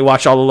just recently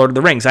watched all the Lord of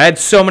the Rings. I had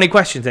so many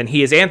questions and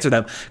he has answered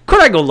them.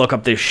 Could I go look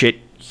up this shit?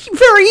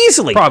 Very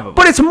easily. Probably.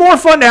 But it's more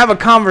fun to have a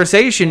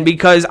conversation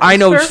because I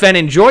know fair. Sven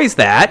enjoys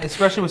that.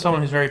 Especially with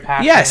someone who's very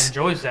passionate Yes. and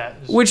enjoys that.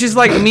 Which is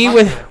like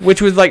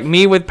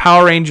me with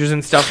Power Rangers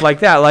and stuff like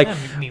that. Like,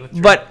 Yeah, me with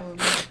but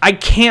I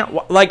can't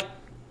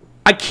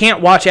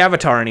watch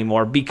Avatar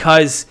anymore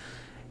because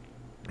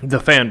The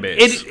fan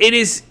base. it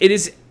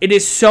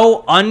is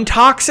so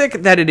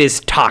untoxic that it is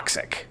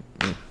toxic.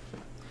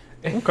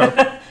 Okay. Does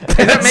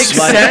that make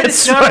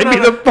sense? Might be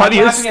the I'm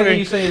funniest laughing at thing.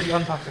 you say it's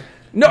untoxic.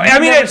 No, I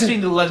mean, I've never seen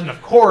The Legend of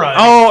Korra.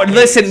 Oh,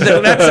 listen,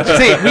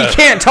 see, we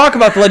can't talk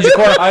about The Legend of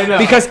Korra I know.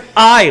 because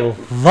I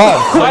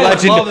love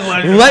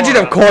The Legend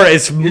of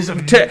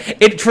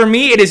Korra. For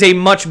me, it is a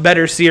much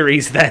better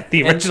series than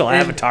the original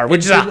Avatar,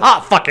 which is a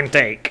hot fucking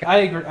take. I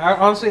agree.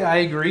 Honestly, I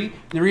agree.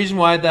 The reason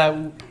why that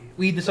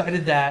we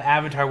decided that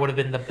Avatar would have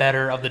been the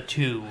better of the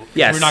two.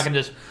 Yes. We're not going to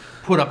just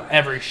put up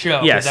every show.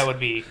 'Cause Yes. that would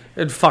be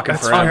It'd fucking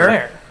That's forever.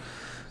 unfair.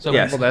 So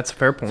Yes. Well, that's a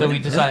fair point. So we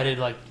decided,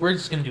 like, we're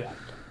just going to do Avatar.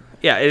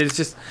 Yeah, it is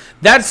just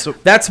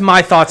that's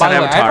my thoughts By on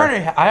the way,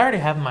 Avatar. I already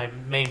have my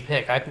main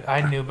pick.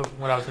 I knew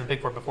what I was going to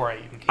pick for before I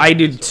even came. I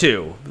did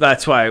too.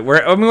 That's why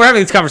we're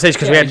having this conversation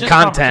because we Yeah, had it's just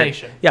content.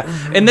 conversation. Yeah,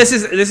 and this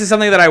is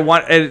something that I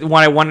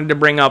wanted to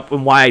bring up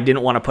and why I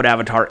didn't want to put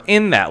Avatar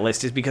in that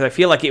list is because I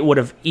feel like it would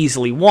have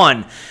easily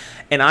won,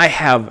 and I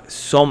have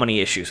so many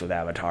issues with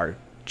Avatar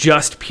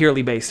just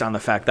purely based on the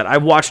fact that I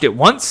watched it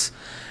once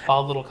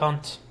All little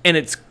cunts. and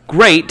it's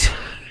great,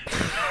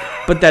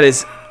 but that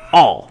is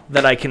all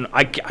that I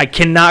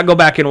cannot go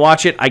back and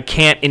watch it. I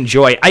can't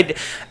enjoy it.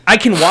 I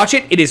can watch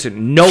it. It is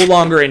no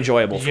longer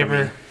enjoyable Did you for me.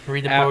 ever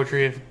read the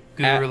poetry of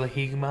Guru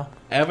Lahigma?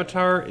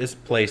 Avatar is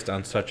placed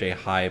on such a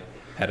high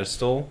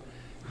pedestal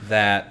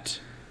that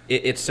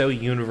it's so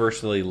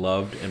universally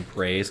loved and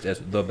praised as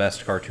the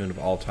best cartoon of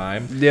all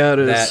time. Yeah, it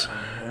is.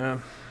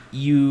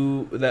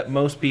 That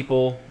most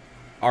people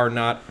are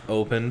not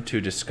open to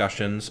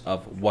discussions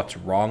of what's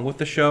wrong with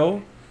the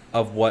show,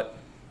 of what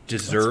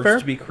deserves fair.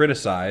 to be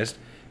criticized,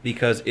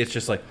 because it's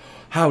just like,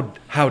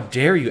 how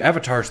dare you?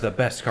 Avatar's the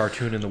best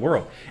cartoon in the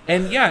world.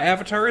 And yeah,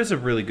 Avatar is a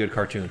really good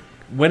cartoon.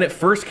 When it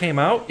first came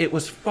out, it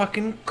was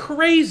fucking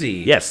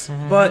crazy. Yes.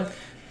 But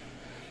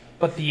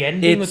But the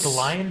ending with the It's-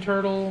 lion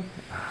turtle.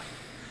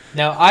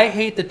 Now I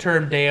hate the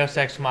term Deus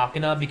Ex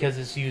Machina because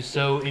it's used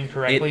so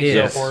incorrectly, It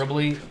so is.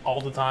 horribly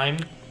all the time.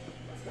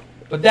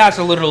 But that's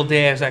a literal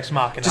Deus Ex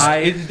Machina.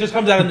 It just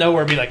comes out of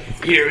nowhere and be like,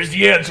 "Here's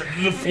the answer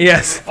to the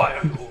Yes.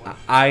 fire."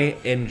 I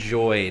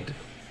enjoyed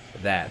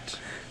that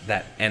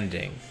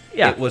ending.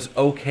 Yeah. It was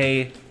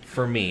okay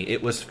for me.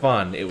 It was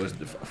fun. It was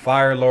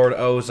Fire Lord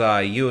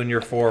Ozai, you and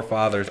your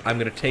forefathers. I'm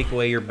going to take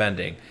away your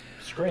bending.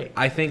 It's great.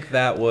 I think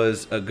that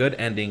was a good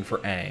ending for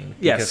Aang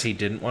Yes. because he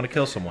didn't want to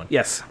kill someone.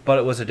 Yes. But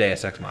it was a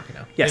Deus Ex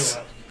Machina. Yes. It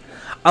was.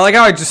 I like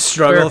how I just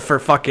struggled for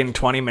fucking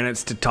 20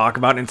 minutes to talk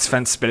about it, and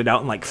Sven spit it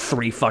out in like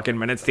 3 fucking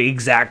minutes.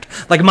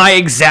 My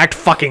exact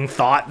fucking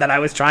thought that I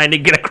was trying to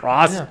get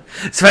across. Yeah.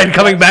 Sven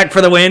coming back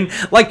for the win.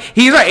 Like,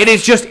 he's right.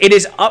 It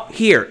is up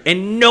here,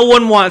 and no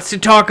one wants to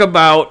talk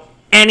about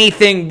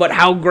anything but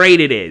how great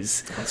it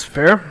is. That's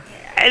fair.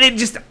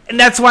 And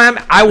that's why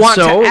I want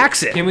So, to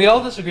axe it. Can we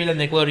all disagree that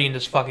Nickelodeon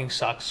just fucking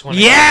sucks? When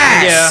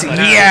Yes! Yeah.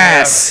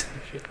 Yes!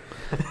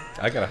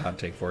 I got a hot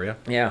take for you.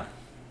 Yeah.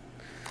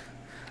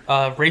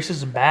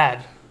 Racism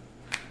bad.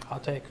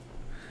 Hot take.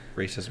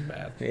 Racism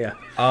bad. Yeah.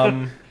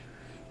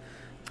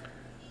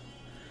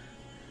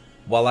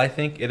 While I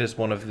think it is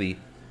one of the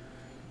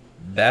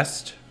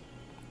best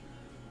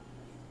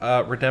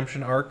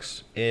redemption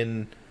arcs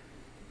in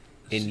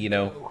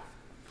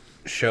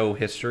show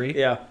history,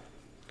 Yeah.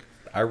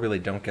 I really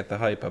don't get the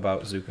hype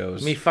about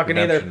Zuko's Me fucking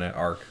either. redemption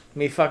arc.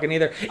 Me fucking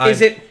either.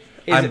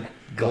 I'm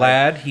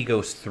glad he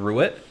goes through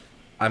it.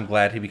 I'm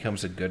glad he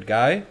becomes a good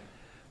guy.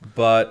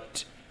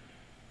 But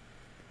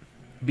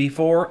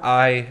before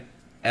I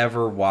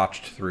ever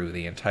watched through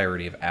the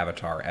entirety of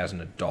Avatar as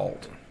an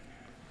adult,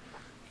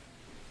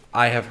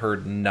 I have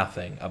heard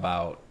nothing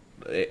about,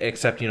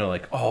 except,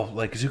 like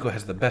Zuko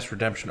has the best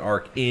redemption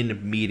arc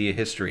in media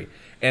history.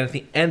 And at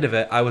the end of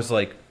it, I was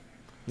like,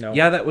 No.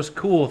 yeah, that was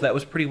cool. That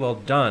was pretty well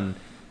done.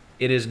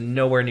 It is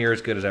nowhere near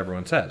as good as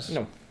everyone says.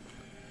 No.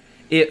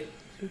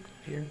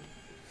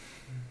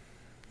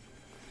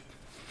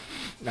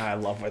 No, I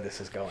love where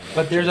this is going.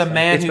 But there's a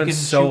man It's who been can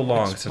so shoot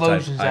long since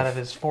explosions I've- out of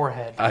his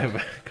forehead.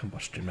 I'm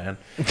combustion man.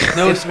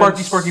 No, it's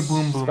Sparky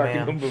Boom Boom Sparky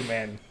Man. Boom Boom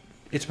Man.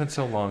 It's been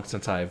so long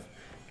since I've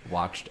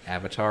watched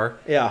Avatar.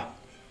 Yeah.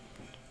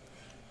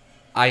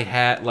 I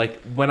had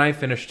when I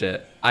finished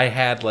it, I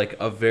had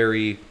a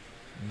very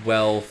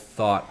well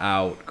thought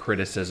out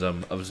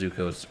criticism of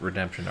Zuko's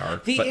redemption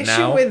arc. The but issue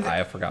now with I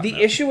have forgotten the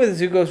it. issue with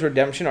Zuko's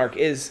redemption arc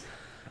is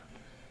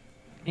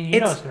And you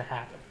know It's- it's gonna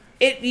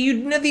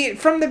happen.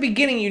 from the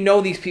beginning you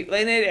know these people,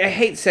 and I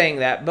hate saying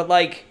that, but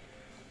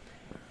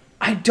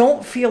I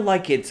don't feel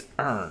like it's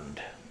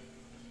earned.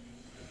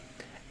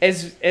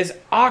 As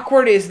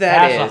awkward as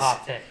That's that a is,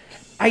 hot take.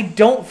 I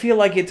don't feel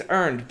like it's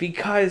earned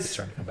because It's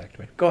starting to come back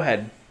to me. go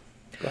ahead.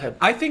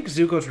 I think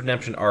Zuko's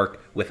redemption arc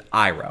with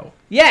Iroh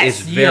Yes,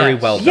 is very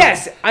yes. well done.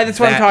 Yes, that's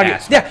what I'm That talking.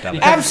 aspect Yeah, of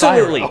it.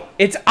 absolutely.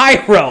 It's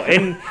Iroh,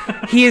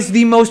 and he is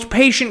the most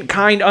patient,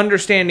 kind,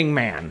 understanding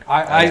man.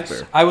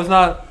 I was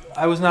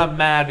not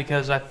mad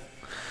because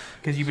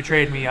you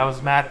betrayed me. I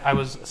was mad. I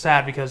was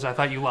sad because I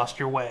thought you lost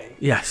your way.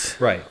 Yes.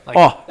 Right.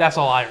 That's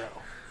all I wrote.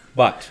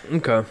 But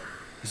Okay.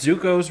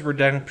 Zuko's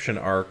redemption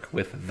arc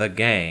with the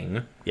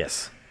gang,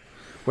 Yes.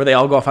 Where they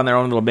all go off on their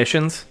own little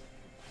missions.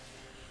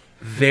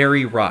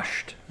 very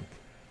rushed.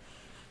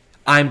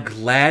 I'm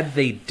glad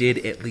they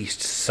did at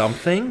least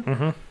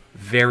something.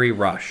 Very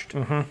rushed.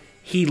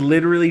 he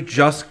literally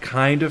just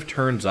kind of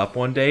turns up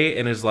one day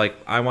and is like,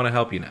 I want to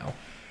help you now.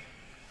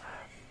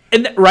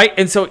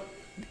 And so,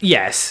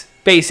 yes,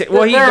 basic.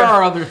 Well, there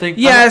are other things.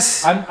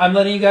 Yes. I'm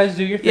letting you guys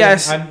do your thing.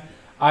 Yes. It's fine.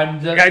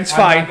 I'm not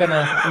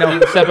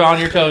gonna step on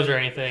your toes or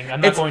anything. I'm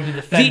not going to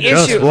defend the you.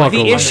 issue. walk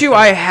The away. issue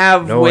I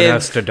have No one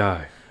has with to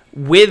die.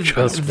 with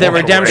the walk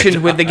redemption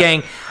away. with the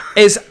gang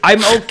is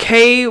I'm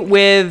okay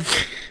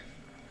with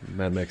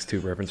Mad Max 2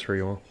 reference for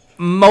you all.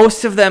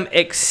 most of them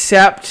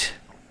except.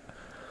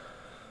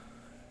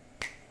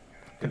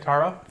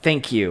 Katara?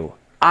 Thank you.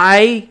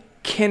 I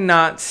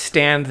cannot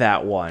stand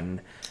that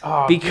one.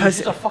 Oh, Because-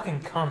 dude, she's a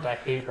fucking cunt. I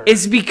hate her.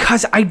 It's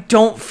because I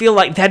don't feel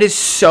like that is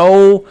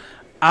so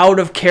out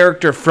of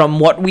character from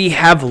what we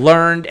have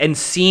learned and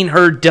seen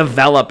her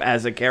develop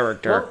as a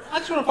character. Well, I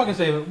just want to fucking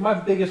say my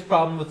biggest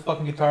problem with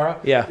fucking Katara.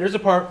 Yeah. There's a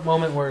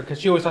moment where, because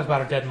she always talks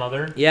about her dead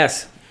mother,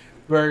 Yes.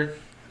 where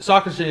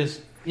Sokka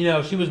says, you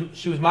know, she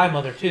was my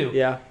mother too.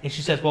 Yeah. And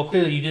she says, well,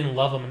 clearly you didn't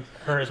love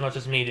her as much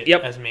as me did.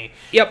 Yep. As me.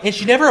 Yep. And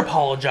she never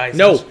apologizes.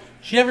 No.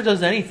 She never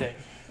does anything.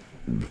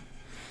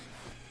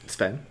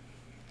 Sven.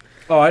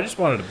 Oh, I just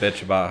wanted to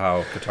bitch about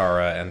how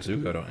Katara and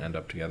Zuko don't end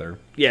up together.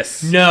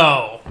 Yes.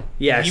 No.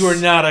 Yes. You are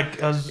not a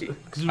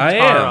Zutara.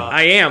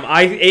 I am.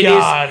 I am. It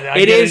God, is. I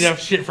It get is. enough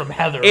shit from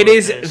Heather. It with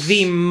is this.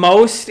 the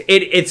most.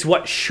 It's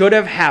what should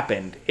have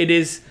happened. It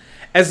is.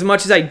 As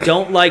much as I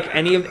don't like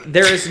any of,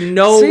 there is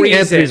no See, reason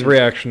Anthony's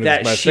reaction is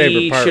that my she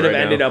favorite part should have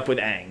right ended now. up with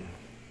Aang.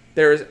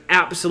 There is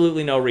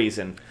absolutely no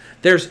reason.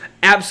 There's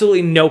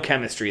absolutely no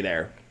chemistry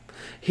there.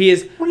 He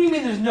is. What do you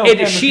mean there's no It,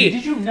 chemistry?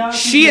 Did you not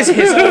she see is that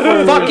his episode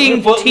where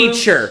fucking Footloose?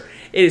 teacher.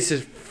 It is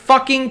his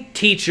fucking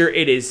teacher.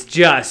 It is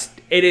just.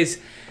 It is.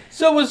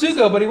 So was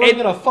Zuko, but he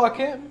wasn't gonna fuck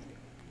him.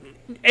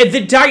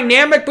 The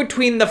dynamic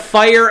between the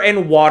fire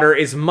and water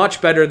is much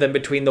better than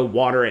between the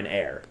water and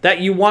air.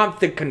 That you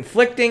want the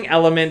conflicting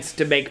elements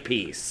to make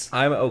peace.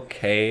 I'm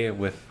okay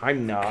with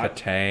I'm not.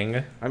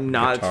 Katang. I'm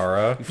not.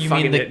 Katara. You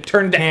Fucking mean the it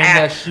turned to can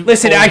that ash. shoot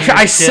Listen, holes in your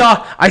I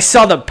shit?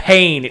 saw the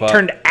pain. It But-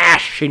 turned to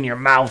ash in your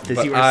mouth as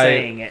but you were I-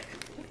 saying it.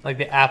 Like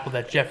the apple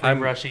that Jeffrey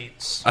Rush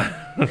eats.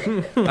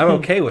 I'm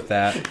okay with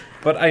that,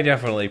 but I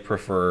definitely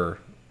prefer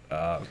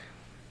Zuko.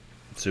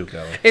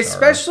 Katara.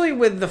 Especially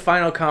with the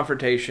final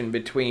confrontation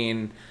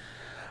between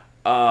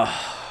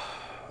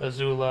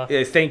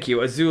Azula. thank you,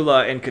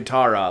 Azula and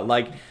Katara.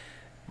 Like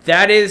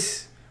that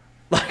is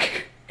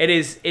like it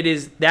is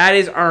that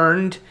is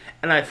earned,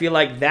 and I feel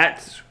like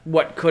that's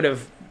what could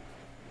have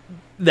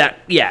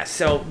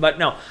so but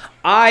no.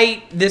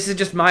 This is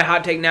just my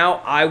hot take now.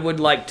 I would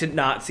like to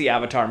not see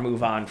Avatar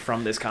move on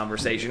from this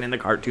conversation in the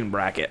cartoon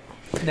bracket.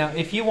 Now,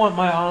 if you want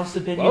my honest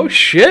opinion, Oh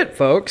shit,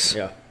 folks.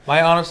 Yeah.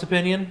 my honest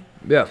opinion,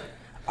 Yeah.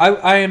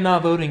 I am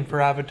not voting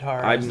for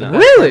Avatar. I'm as the not.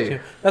 best Really? cartoon.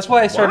 That's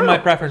why I started Wow. my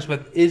preference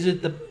with is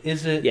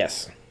it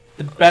Yes.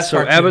 the best So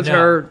cartoon?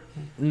 Avatar,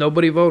 No.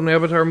 nobody voting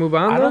Avatar move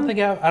on. I don't then?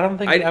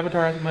 think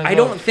Avatar. I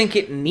don't think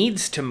it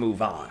needs to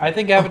move on. I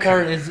think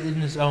Avatar is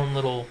in its own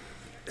little.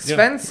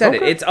 Sven said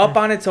it. Okay. It's up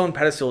on its own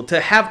pedestal. To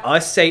have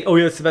us say, "Oh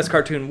yeah, it's the best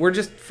cartoon," we're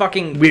just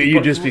fucking.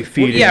 You'd just be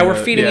feeding. Yeah, we're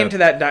the- feeding yeah. into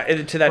that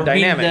to that Or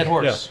beating dynamic, Dead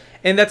horse.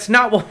 and that's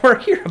not what we're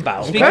here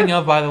about. Speaking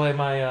of, by the way,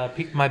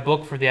 my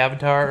book for the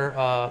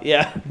Avatar.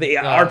 Yeah, the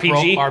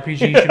RPG. RPG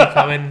should be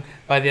coming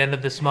by the end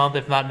of this month,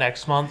 if not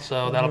next month.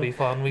 So that'll be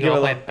fun. We can Give all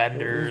a play little-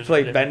 Benders. Play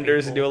with different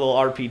Benders and do a people.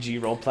 little RPG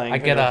role playing. I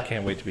get a.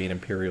 Can't wait to be an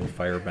Imperial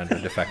Firebender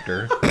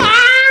defector.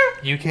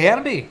 You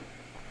can be.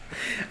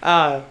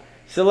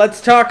 So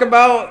let's talk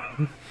about.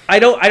 I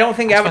don't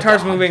think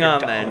Avatar's moving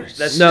on. Then $100.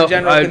 that's No, the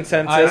general I-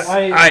 consensus.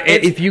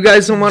 If you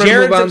guys don't want to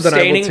move Jared's on, then I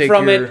will abstaining take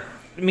from your. it.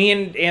 Me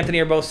and Anthony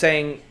are both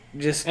saying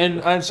just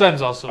And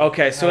Sven's also.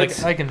 Okay, so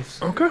it's- I can.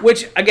 Okay.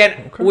 Which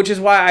again, which is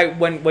why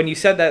when you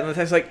said that, I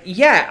was like,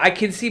 yeah, I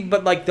can see,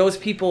 but like those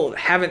people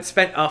haven't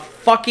spent a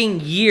fucking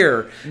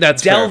year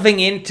That's fair. delving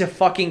into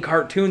fucking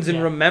cartoons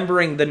and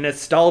remembering the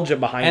nostalgia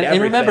behind And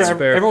everything. remember,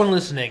 fair. everyone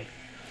listening,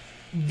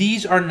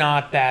 these are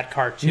not bad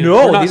cartoons.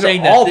 No, We're not these are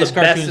saying all that this the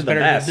best cartoon of is the better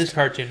best. than this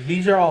cartoon.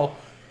 These are all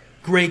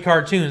great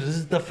cartoons. This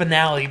is the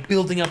finale,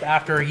 building up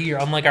after a year,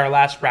 unlike our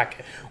last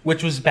bracket,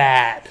 which was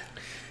bad.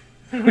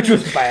 which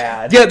was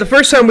bad. Yeah, the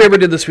first time we ever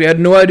did this, we had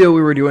no idea what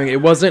we were doing. It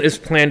wasn't as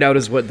planned out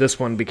as what this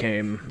one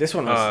became. This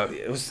one was.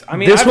 It was. I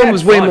mean, This I've one had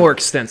was way fun. more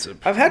extensive.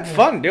 I've had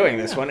fun doing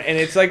this one, and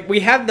it's like we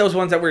have those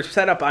ones that were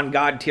set up on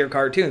god tier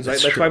cartoons. Right?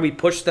 That's true. why we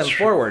pushed them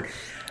forward,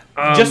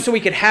 just so we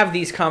could have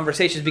these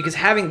conversations. Because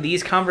having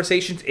these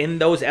conversations in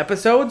those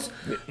episodes,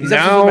 these episodes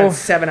Now- have been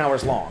 7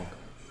 hours long.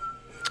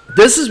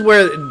 This is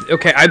where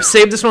I've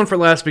saved this one for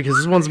last because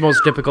this one's the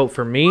most difficult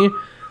for me.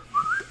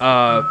 Do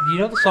you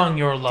know the song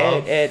 "Your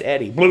Love"?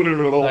 Eddie.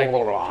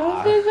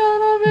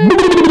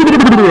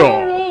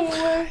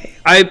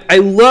 I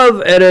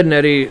love Ed, Ed and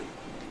Eddie.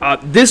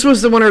 This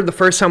was the one the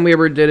first time we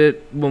ever did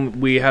it when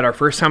we had our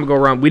first time go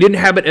around. We didn't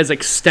have it as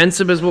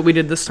extensive as what we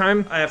did this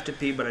time. I have to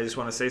pee, but I just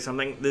want to say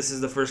something. This is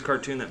the first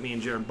cartoon that me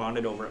and Jared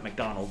bonded over at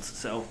McDonald's.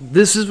 So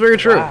This is very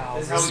true. Wow.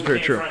 This is very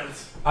true.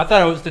 I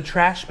thought it was the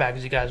trash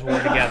bags you guys wore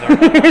together,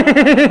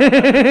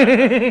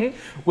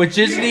 which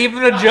isn't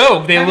even a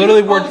joke. They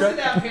literally wore.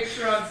 that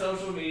picture on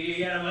social media.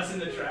 You gotta listen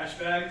to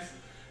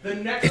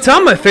It's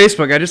on my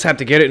Facebook. I just have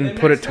to get it and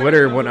put it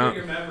Twitter and whatnot.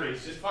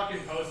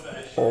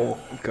 I'm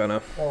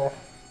gonna.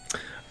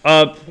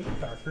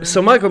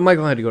 So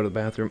Michael had to go to the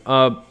bathroom.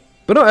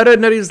 But no, Ed, Edd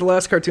n Eddy is the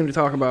last cartoon to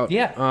talk about.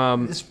 Yeah.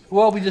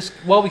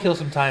 We kill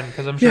some time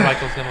because I'm sure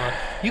Michael's gonna.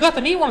 You got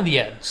to meet one of the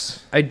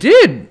Eds. I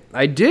did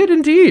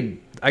indeed.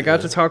 I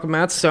got to talk with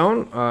Matt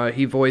Stone.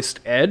 He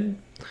voiced Ed,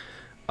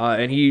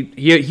 and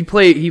he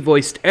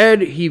voiced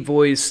Ed. He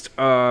voiced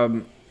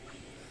the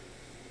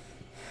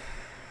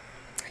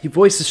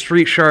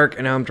Street Shark,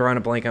 and now I'm drawing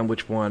a blank on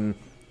which one.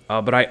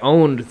 But I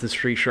owned the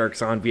Street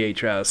Sharks on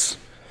VHS.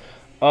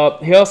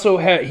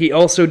 He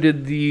also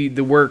did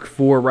the work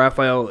for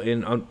Raphael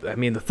in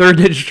the third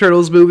Ninja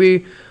Turtles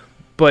movie,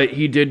 but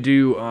he did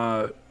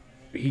do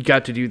he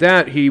got to do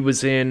that. He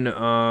was in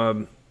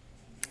the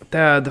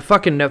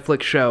fucking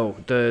Netflix show,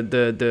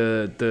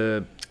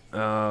 the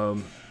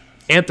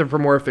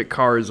anthropomorphic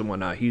cars and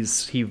whatnot.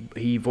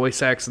 He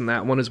voice acts in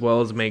that one as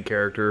well as the main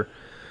character.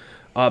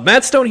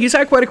 Matt Stone, he's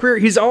had quite a career.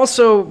 He's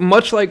also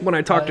much like when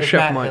I talked to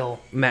Chef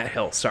Mike. Matt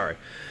Hill, sorry.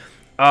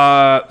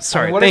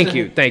 Thank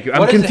you.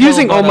 I'm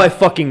confusing all my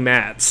fucking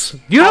Matts. Do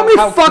you know how many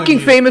fucking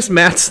famous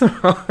Matts there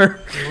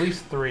are? At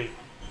least 3.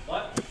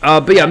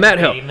 But yeah, Matt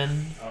Hill.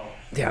 Damon.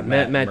 Yeah,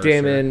 Matt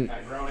Damon.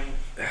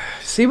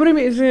 See what I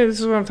mean? This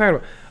is what I'm talking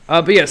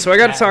about. But yeah, so I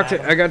got to talk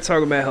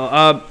with Matt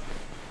Hill.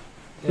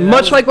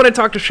 Much like when I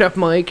talked to Chef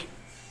Mike,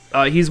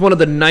 he's one of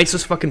the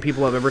nicest fucking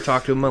people I've ever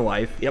talked to in my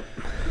life. Yep.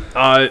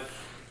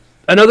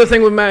 Another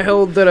thing with Matt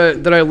Hill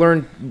that I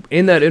learned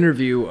in that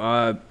interview,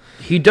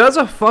 he does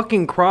a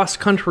fucking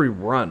cross-country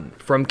run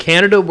from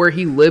Canada, where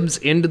he lives,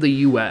 into the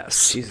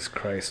U.S. Jesus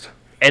Christ.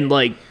 And,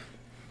 like,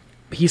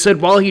 he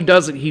said while he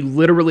does it, he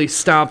literally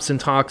stops and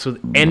talks with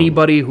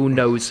anybody who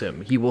knows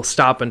him. He will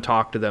stop and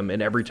talk to them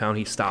in every town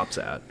he stops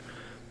at.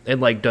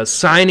 And, like, does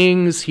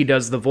signings. He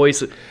does the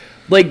voice.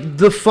 Like,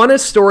 the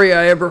funnest story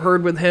I ever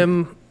heard with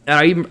him,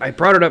 and I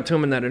brought it up to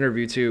him in that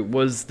interview, too,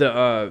 was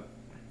when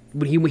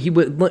he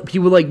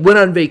would like, went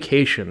on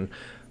vacation,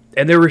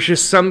 and there was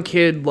just some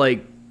kid,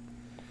 like,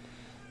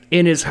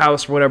 in his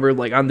house or whatever,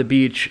 like on the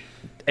beach,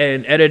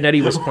 and Ed, Edd n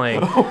Eddy was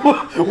playing.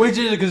 Which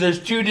is because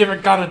there's 2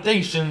 different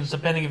connotations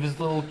depending if his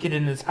little kid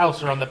in his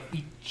house or on the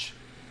beach.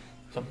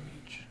 Some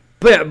beach.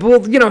 But yeah,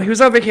 well, you know, he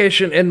was on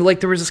vacation, and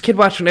like there was this kid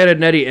watching Ed, Edd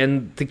n Eddy,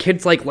 and the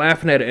kid's like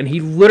laughing at it, and he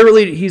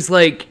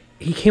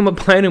came up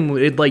behind him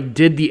and like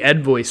did the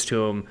Ed voice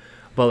to him.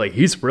 But like,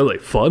 he's really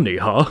funny,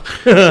 huh?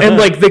 And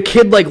like the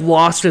kid like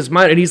lost his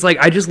mind, and he's like,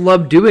 I just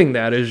love doing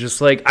that. It's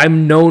just like,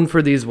 I'm known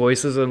for these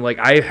voices, and like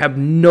I have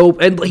no,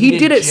 and he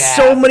did it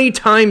so many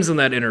times in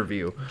that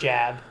interview.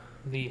 Jab,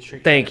 the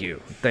street. Thank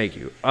you.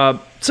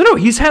 So no,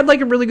 he's had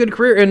like a really good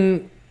career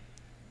and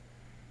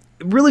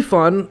really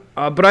fun.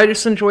 But I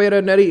just enjoy Ed,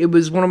 Edd n Eddy. It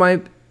was one of my.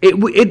 It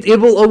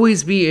will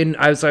always be in,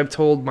 as I've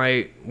told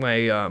my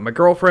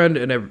girlfriend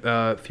and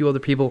a few other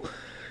people.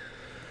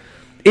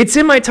 It's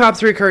in my top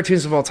 3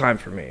 cartoons of all time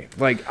for me.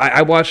 Like,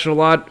 I watched it a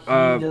lot. He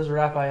does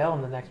Raphael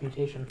in the next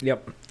mutation.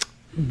 Yep.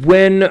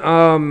 When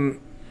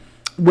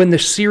the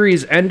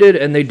series ended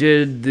and they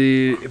did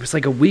it was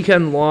like a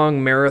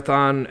weekend-long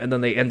marathon, and then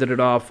they ended it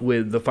off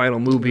with the final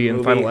movie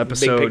and final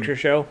episode. Big picture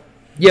show?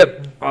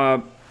 Yep.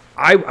 I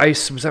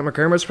was at my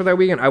grandma's for that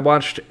weekend. I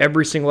watched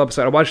every single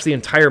episode. I watched the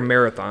entire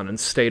marathon and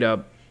stayed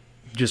up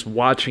just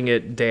watching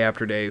it day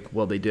after day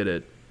while they did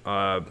it.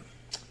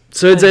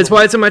 So it's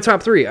why it's in my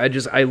top 3.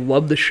 I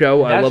love the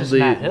show. I love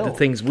the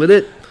things with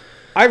it.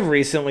 I've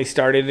recently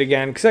started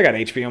again because I got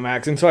HBO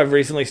Max, and so I've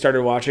recently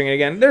started watching it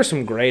again. There's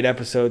some great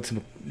episodes,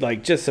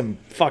 like just some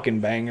fucking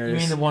bangers. I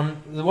mean,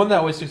 the one that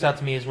always sticks out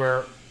to me is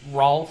where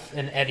Rolf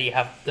and Eddie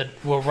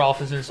where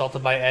Rolf is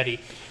insulted by Eddie,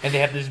 and they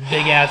have this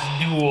big ass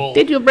duel.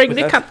 Did you bring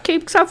the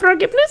cupcakes of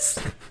forgiveness?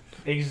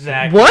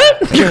 Exactly. What?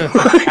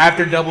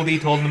 After Double D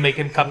told him to make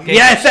him cupcakes.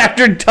 Yes,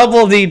 after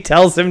Double D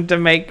tells him to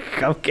make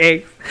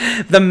cupcakes,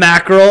 the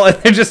mackerel, and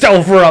they're just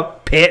over a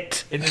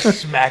pit. And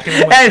just smacking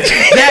him. And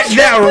that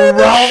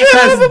Rolf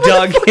has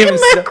dug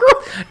himself.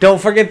 Don't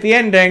forget the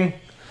ending.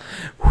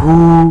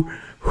 Who?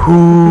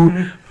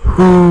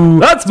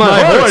 That's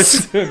my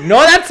horse. No,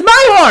 that's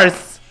my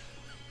horse.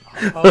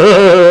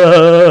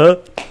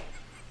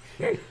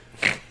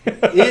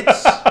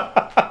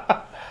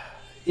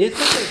 It's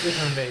a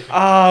different invasion.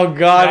 Oh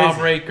God!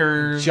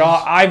 Jawbreakers.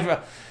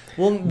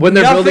 When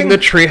they're building the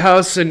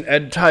treehouse and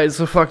Ed ties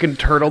the fucking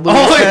turtle to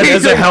his head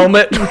as a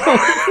helmet.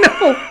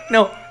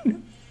 No.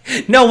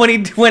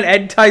 When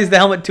Ed ties the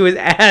helmet to his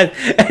ass,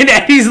 and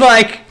Eddie's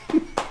like,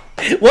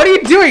 "What are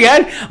you doing,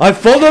 Ed? I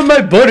fall on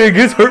my butt. It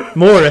gets hurt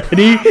more,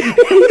 Eddie."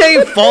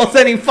 He falls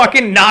and he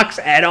fucking knocks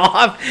Ed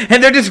off,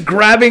 and they're just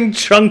grabbing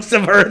chunks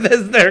of earth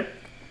as they're.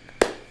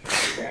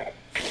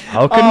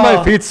 How can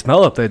my feet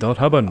smell if they don't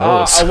have a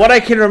nose? What I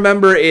can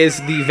remember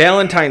is the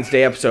Valentine's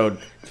Day episode.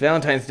 It's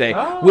Valentine's Day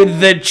with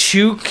the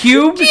chew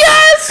cubes.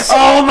 Yes!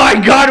 Oh my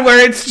God,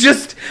 where it's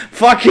just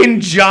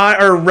fucking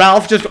John or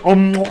Ralph just just keeps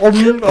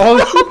fucking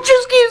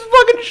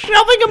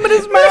shoving them in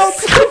his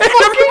mouth. And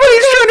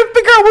everybody's trying to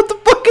figure out what the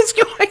fuck is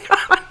going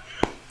on.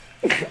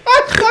 I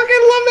fucking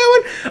love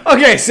that one.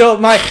 Okay, so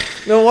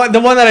the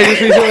one that I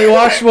just recently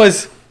watched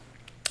was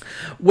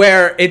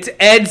where it's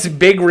Ed's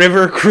Big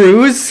River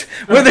Cruise,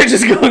 where they're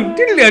just going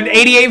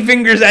 88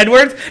 Fingers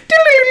Edwards. I'm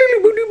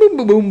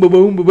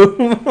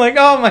like,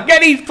 oh my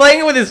god, he's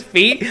playing with his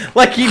feet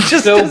like he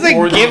just doesn't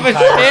bored the give a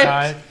entire shit.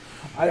 time.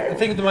 I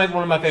think one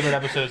of my favorite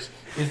episodes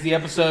is the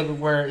episode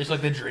where it's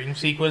like the dream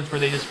sequence where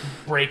they just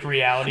break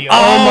reality.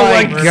 Oh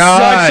my my god,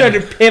 God.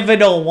 such a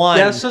pivotal one.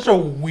 That's such a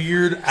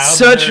weird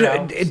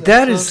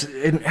That is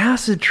an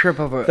acid trip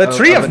of a The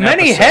Tree of an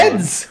Many episode.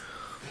 Heads.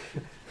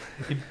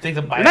 You think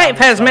the Life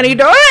has many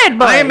doors.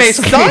 I am a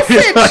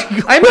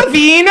sausage. I'm a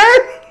wiener.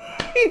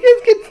 He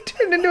just gets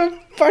turned into a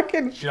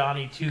fucking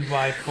Johnny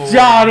 2x4.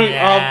 Johnny.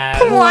 Yeah.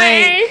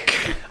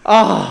 Plank.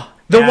 Oh,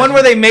 the one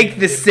where they make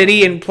the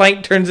city and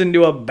Plank turns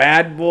into a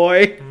bad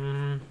boy.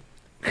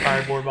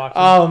 Cardboard box.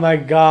 Oh my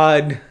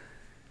god.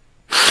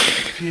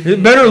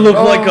 It better look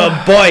like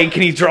a bike,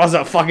 and he draws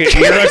a fucking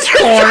ear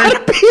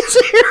corn. Piece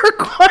of hair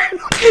corn.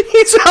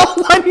 He's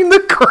outlining the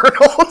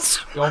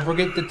kernels. Don't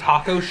forget the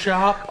taco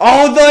shop.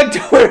 Oh, the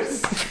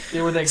doors.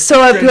 They were like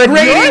So if what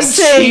Grated you're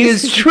saying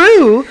cheese. is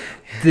true,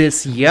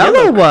 this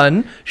yellow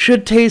one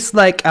should taste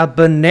like a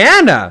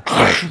banana.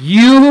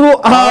 You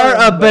are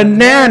a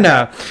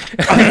banana.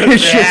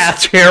 It's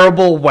just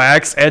terrible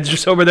wax. Ed's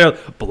just over there.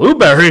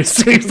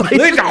 Blueberries. He's like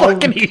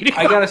fucking eating.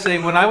 I gotta say,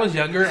 when I was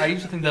younger, I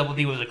used to think Double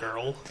D was a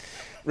girl.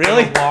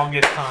 Really? For the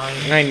longest time.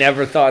 I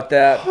never thought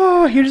that.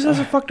 Oh, he just has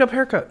a fucked up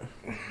haircut.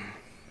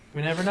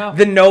 We never know.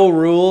 The no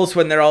rules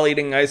when they're all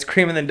eating ice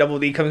cream, and then Double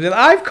D comes in.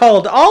 I've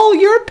called all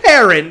your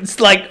parents.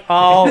 Like,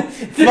 oh,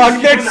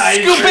 fuck, they're Ice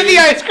scooping cream. the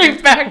ice cream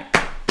back.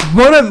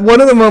 One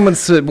of the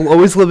moments that will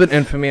always live in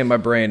infamy in my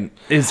brain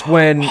is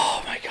when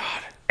Oh my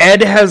god.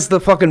 Ed has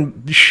the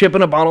fucking ship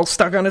in a bottle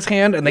stuck on his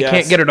hand and they Yes.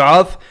 can't get it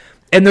off.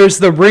 And there's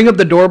the ring of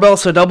the doorbell,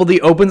 so Double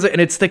D opens it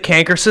and it's the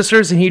Canker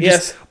Sisters, and he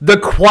just Yes. the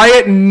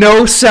quiet,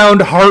 no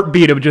sound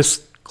heartbeat of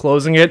just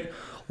closing it,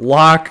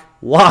 lock,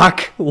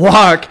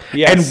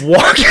 Yes. and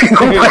walking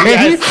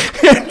away.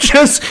 And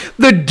just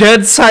the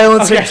dead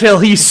silence until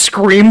he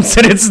screams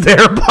and it's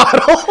their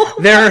bottle.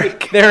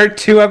 There are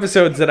two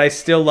episodes that I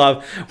still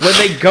love when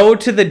they go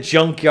to the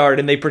junkyard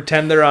and they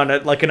pretend they're on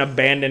like an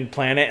abandoned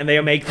planet and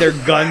they make their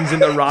guns and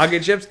the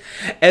rocket ships,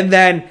 and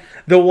then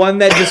the one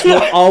that just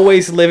will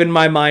always live in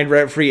my mind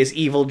rent free is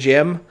Evil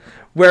Jim,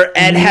 where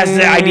Ed has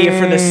the idea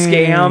for the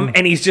scam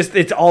and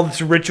it's all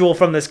this ritual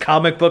from this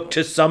comic book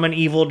to summon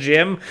Evil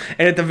Jim,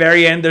 and at the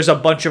very end there's a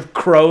bunch of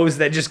crows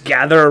that just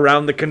gather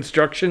around the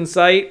construction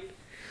site.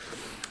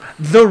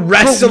 The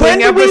wrestling When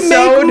do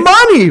episode. we make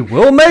money?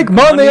 We'll make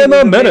money in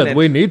a minute. minute.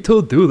 We need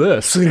to do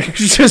this.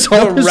 It's just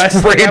all The this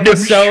wrestling random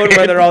episode shit.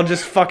 where they're all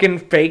just fucking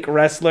fake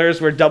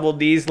wrestlers, where Double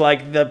D's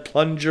like the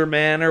plunger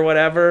man or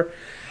whatever.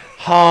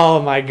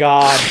 Oh my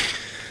god.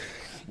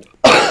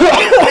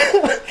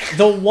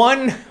 The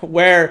one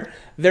where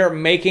they're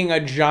making a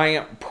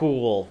giant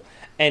pool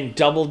and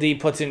Double D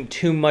puts in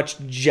too much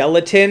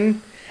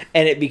gelatin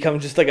and it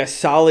becomes just like a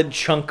solid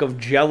chunk of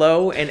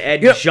jello, and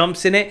Ed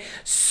jumps in it,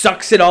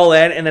 sucks it all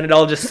in, and then it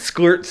all just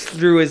squirts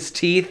through his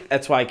teeth.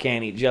 That's why I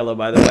can't eat jello,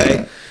 by the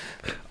way.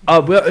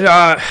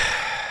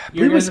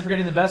 You guys are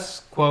forgetting the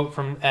best quote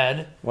from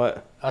Ed.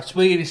 What?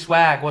 Swiggity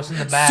swag, what's in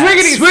the bag?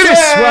 Swiggity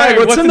swag,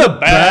 what's in the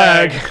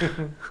bag?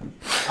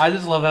 I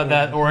just love how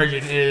that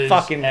origin is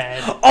Fucking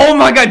Ed. Oh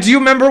my god, do you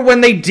remember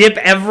when they dip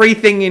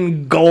everything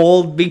in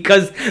gold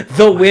because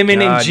the women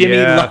God, and Jimmy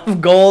yeah. love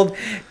gold?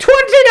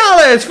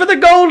 $20 for the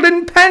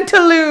golden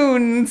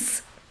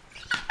pantaloons.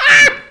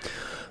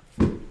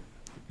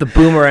 The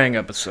Boomerang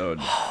episode,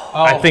 Oh,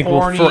 I think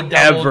will horny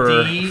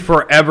Double D,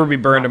 forever be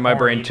burned in my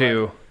brain horny,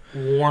 too.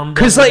 warm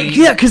Because Double like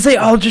D. because they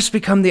all just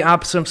become the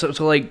opposite.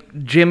 So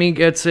like Jimmy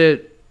gets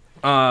it.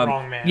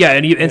 Wrong man. Yeah,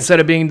 and instead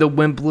of being the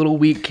wimp little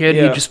weak kid,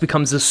 Yeah. he just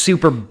becomes this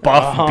super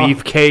buff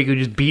beefcake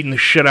who's just beating the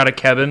shit out of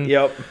Kevin.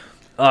 Yep.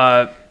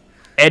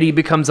 Eddie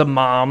becomes a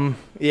mom.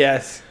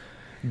 Yes.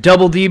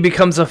 Double D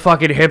becomes a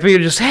fucking hippie.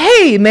 Just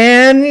hey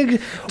man,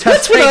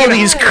 what's with all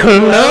these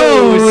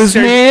clothes, Starts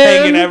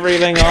man? taking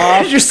everything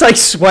off. Just like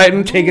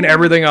sweating, taking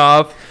everything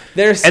off.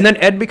 There's And then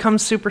Ed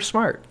becomes super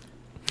smart,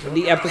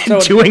 the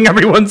episode doing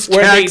everyone's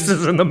where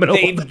taxes in the middle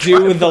they of the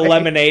do the driveway.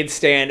 lemonade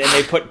stand and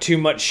they put too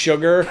much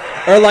sugar,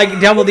 or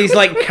like Double D's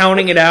like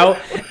counting it out,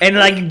 and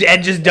like Ed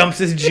just dumps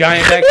this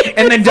giant bag,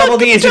 and then Double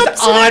D is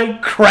just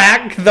on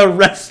crack the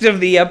rest of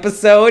the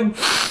episode,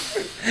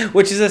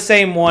 which is the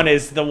same one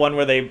as the one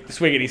where they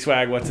swiggity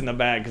swag what's in the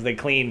bag because they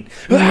clean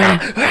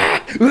washes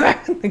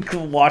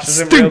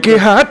it real Stinky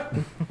quick. hot.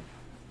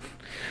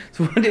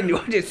 So what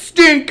did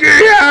stinky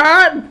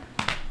hot?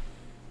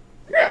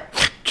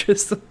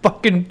 Just the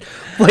fucking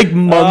like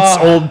months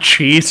old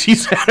cheese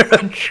he's had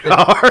in a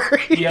jar.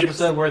 The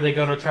episode where they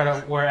go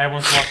to where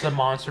everyone's watched the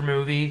monster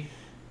movie.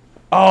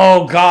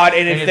 Oh god,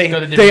 and And if it's go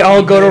to they They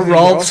all go to Disney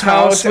Rolf's World's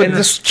house with and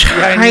this the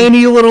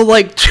tiny little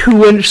like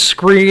 2-inch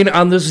screen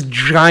on this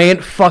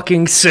giant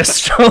fucking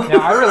system. Yeah,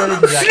 I related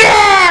to that.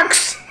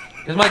 snacks.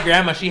 Because my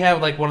grandma, she had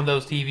like one of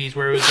those TVs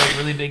where it was like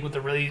really big with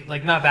the really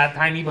like not that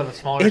tiny but a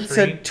smaller It's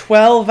screen. a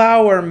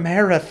 12-hour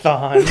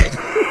marathon.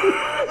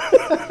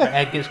 Her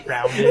head gets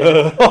grounded.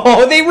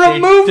 Oh, they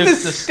removed took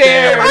the the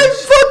stairs. I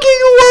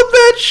fucking love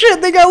that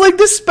shit. They got like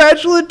the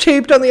spatula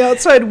taped on the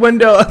outside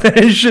window, and then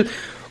it's just,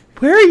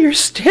 where are your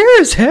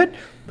stairs, Ed?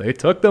 They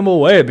took them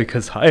away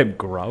because I am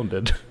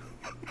grounded.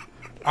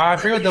 I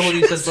forget what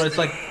W says, but it's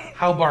like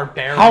how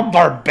barbaric. How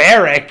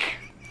barbaric.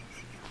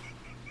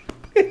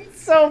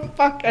 It's so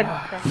fucking...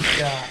 God.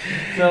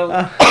 So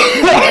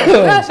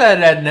that's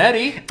Ed and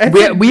Eddie.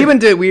 We even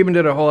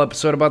did a whole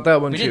episode about that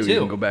one We too. did You too.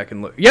 can go back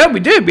and look. Yeah, we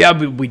did. Yeah,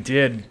 we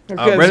did.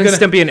 Okay, Ren and it's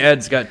gonna- Stimpy and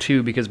Ed's got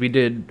 2 because we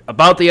did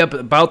about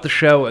the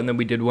show, and then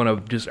we did one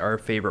of just our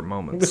favorite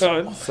moments. Oh,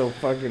 it's so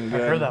fucking I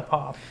good. heard that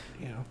pop.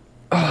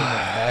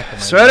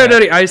 So Ed and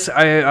Eddie,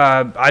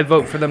 I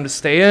vote for them to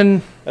stay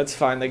in. That's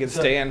fine. They can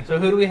stay in. So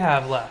who do we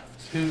have left?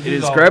 It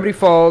is Gravity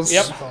Falls.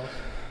 Yep.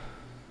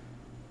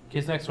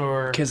 Kids Next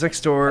Door. Kids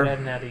Next Door. Ed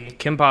and Eddie.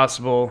 Kim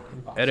Possible.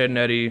 Ed and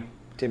Eddie.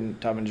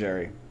 Tom and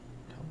Jerry.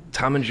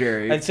 Tom and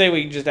Jerry. I'd say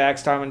we just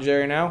axe Tom and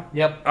Jerry now.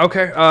 Yep.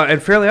 Okay,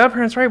 and Fairly Odd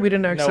Parents, right? We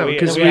didn't ask No, that we-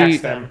 because we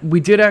axed them. we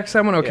did ask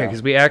that one. Okay, Yeah.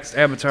 because we axed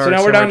Avatar. So now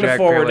we're Samurai down to Jack,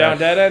 4. We're Fairly down Odd.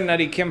 to Ed and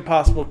Eddie, Kim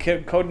Possible,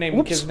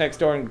 Codename Kids Next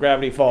Door, and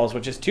Gravity Falls,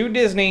 which is 2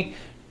 Disney,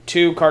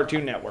 2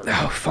 Cartoon Network.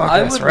 Oh fuck, I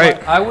that's would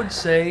right. I would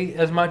say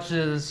as much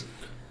as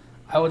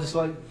I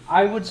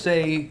would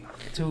say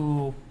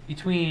to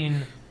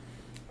between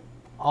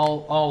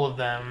all of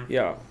them.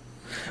 Yeah.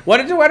 Why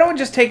don't we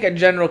just take a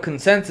general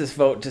consensus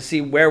vote to see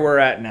where we're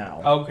at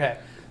now? Okay.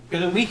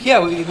 Because we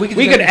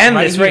We could end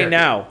this right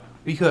now.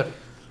 We could.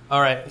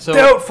 All right. So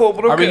Doubtful,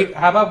 but are okay. we,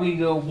 how about we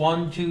go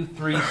 1, 2,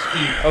 3 speed?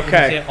 We Okay.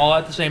 can say it all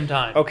at the same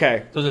time.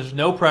 Okay. So there's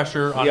no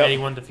pressure on Yep.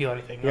 anyone to feel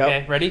anything. Yep.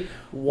 Okay. Ready?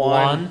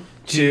 1,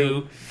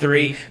 2,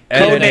 3.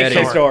 Ed and Codename Eddie.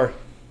 Next Door.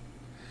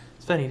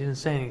 Sven, he didn't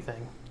say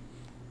anything.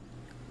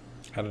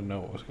 I don't know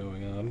what was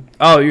going on.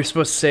 Oh, you're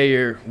supposed to say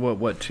your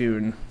what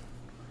tune?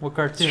 What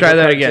cartoon? Let's try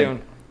that again.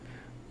 Cartoon.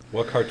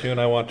 What cartoon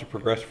I want to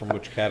progress from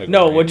which category?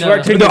 No, which No,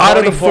 cartoon No, you out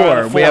of the voting for out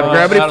 4, of we have four?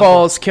 Gravity out of the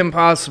Falls, Kim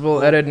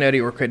Possible, Ed and Eddie,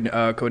 or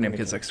Codename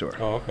Kids Next Door.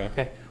 Oh, okay.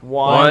 Okay.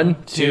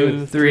 1,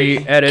 2, 3.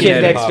 Ed and Kid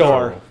Eddie. Next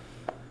Door.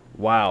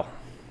 Wow.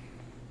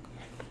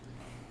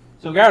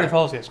 So Gravity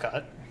Falls gets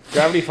cut.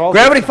 Gravity Falls.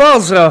 Gravity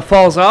Falls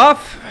falls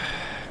off.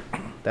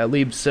 That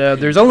leaves.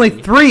 There's only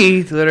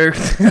 3 that are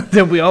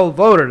that we all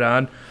voted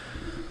on.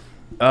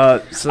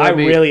 So I that'd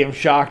be- really am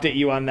shocked at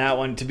you on that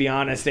one, to be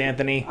honest,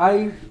 Anthony.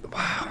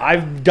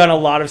 I've done a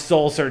lot of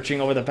soul searching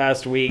over the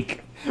past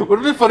week. Would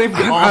have been funny if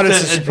we all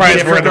honestly said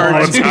surprised where the different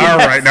ones cartoons. are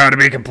right now. To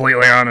be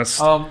completely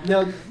honest.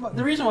 No,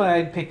 the reason why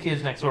I picked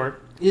Kids Next Door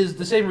is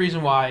the same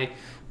reason why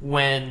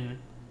when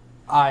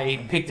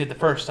I picked it the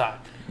first time.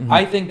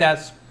 I think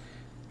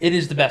it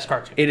is the best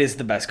cartoon. It is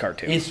the best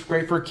cartoon. It's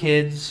great for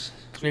kids.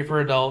 It's great for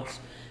adults.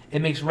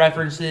 It makes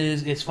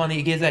references. It's funny.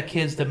 It gives that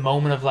kids the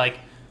moment of like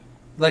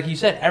you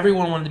said,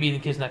 everyone wanted to be in the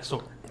Kids Next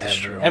Door. That's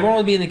true. Everyone wanted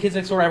to be in the Kids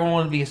Next Door. Everyone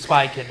wanted to be a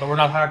spy kid. But we're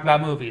not talking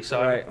about movies.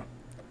 So Right.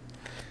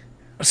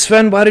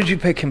 Sven, why did you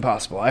pick Kim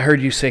Possible? I heard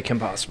you say Kim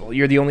Possible.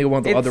 You're the only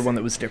one, the It's- other one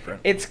that was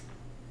different.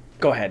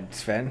 Go ahead,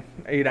 Sven.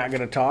 Are you not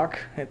going to talk?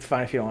 It's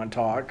fine if you don't want to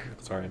talk.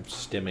 Sorry, I'm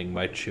stimming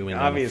by chewing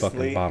Obviously. on the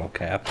fucking bottle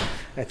cap.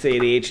 That's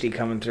ADHD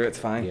coming through. It's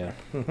fine. Yeah.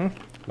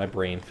 My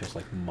brain feels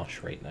like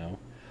mush right now.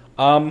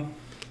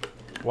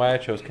 Why I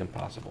chose Kim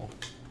Possible.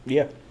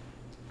 Yeah.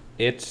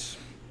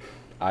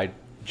 I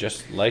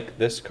just like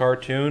this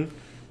cartoon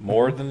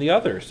more than the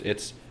others.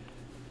 It's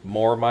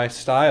more my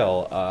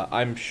style.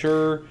 I'm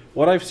sure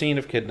what I've seen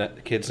of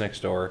Kids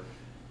Next Door,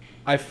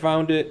 I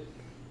found it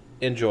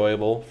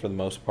enjoyable for the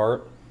most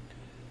part.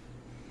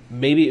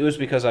 Maybe it was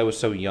because I was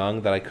so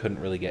young that I couldn't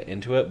really get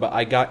into it, but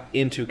I got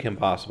into Kim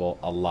Possible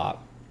a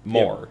lot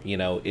more. You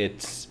know,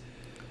 it's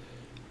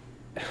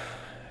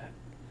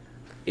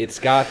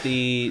got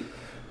the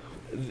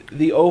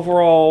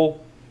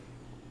overall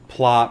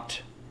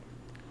plot.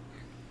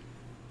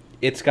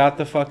 It's got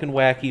the fucking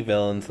wacky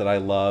villains that I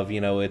love.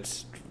 You know,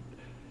 it's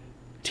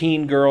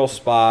teen girl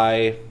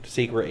spy,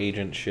 secret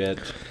agent shit.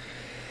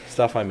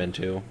 Stuff I'm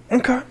into.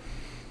 Okay.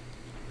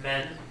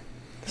 men.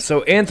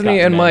 So Anthony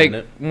Got and men Mike in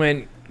it.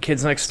 went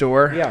Kids Next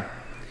Door. Yeah.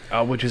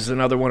 Which is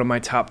another one of my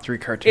top 3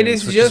 cartoons. It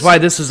is which just- is why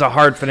this is a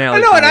hard finale.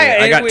 I know, for and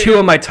me. I got 2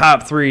 of my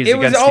top 3s. It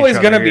was against always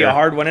each going to other be here. a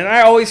hard one, and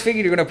I always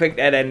figured you're going to pick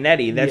Ed and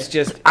Eddie. That's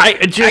just... I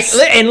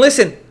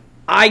listen,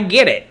 I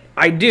get it.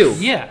 I do.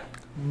 Yeah.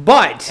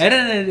 But... Ed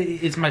and Eddie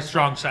is my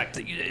strong side.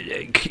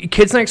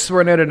 Kids Next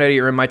Door and Ed and Eddie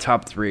are in my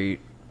top 3.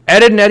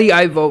 Ed and Eddie,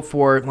 I vote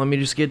for. Let me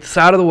just get this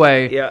out of the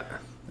way. Yeah.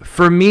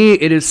 For me,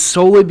 it is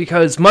solely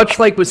because, much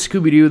like with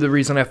Scooby-Doo, the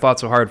reason I fought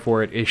so hard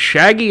for it is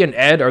Shaggy and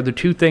Ed are the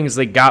 2 things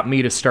that got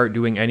me to start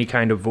doing any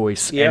kind of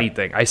voice, Yep.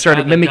 anything. I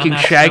started Now the mimicking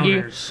dumbass Shaggy.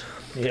 stoners.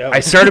 Yeah. I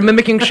started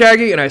mimicking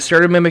Shaggy, and I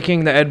started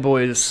mimicking the Ed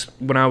Boys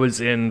when I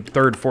was in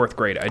 3rd, 4th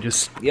grade. I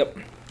just... Yep.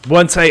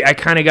 Once I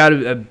kind of got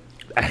a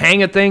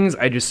hang of things,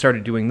 I just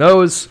started doing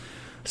those.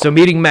 So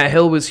meeting Matt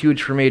Hill was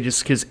huge for me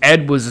just because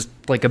Ed was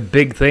like a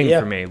big thing Yeah.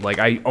 for me. Like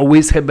I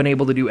always have been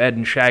able to do Ed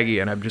and Shaggy,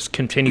 and I've just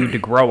continued to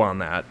grow on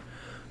that.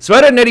 So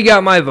Ed, Edd n Eddy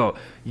got my vote.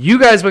 You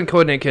guys went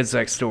Codename Kids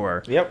Next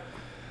Door. Yep.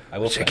 I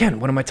will Which, say,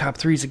 again, one of my top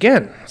 3s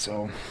again.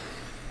 So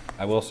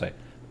I will say,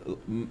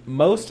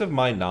 most of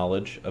my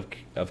knowledge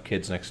of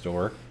Kids Next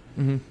Door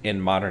in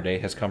modern day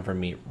has come from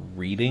me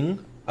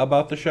reading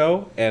about the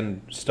show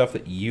and stuff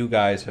that you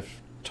guys have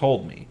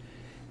told me,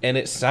 and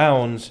it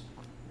sounds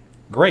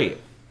great.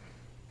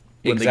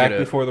 When they Exactly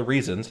get for the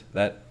reasons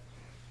that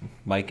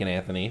Mike and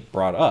Anthony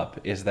brought up,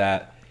 is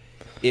that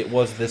it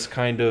was this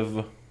kind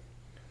of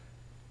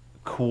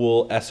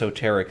cool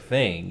esoteric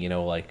thing, you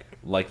know, like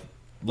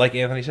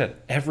Anthony said,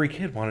 every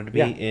kid wanted to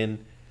be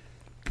in.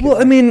 Well,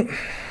 I mean,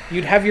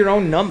 You'd have your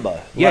own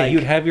number. Yeah, Like-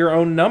 you'd have your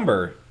own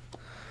number.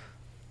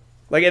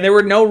 Like, and there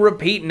were no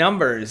repeat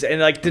numbers,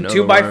 and like the No,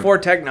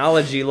 2x4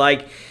 technology,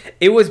 like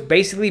it was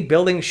basically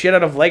building shit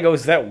out of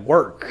Legos that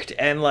worked,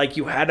 and like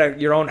you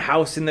had your own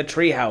house in the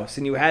treehouse,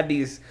 and you had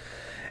these.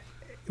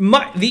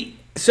 The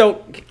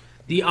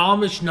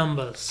Amish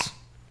numbers.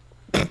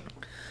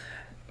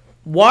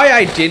 why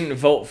I didn't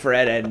vote for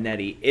Ed, Edd n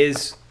Eddy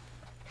is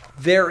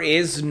there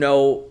is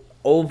no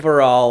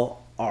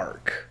overall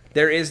arc.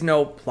 There is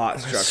no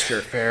plot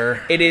structure.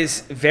 fair. It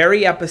is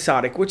very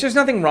episodic, which there's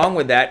nothing wrong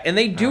with that. And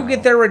they do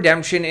get their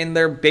redemption in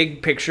their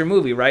big picture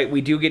movie, right? We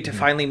do get to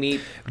finally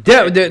meet,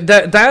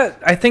 that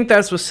I think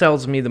that's what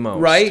sells me the most.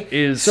 right?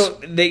 Is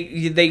so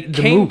they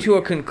came movie. to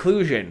a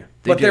conclusion,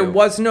 They but there do.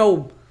 was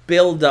no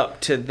build up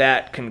to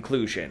that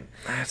conclusion.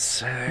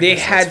 They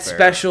had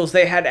specials,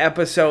 they had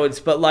episodes,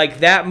 but like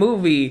that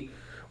movie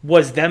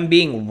was them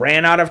being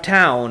ran out of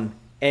town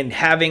and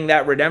having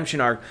that redemption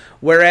arc.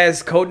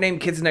 Whereas Codename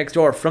Kids Next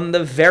Door, from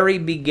the very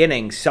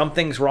beginning,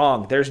 something's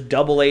wrong. There's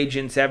double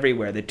agents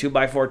everywhere. The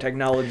 2x4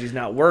 technology is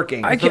not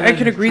working. I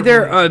can agree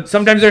there.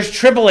 Sometimes there's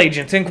triple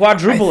agents and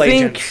quadruple I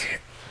think- agents.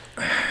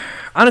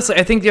 Honestly,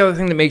 I think the other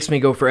thing that makes me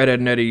go for Ed,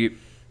 Edd n Eddy.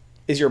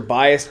 Is you're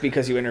biased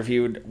because you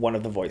interviewed one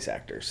of the voice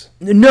actors?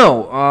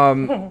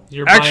 No,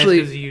 You're actually,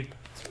 biased because you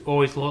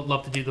always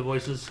love to do the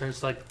voices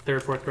since like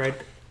 3rd or 4th grade.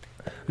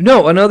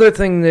 no. Another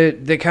thing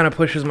that kind of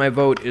pushes my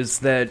vote is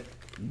that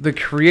the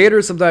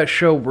creators of that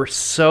show were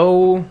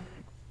so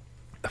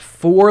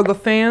for the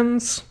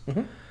fans,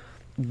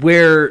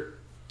 where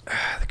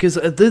because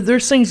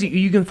there's things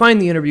you can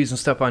find the interviews and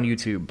stuff on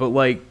YouTube, but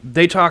like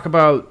they talk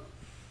about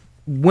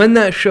when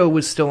that show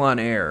was still on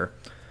air.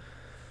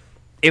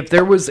 If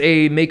there was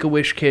a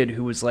Make-A-Wish kid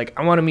who was like,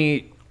 I want to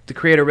meet the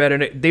creator of Ed, Edd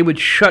n Eddy, they would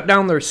shut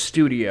down their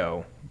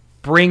studio,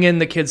 bring in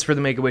the kids for the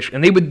Make-A-Wish,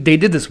 and they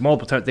did this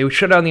multiple times. They would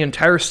shut down the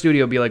entire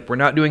studio, be like, we're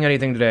not doing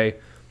anything today.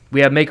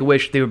 We have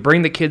Make-A-Wish. They would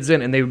bring the kids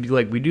in, and they would be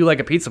like, we do like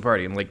a pizza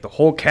party, and like the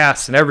whole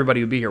cast and everybody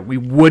would be here. We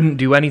wouldn't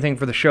do anything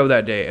for the show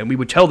that day, and we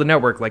would tell the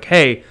network like,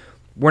 hey,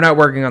 we're not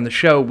working on the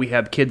show. We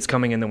have kids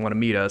coming in that want to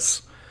meet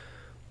us.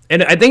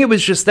 And I think it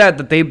was just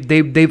that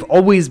they've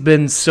always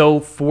been so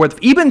forth,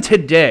 even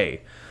today.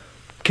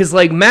 Because,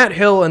 like, Matt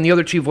Hill and the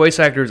other 2 voice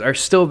actors are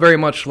still very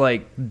much,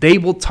 like, they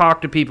will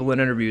talk to people in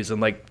interviews, and,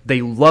 like,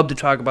 they love to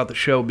talk about the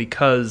show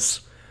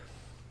because...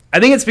 I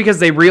think it's because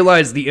they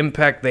realize the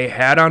impact they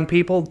had on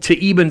people to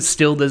even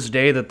still this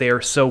day that they are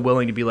so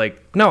willing to be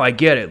like, no, I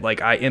get it.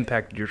 Like, I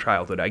impacted your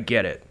childhood. I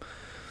get it.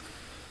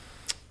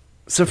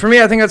 So, for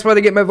me, I think that's why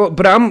they get my vote.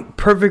 But I'm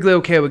perfectly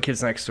okay with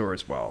Kids Next Door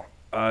as well.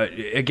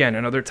 Again,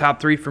 another top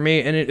 3 for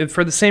me, and it,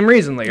 for the same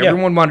reason. Like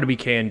everyone wanted to be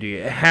Candy.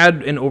 It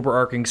had an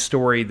overarching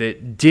story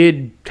that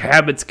did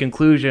have its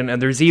conclusion,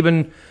 and there's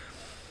even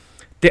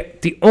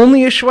the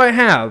only issue I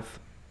have,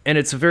 and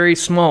it's a very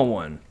small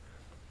one,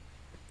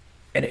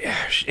 and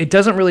it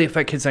doesn't really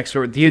affect Kids Next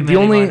Door. The Many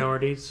only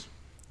minorities.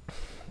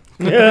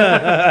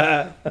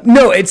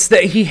 no, it's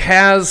that he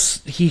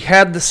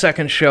had the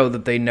second show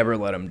that they never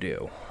let him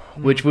do,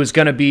 which was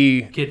gonna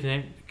be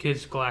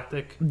Kids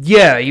Galactic.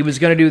 yeah, he was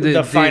gonna do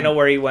the final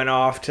where he went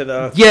off to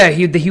the... Yeah,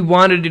 he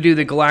wanted to do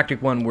the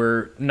Galactic one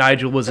where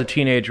Nigel was a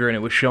teenager and it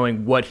was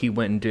showing what he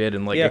went and did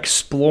and like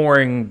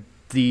exploring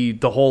the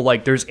whole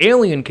like there's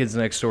alien kids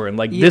next door and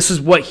like this is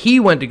what he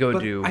went to go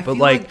do. I But feel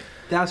like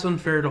that's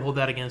unfair to hold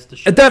that against the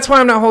show. that's why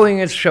I'm not holding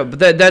against the show. But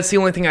that's the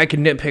only thing I could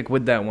nitpick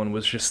with that one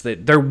was just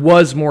that there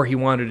was more he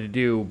wanted to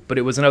do, but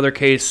it was another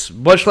case,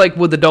 much like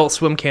with Adult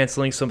Swim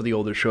canceling some of the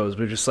older shows,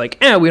 but just like,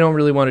 we don't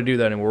really want to do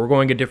that anymore. We're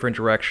going a different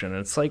direction.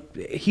 And it's like,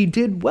 he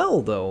did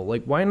well, though.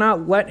 Like, why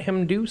not let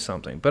him do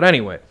something? But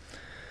anyway,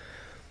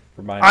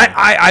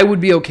 I would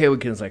be okay with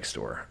Kids Next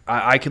Door.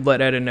 I could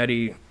let Ed, Edd n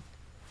Eddy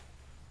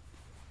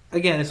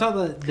Again, it's not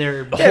that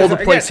they're hold a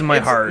place in my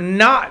it's heart.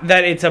 Not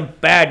that it's a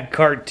bad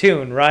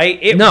cartoon, right?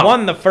 It No.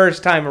 won the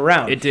first time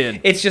around. It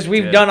did. It's just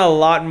we've done a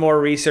lot more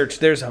research.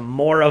 There's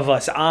more of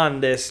us on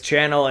this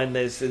channel and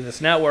this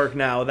network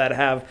now that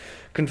have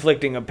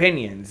conflicting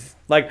opinions.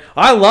 Like,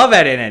 I love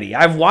Ed, Edd n Eddy.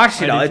 I've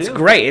watched it I all. do It's too.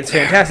 great. It's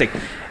fantastic.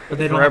 but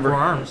they don't Forever.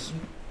 have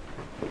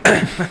 4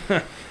 arms.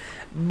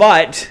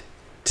 But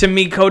to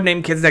me,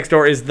 Codename Kids Next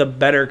Door is the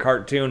better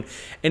cartoon,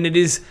 and it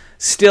is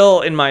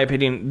still, in my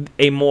opinion,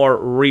 a more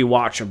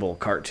rewatchable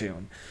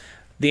cartoon.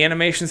 The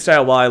animation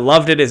style, while I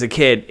loved it as a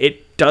kid,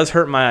 it does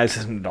hurt my eyes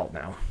as an adult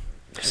now.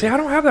 See, I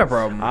don't have that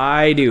problem.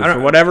 I do, I don't-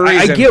 for whatever I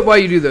reason. get why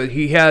you do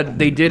that.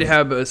 They did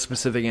have a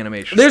specific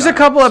animation. There's a style,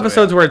 couple so,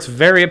 episodes where it's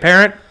very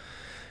apparent.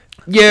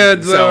 Yeah,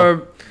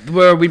 So-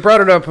 well, we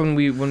brought it up when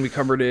we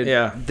covered it.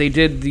 Yeah. They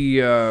did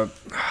the.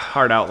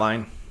 Hard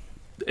outline.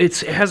 It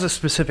has a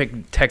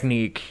specific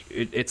technique.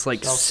 It's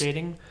like Self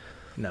shading.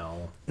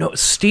 No. no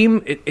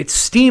steam. It's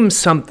steam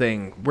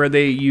something where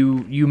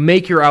you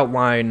make your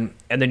outline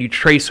and then you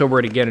trace over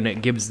it again and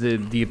it gives the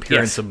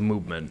appearance Yes. of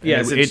movement.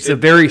 Yes, And it's it's a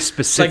very It's like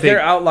specific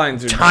their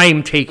outlines are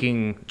time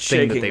taking thing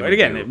shaking. that they But would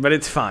again, do. but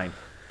it's fine.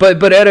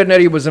 But Ed, and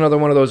Eddie was another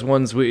one of those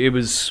ones. It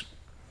was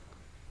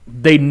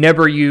they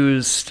never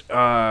used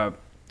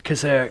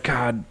because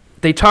God,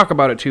 they talk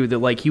about it too. That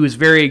like he was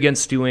very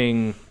against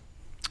doing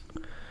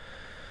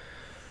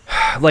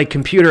like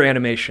computer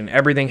animation.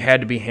 Everything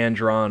had to be hand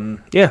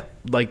drawn. Yeah.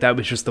 Like that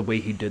was just the way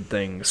he did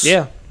things.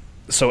 Yeah.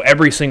 So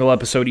every single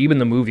episode, even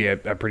the movie,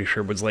 I'm pretty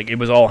sure was like it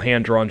was all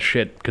hand drawn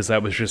shit because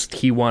that was just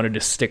he wanted to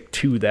stick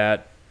to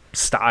that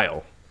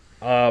style.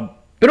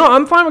 But no,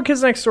 I'm fine with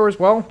Kids Next Door as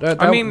well.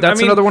 That's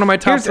another one of my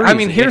top here's, three. I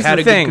mean, here's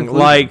the thing.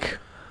 Like,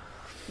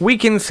 we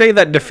can say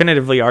that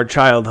definitively our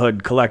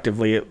childhood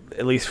collectively,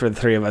 at least for the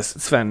three of us,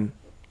 Sven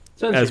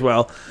as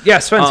well. yeah,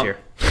 Sven's here.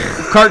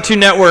 Cartoon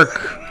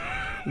Network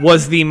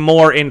was the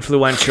more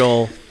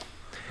influential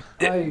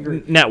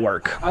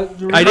network. I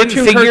didn't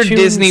figure cartoons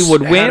Disney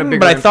would had a win, bigger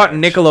but I thought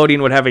impact.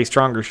 Nickelodeon would have a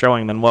stronger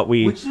showing than what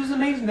we... Which was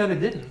amazing that it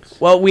didn't.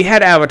 Well, we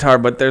had Avatar,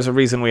 but there's a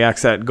reason we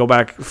asked that. Go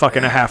back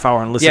fucking a half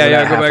hour and listen to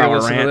that go back and half-hour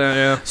listen to rant. that,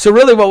 yeah. So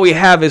really what we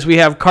have is we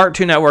have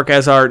Cartoon Network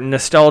as our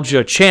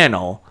nostalgia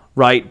channel,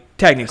 right?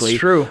 Technically. That's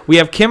true. We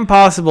have Kim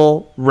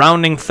Possible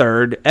rounding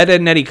third, Ed,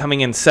 Edd n Eddy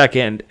coming in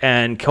second,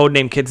 and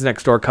Codename Kids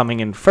Next Door coming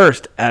in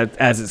first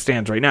as it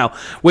stands right now,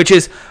 which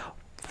is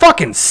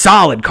fucking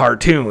solid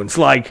cartoons.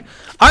 Like,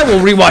 I will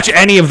rewatch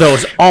any of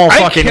those all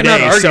fucking cannot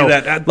day. argue So,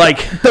 that.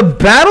 like, The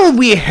battle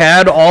we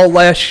had all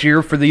last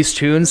year for these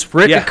tunes,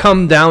 for it Yeah. to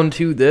come down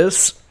to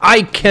this,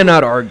 I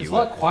cannot It's argue a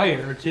lot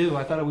quieter too.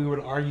 I thought we would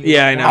argue.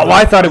 Yeah, I know. Oh,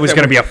 I thought it was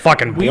going to be a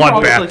fucking We were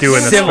always, bloodbath like,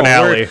 doing this civil.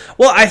 finale.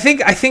 Well, I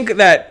think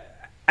that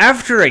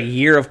after a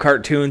year of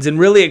cartoons and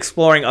really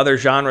exploring other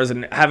genres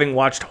and having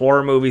watched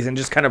horror movies and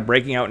just kind of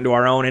breaking out into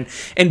our own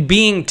and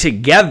being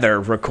together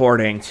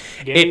recording,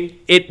 Gay.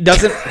 it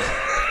doesn't.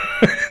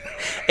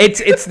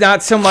 It's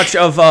not so much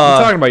of What are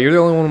you talking about? You're the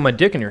only one with my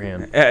dick in your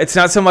hand. it's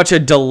not so much a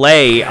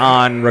delay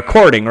on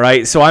recording,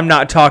 right? So I'm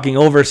not talking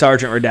over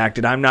Sergeant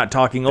Redacted. I'm not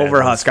talking over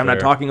that's Husk. I'm not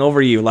fair. talking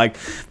over you. Like,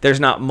 there's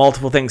not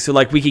multiple things. So,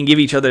 like, we can give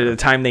each other the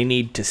time they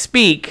need to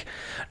speak,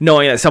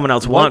 knowing that someone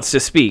else wants to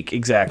speak.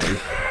 Exactly.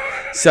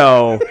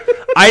 So,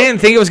 I didn't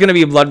think it was going to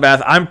be a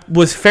bloodbath. I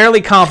was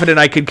fairly confident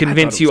I could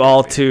convince you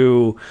all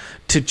to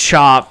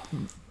chop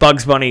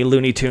Bugs Bunny,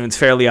 Looney Tunes,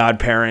 Fairly Odd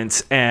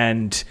Parents,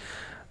 and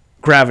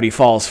Gravity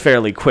Falls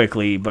fairly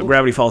quickly, but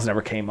Gravity Falls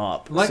never came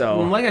up. Like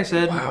I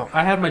said, Wow.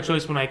 I had my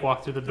choice when I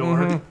walked through the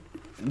door.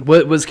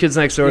 What was Kids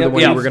Next Door the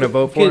one you were going to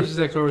vote for? Kids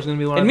Next Door was going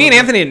to be one. And me and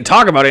Anthony didn't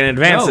talk about it in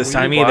advance No, this we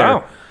time didn't. either.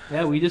 Wow.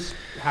 Yeah, we just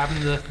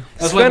happened to.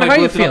 Sven, how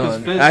you lifted up his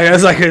feeling? fist. I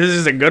was like, this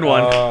is a good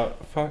one.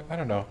 Fuck, I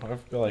don't know. I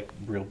feel like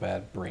real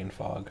bad brain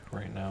fog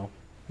right now.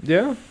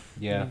 Yeah?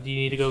 Yeah. Do you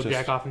need to go Just-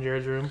 jack off in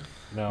Jared's room?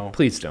 No.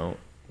 Please don't.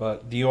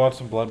 But do you want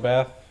some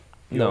bloodbath?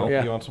 No. Do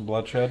Yeah. you want some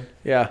bloodshed?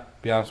 Yeah.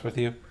 Be honest with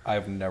you,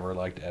 I've never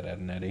liked Ed, Edd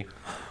n Eddy.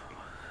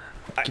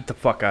 Get the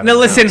fuck out Now of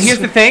my listen, house. here's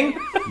the thing.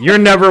 You're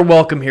never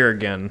welcome here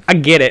again. I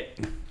get it.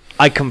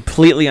 I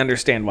completely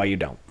understand why you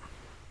don't.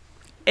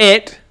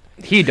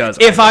 He does.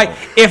 If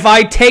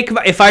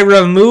I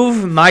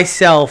remove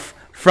myself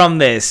from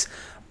this,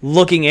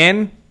 looking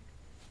in,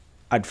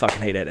 I'd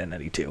fucking hate Ed, Edd n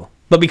Eddy too.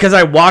 But because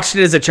I watched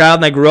it as a child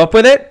and I grew up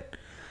with it,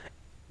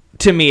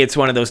 to me it's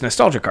one of those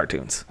nostalgia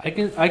cartoons. I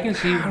can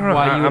see know,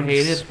 why you I'm would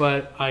hate just- it,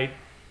 but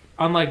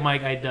unlike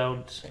Mike, I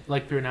don't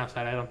like Through and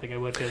Outside. I don't think I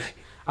would because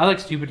I like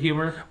stupid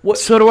humor.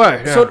 So do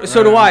I.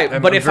 So do I.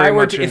 I'm But if very I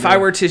were much to, if into I it.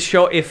 were to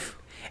show if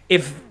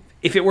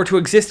it were to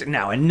exist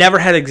now and never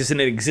had existed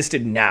and it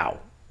existed now,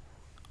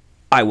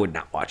 I would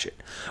not watch it.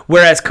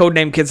 Whereas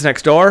Codename Kids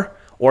Next Door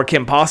or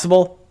Kim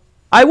Possible,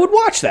 I would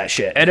watch that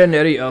shit. Ed and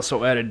Eddie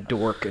also added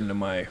dork into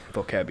my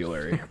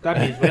vocabulary. That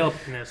means whale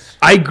penis.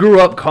 I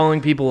grew up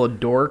calling people a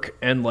dork,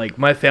 and like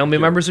my family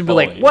members would be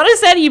like, bully. "What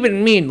does that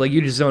even mean?" Like,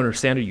 you just don't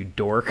understand it, you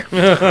dork.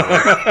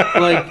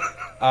 Like,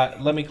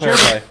 Let me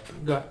clarify.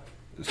 go-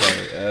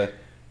 Sorry.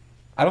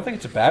 I don't think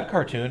it's a bad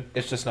cartoon.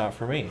 It's just not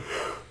for me.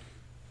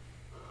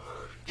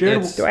 Jared,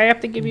 It's- Do I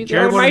have to give you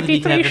Jared the wanted to be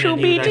mighty three Kevin, shoe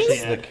and he was beating?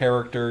 actually The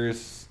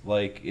characters,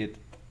 like it.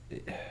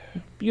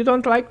 You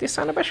don't like the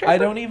son of a shepherd? I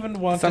don't even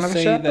want Son to of a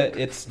say shepherd? that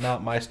it's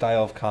not my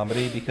style of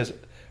comedy because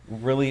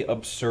really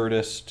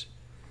absurdist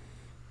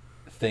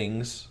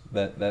things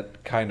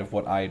that kind of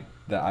what I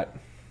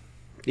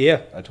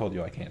Yeah. I told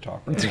you I can't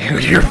talk. Right now.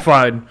 Dude, you're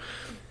fine.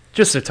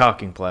 Just a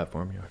talking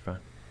platform. You're fine.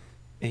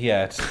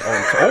 Yeah, it's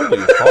only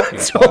a talking.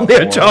 It's only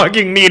a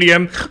talking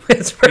medium.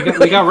 It's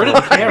we got rid of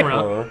the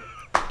camera.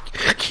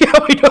 Yeah,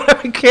 we don't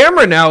have a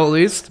camera now, at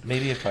least.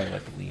 Maybe if I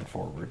like lean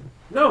forward.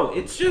 No,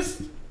 it's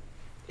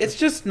It's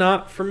just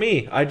not for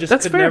me. I just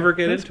That's could fair. never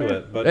get That's into fair.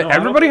 it. But no, I don't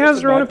Everybody think has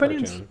it's a their own bad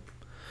opinions.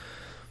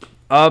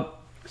 cartoon.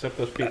 Except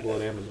those people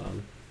at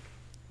Amazon.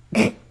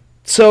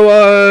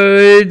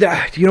 So,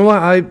 you know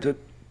what?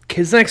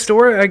 Kids Next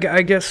Door, I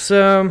guess,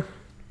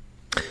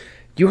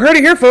 you heard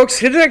it here, folks.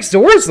 Kids Next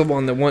Door is the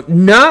one that won.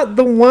 Not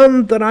the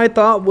one that I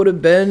thought would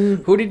have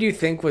been. Who did you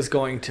think was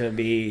going to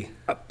be?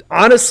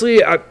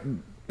 Honestly,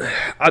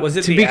 Was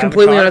it to the be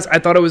completely Avatar? honest, I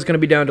thought it was going to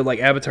be down to like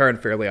Avatar and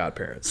Fairly Odd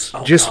Parents.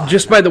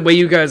 Just by the way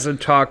you guys have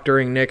talked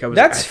during Nick, I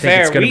That's think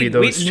fair. it's going to be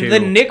those two. The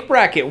Nick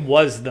bracket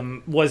was the,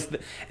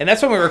 and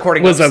that's when we were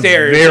recording Was a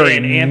upstairs very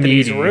in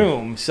Anthony's meaty.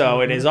 room.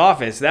 So in his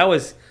office,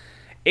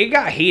 it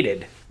got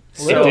heated.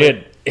 It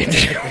did.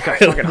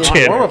 It really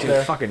did. warm up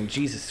there. Fucking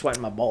Jesus,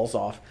 sweating my balls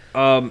off.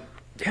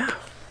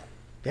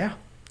 Yeah.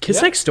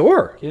 Kids Next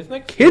Door.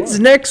 Kids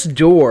Next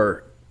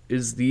Door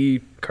is the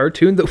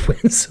cartoon that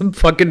wins some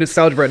fucking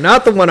nostalgia bread.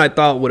 Not the one I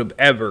thought would have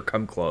ever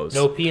come close.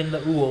 No pee in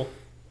the ool.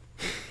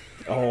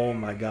 Oh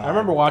my god! I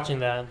remember watching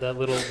the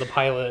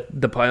pilot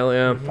The pilot,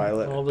 yeah.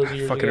 pilot all those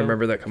years Fucking ago.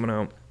 remember that coming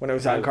out. when it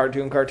was on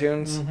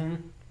cartoons.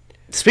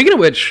 Speaking of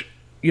which,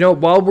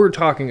 while we're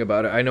talking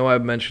about it, I know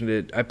I've mentioned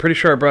it. I'm pretty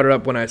sure I brought it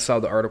up when I saw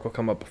the article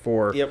come up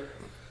before. Yep.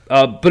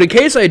 But in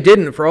case I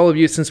didn't, for all of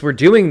you, since we're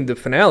doing the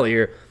finale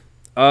here,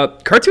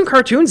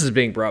 Cartoons is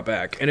being brought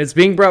back. And it's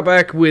being brought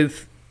back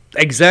with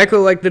exactly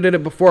like they did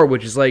it before,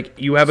 which is like,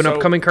 you have an So-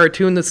 upcoming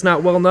cartoon that's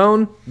not well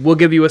known, we'll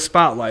give you a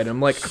spotlight.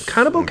 I'm like, I'm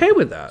kind of okay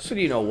with that. So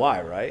do you know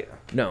why, right?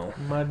 No.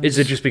 Is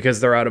it just because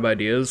they're out of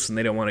ideas and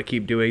they don't want to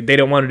keep doing, they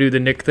don't want to do the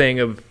Nick thing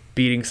of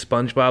beating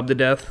SpongeBob to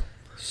death?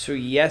 So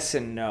yes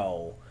and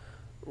no.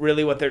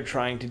 Really what they're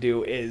trying to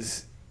do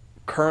is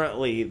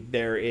currently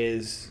there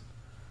is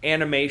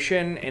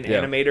animation and Yeah.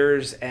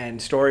 animators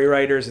and story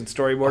writers and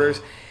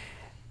storyboarders.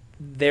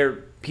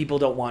 People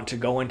don't want to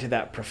go into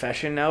that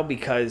profession now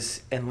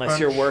because unless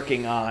you're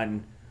working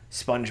on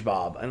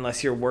SpongeBob,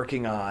 unless you're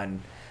working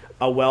on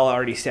a well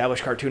already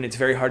established cartoon, it's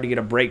very hard to get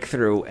a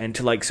breakthrough and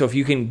to so if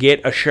you can get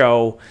a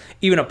show,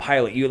 even a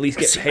pilot, you at least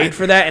get paid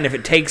for that, and if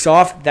it takes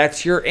off,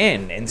 that's your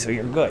in, and so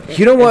you're good.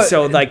 You know what? And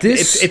so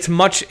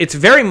it's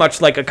very much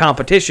like a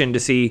competition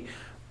to see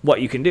what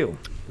you can do.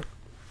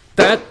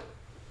 What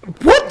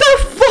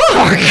the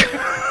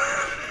fuck?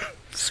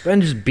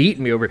 Sven just beat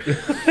me over.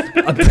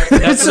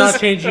 That's not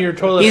changing your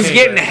toilet He's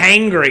paper. getting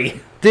hangry.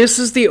 This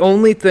is the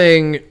only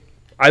thing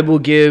I will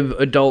give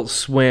Adult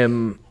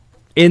Swim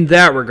in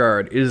that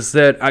regard, is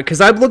that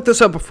because I've looked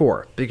this up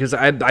before, because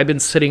I've been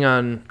sitting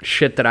on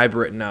shit that I've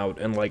written out,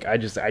 and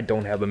I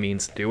don't have a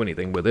means to do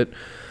anything with it.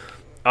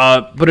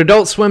 But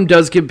Adult Swim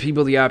does give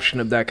people the option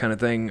of that kind of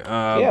thing.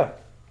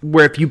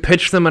 Where if you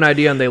pitch them an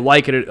idea and they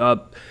like it,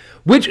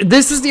 which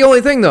this is the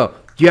only thing though,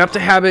 you have to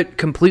have it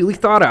completely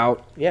thought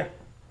out. Yeah.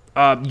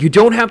 You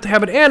don't have to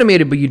have it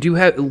animated, but you do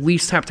at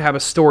least have to have a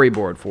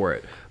storyboard for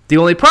it. The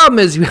only problem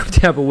is you have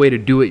to have a way to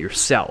do it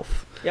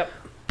yourself. Yep.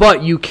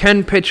 But you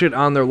can pitch it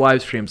on their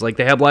live streams. Like,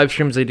 they have live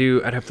streams they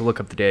do. I'd have to look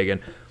up the day again.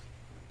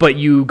 But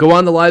you go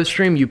on the live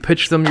stream, you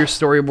pitch them your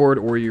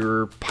storyboard or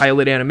your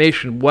pilot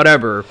animation,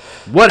 whatever,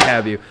 what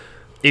have you.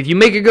 If you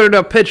make a good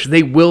enough pitch,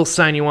 they will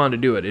sign you on to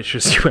do it. It's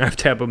just you have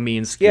to have a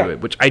means to do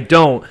it, which I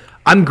don't.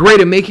 I'm great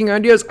at making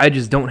ideas. I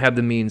just don't have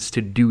the means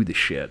to do the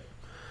shit.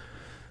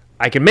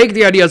 I can make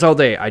the ideas all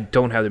day. I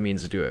don't have the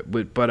means to do it.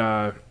 But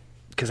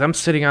because I'm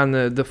sitting on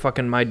the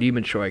fucking My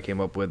Demon show I came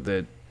up with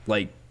that,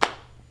 like,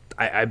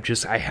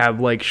 I have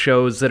like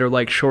shows that are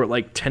like short,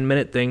 like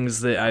 10-minute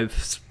things that I've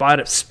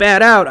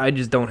spat out. I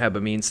just don't have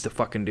a means to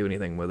fucking do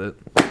anything with it.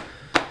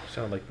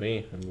 Sound like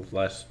me. In the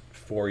last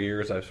 4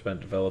 years, I've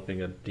spent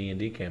developing a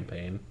D&D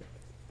campaign.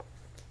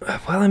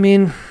 Well, I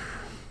mean,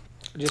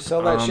 Just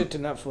sell that shit to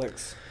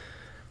Netflix.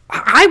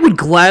 I would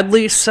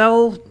gladly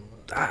sell.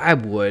 I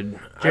would.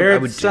 Jared, I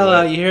would sell do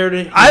out. it. You heard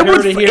it. I would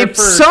Heard it here if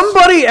first.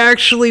 somebody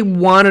actually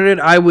wanted it.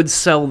 I would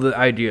sell the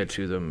idea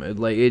to them.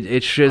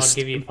 It's just.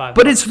 give you $5.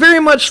 But it's very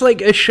much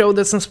like a show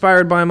that's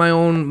inspired by my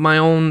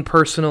own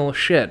personal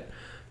shit.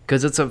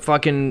 Because it's a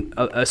fucking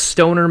a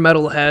stoner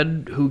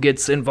metalhead who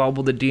gets involved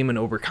with a demon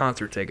over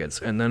concert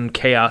tickets, and then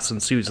chaos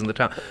ensues in the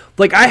town.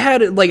 Like, I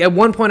had it. Like, at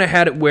one point, I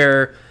had it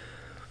where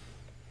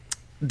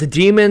the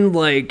demon,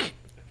 like,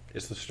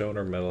 Is the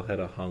stoner metalhead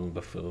a hung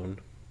buffoon?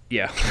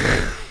 yeah.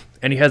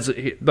 And he has,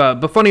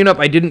 but funny enough,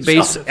 I didn't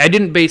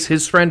base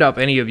his friend off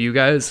any of you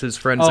guys. His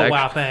friend's Oh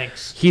wow,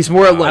 thanks. he's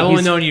more like I've only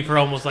he's, known you for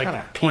almost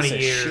like 20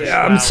 of years. shit.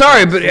 Yeah, I'm Wow,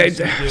 sorry, thanks. but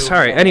Thanks to you.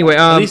 sorry. Anyway,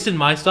 At least in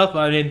my stuff,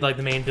 I didn't like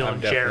the main villain, I'm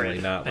definitely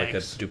Jared. not like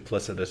a Thanks.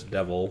 duplicitous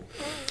devil.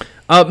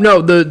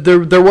 no,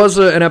 there was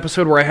an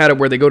episode where I had it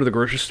where they go to the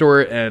grocery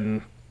store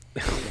and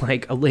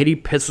like a lady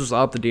pisses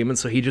off the demon,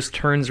 so he just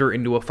turns her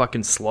into a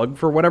fucking slug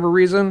for whatever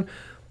reason.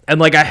 And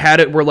like I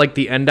had it where like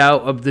the end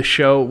out of the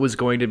show was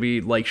going to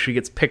be like she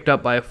gets picked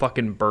up by a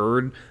fucking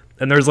bird,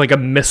 and there's like a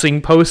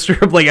missing poster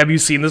of like, have you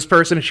seen this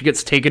person? And she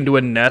gets taken to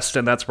a nest,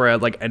 and that's where I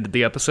like ended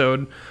the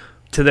episode.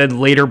 To then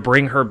later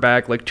bring her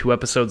back like 2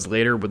 episodes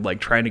later with like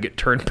trying to get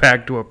turned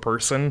back to a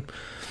person.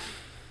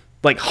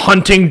 like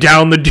hunting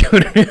down the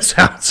dude in his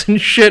house and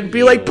shit.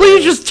 Be like,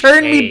 please just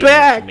turn me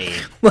back.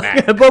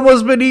 Like, I've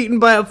almost been eaten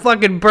by a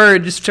fucking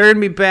bird. Just turn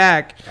me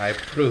back. I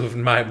proved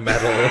my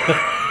mettle.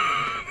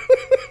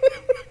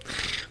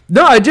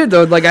 No, I did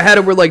though. Like I had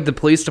it where like the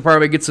police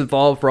department gets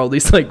involved for all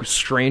these like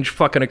strange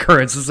fucking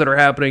occurrences that are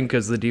happening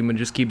because the demon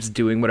just keeps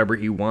doing whatever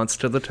he wants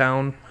to the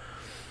town.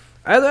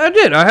 I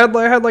did. I had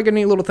like a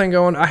neat little thing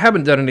going. I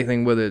haven't done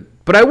anything with it,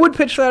 but I would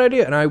pitch that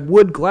idea and I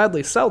would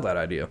gladly sell that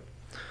idea.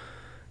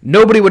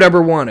 Nobody would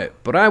ever want it,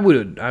 but I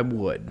would.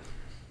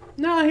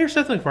 No, I hear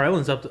Seth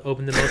MacFarlane's up to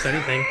open to most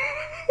anything.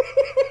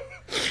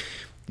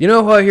 You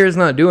know who I hear is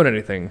not doing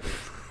anything?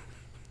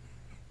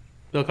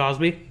 Bill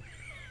Cosby.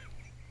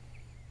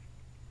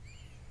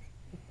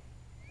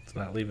 It's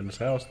not leaving his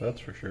house,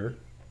 that's for sure.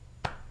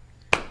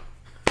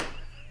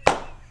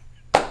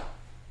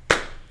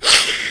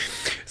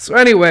 So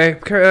anyway,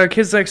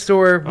 Kids Next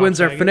Door wins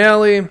our Saget.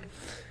 finale.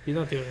 He's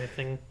not doing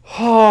anything.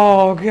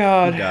 Oh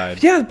god. He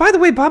died. Yeah. By the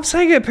way, Bob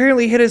Saget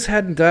apparently hit his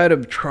head and died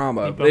of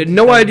trauma. bumped his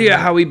No head. idea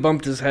how he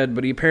bumped his head,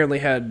 but he apparently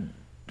had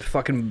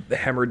fucking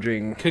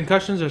hemorrhaging.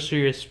 Concussions are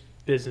serious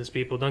business,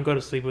 people. Don't go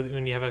to sleep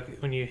when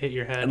you hit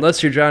your head.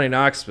 Unless you're Johnny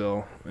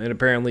Knoxville, and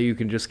apparently you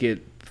can just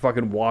get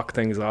fucking walk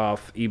things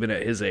off even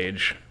at his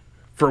age,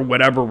 for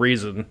whatever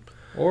reason.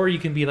 Or you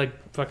can be like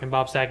fucking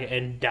Bob Saget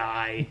and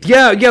die.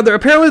 Yeah.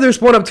 Apparently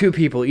there's one of two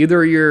people.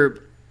 Either you're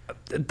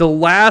the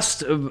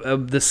last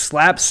of the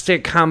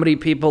slapstick comedy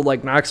people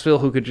like Knoxville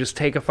who could just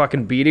take a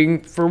fucking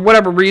beating for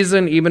whatever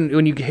reason, even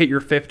when you hit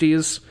your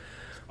 50s.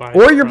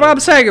 Or you're Bob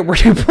Saget,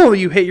 where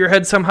you hit your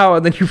head somehow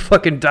and then you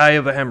fucking die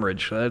of a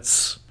hemorrhage.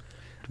 That's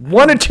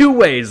one of two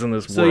ways in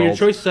this So world. your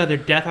choice is either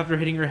death after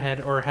hitting your head,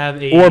 or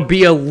have a Or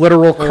be a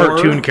literal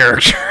cartoon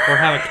character. or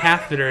have a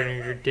catheter in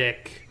your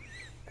dick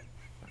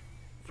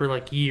for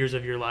like years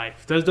of your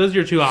life. Those are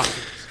your two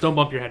options. Don't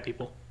bump your head,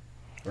 people.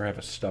 Or have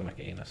a stomach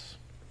anus.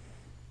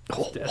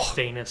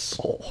 Stanus.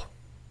 Oh.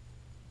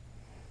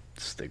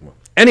 Stigma.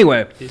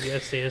 Anyway, Did you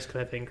get Stanus?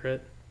 Could I think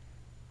crit?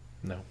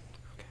 No.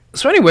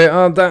 so anyway,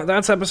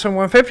 that's episode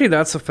 150.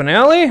 That's the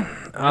finale.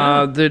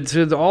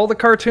 All the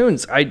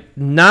cartoons.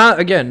 Not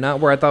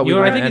where I thought we You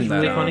know were what I going think to is end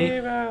really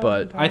that. funny?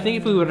 But I think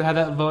if we would have had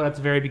that vote at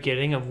the very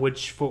beginning of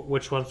which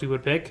ones we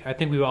would pick, I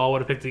think we all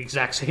would have picked the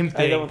exact same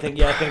thing. I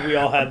think we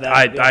all had that.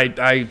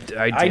 I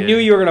I did. knew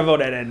you were gonna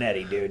vote Ed and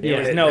Eddie, dude. There Yeah.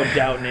 was no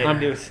doubt in it.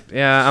 It was-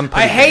 Yeah, I'm. I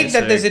pretty hate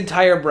that basic. this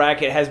entire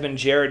bracket has been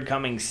Jared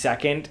coming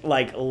second,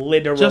 like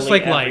literally Just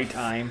like every life.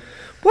 time.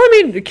 Well,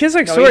 I mean, Kids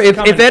Next No, Door. he's If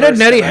coming Ed and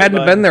first Eddie tonight, hadn't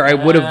bud. been there, I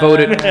would have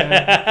voted. If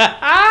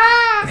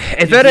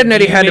Ed and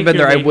Eddie Do you hadn't make been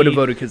there, your I would have lady-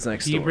 voted Kids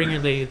Next Do you Door. bring your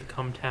lady to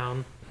come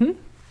town?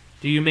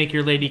 Do you make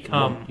your lady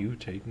come? Won't you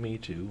take me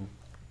to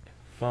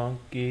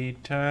Funky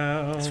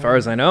Town? As far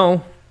as I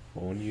know,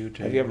 Won't you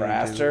take Have you ever me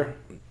asked to her?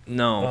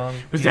 no. Funky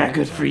Was that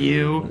good for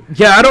you?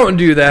 Yeah, I don't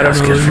do that.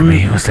 That's good for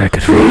me. Was that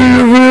good for you?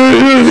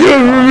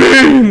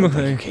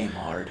 You came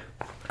hard.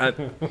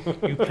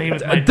 You played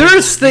with my There's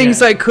nipples,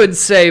 things yeah. I could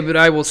say, but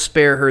I will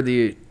spare her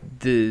the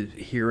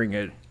hearing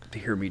it to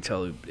hear me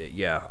tell.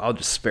 Yeah, I'll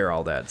just spare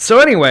all that. So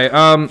anyway,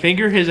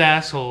 Finger his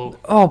asshole.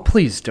 oh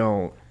please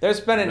don't. There's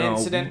been an No.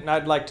 incident, and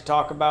I'd like to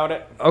talk about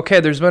it.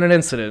 Okay, there's been an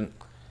incident.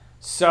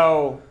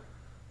 So,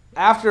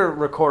 after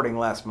recording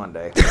last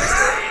Monday,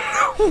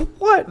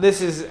 What?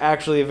 this is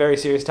actually a very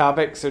serious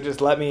topic. So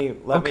just let me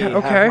Okay.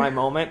 have my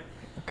moment.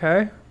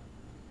 Okay.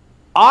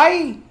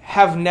 I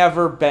have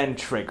never been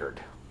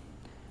triggered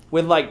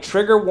with like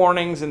trigger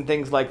warnings and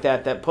things like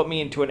that put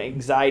me into an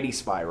anxiety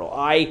spiral.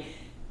 I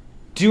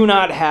do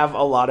not have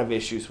a lot of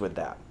issues with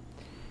that.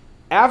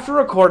 After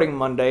recording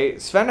Monday,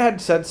 Sven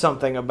had said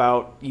something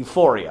about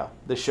Euphoria,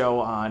 the show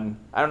on,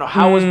 I don't know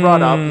how it was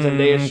brought up,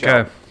 Zendaya's show.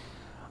 Okay.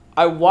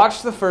 I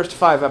watched the first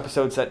 5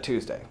 episodes that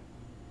Tuesday.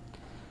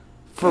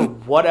 For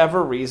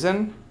whatever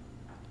reason,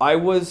 I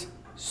was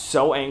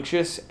so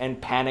anxious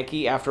and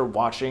panicky after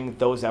watching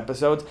those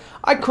episodes,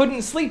 I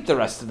couldn't sleep the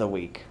rest of the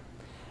week.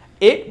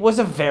 It was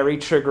a very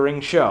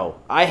triggering show.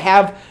 I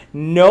have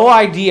no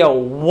idea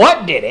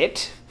what did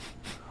it,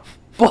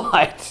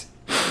 but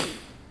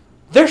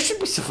there should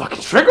be some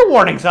fucking trigger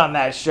warnings on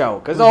that show,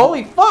 because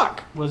holy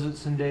fuck. Was it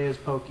Zendaya's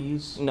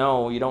Pokies?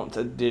 No, you don't.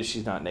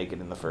 She's not naked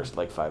in the first,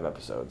 5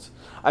 episodes.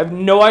 I have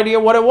no idea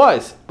what it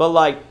was, but,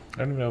 I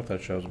don't even know what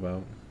that show's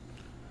about.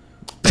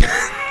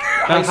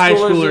 High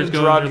schoolers and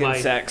going drug through and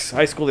life. sex.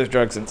 High schoolers,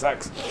 drugs, and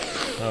sex.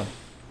 Oh.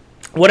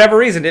 Whatever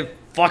reason, it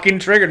fucking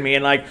triggered me,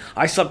 and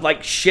I slept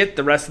like shit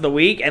the rest of the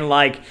week, and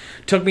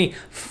took me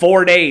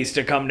 4 days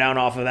to come down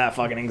off of that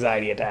fucking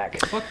anxiety attack.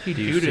 What did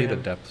Do you you do see to the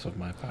him? depths of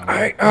my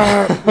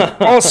power?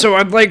 Also,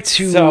 I'd like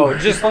to. So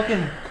Just just,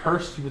 fucking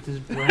cursed you with his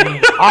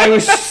brain. I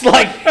was just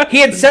like, he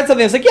had said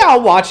something. I was like, yeah,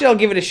 I'll watch it. I'll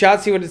give it a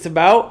shot, see what it's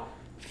about.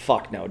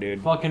 Fuck no,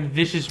 dude. Fucking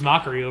vicious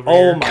mockery over Oh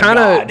here. my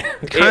Kinda-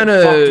 god, kinda-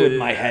 it fucked with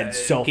my head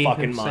so Gave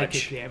fucking him psychic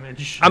much.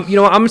 damage.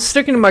 I'm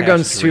sticking to my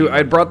guns Past too. 3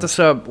 I brought this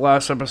up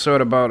last episode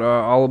about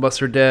All of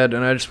Us Are Dead,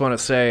 and I just want to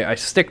say I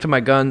stick to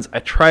my guns. I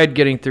tried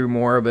getting through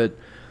more of it.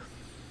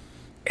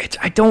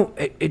 I don't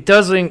think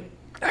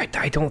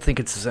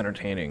it's as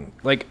entertaining.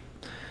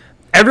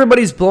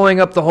 everybody's blowing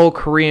up the whole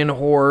Korean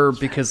horror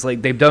because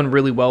like they've done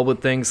really well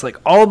with things. Like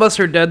All of Us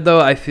Are Dead, though,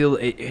 I feel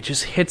it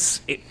just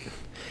hits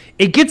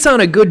it gets on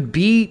a good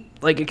beat,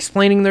 like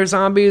explaining their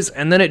zombies,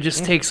 and then it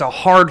just takes a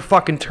hard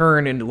fucking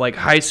turn into like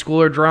high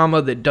schooler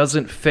drama that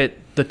doesn't fit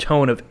the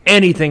tone of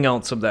anything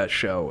else of that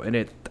show,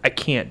 and I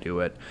can't do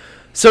it.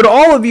 So to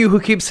all of you who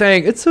keep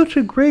saying it's such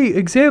a great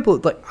example,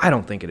 like I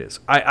don't think it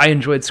is. I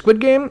enjoyed Squid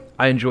Game,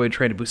 I enjoyed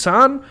Train to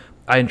Busan,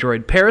 I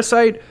enjoyed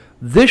Parasite.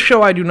 This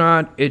show I do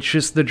not. It's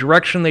just the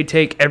direction they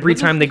take every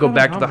time they go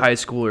back to the high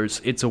schoolers.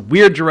 It's a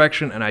weird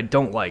direction, and I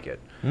don't like it.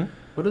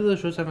 What do those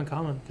shows have in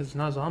common? Because it's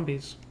not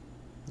zombies.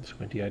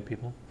 Squinty-eyed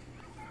people.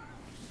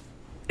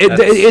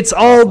 It's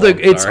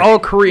all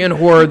Korean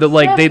horror that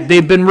like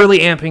they've been really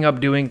amping up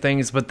doing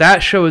things, but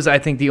that show is I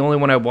think the only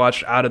one I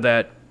watched out of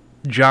that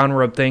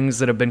genre of things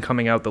that have been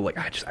coming out that like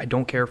I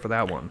don't care for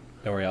that one.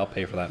 Don't worry, I'll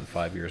pay for that in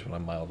 5 years when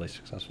I'm mildly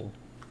successful.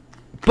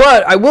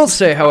 But I will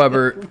say,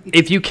 however,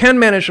 if you can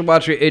manage to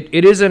watch it,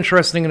 it is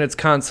interesting in its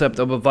concept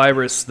of a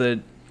virus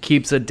that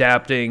keeps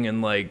adapting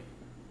and like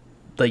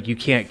you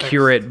can't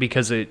cure it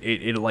because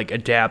it like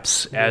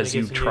adapts as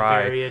you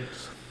try.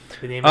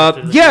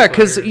 Yeah,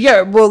 because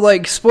well,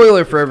 like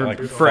spoiler for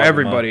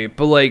everybody,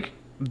 but like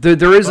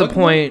there is a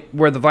point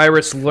where the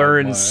virus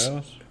learns.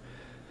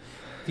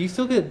 Do you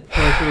still get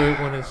pleasure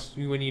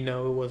when you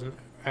know it wasn't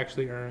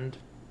actually earned?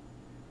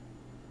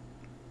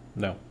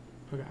 No.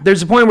 Okay.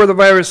 There's a point where the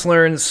virus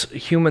learns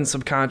human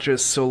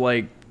subconscious, so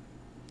like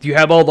you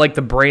have all like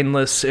the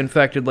brainless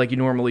infected like you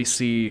normally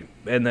see,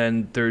 and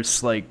then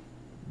there's like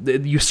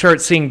you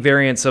start seeing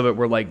variants of it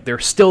where like they're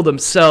still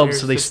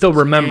themselves, so they still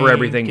remember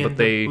everything, but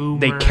they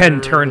can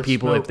turn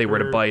people if they were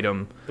to bite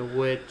them. The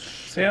witch.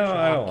 See,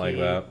 I don't like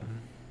that.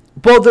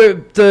 Well,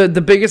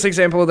 the biggest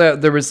example of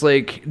that, there was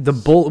like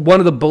one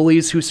of the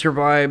bullies who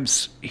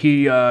survives.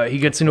 He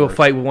gets into a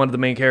fight with one of the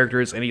main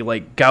characters, and he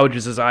like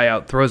gouges his eye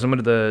out, throws him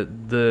into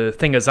the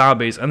thing of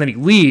zombies, and then he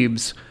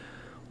leaves.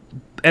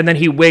 And then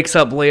he wakes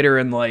up later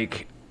and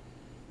like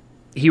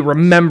he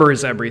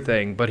remembers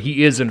everything, but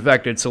he is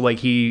infected. So like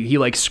he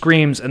like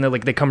screams, and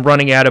they come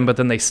running at him, but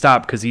then they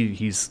stop because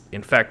he's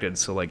infected.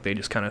 So like they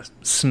just kind of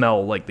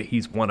smell like that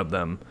he's one of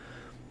them.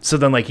 So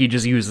then, like, he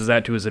just uses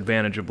that to his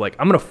advantage of, like,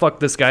 I'm going to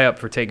fuck this guy up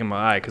for taking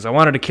my eye because I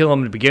wanted to kill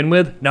him to begin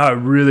with. Now I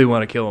really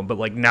want to kill him. But,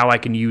 like, now I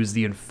can use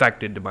the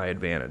infected to my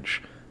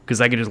advantage because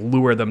I can just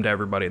lure them to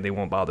everybody and they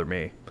won't bother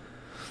me.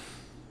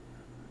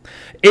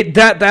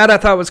 That I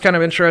thought was kind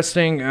of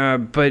interesting.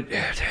 But,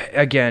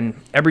 again,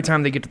 every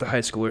time they get to the high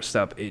schooler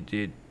stuff,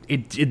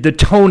 the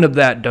tone of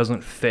that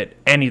doesn't fit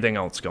anything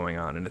else going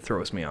on, and it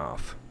throws me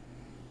off.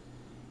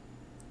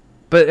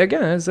 But,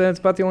 again, that's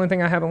about the only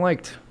thing I haven't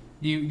liked.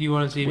 You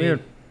want to see me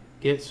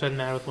get said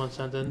mad with one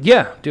sentence?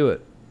 Yeah, do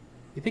it.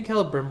 You think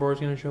Celebrimbor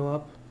is going to show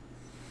up?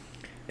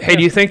 Hey,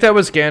 do you think that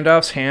was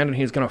Gandalf's hand and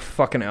he's going to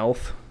fuck an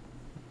elf?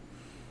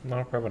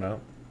 No, probably not.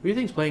 Who do you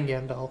think's playing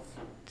Gandalf?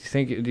 Do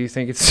you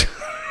think it's...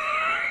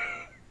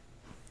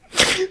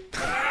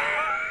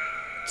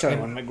 Sorry,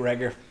 Ewan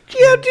McGregor.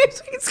 Yeah, do you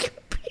think it's going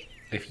to be...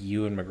 If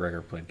Ewan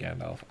McGregor played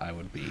Gandalf, I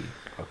would be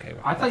okay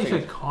with I that. thought you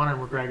said Conor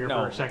McGregor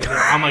No. for a second there.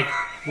 I'm like,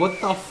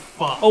 what the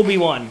fuck?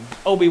 Obi-Wan.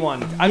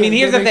 I mean,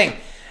 here's the thing.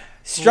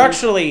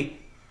 Structurally,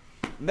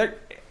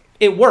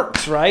 it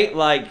works, right?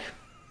 Like,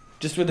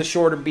 just with a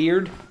shorter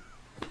beard.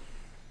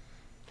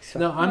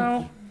 No, I'm...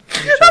 I'm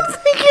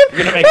thinking...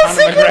 You're gonna make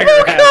Conor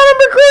McGregor happy. Conor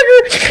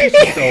McGregor.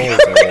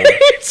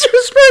 He's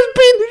supposed to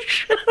beat the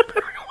shit out of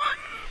everyone.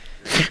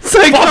 It's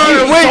like,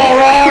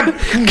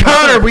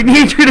 Connor, we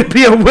need you to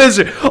be a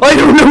wizard. I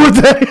don't know what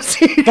that is.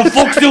 The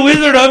fuck's the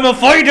wizard? I'm a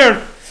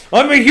fighter.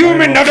 I'm a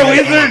human, not a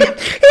wizard.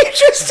 He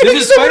just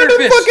takes him in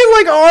a fucking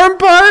like arm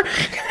bar.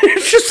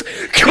 It's just,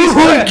 come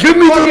on, give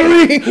me the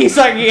ring. He's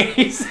like,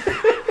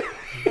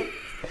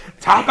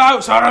 Tap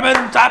out,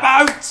 Saruman, tap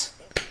out!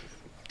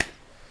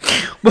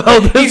 Well,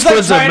 this he's like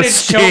was a trying to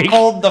mistake.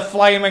 chokehold the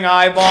flaming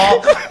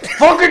eyeball.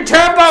 Fucking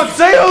tap out,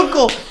 say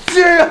uncle.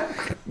 Say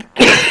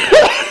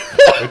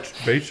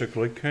It's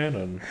basically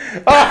canon.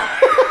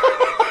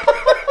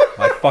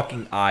 My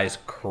fucking eyes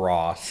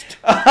crossed.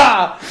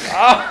 I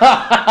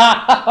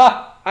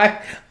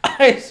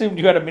assumed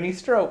you had a mini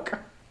stroke.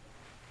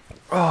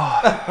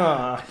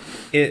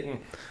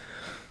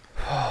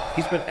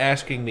 He's been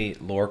asking me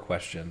lore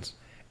questions,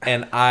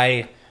 and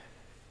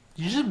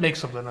You just make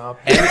something up.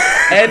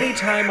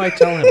 anytime I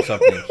tell him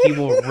something, he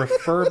will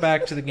refer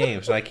back to the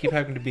games, and I keep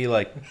having to be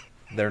like,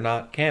 they're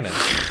not canon.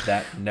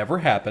 That never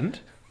happened.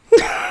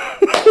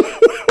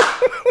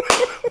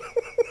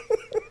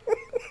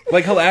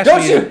 Like he'll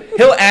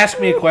ask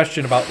me a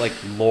question about like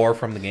lore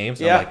from the games.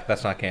 And Yeah. I'm like,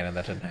 that's not canon.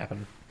 That didn't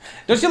happen.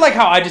 Don't you like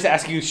how I just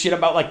ask you shit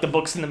about like the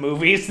books and the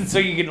movies, and so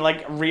you can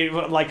like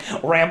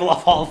ramble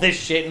off all this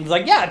shit and be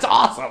like, yeah, it's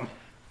awesome.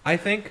 I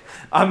think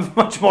I'm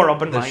much more the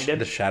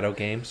open-minded. Shadow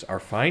games are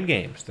fine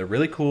games. They're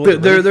really cool. They're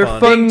really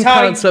fun Big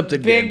titty,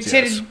 concepted big games.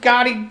 titty, Yes.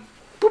 gaudy.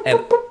 And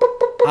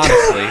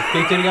honestly,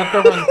 Big titty got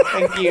girlfriend.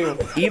 Thank you.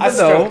 I even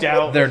stroked though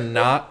out. they're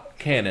not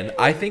canon,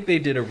 I think they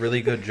did a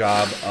really good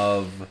job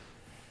of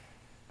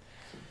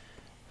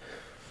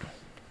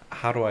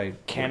how do I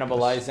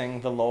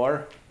Cannibalizing the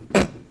lore.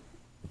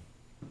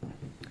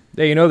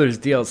 Yeah, you know there's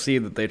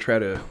DLC that they try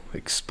to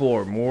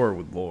explore more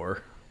with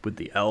lore, with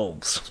the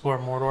elves. Explore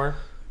Mordor.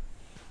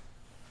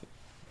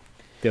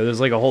 Yeah, there's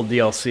like a whole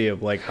DLC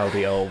of like how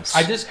the elves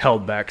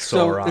held back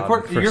So,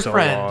 Sauron for your so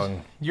friend,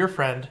 long. your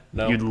friend,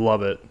 No. You'd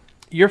love it.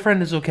 your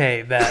friend is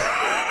okay that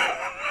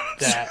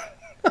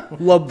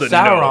Love the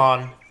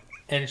Sauron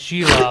and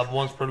Shelob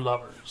once were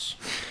lovers.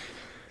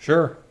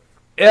 Sure.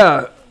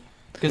 Yeah,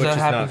 Because Which that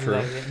is happens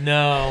not in that game.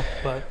 No,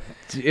 but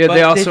yeah. but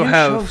They also do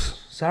have.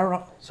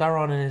 show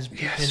Sauron in his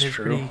it's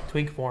true. pretty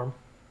twink form.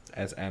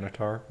 As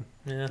Anatar,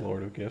 Yeah,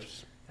 Lord of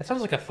Gifts. that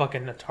sounds like a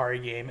fucking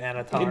Atari game,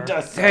 Anatar. It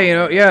does. Hey, you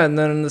know, yeah, and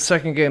then in the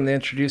second game, they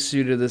introduce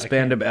you to this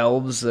band of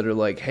elves that are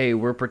like, hey,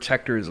 we're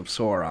protectors of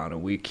Sauron,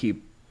 and we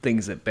keep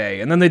things at bay.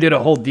 And then they did a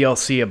whole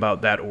DLC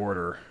about that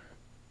order.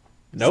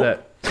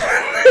 Nope.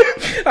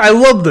 I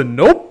love the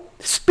Nope.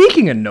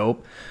 Speaking of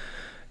Nope,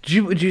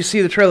 did you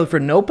see the trailer for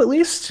Nope at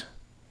least?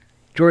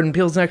 Jordan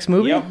Peele's next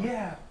movie? Yep.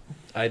 Yeah.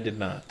 I did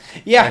not.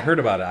 Yeah. I heard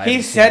about it. I He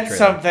haven't seen the said trailer.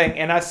 something,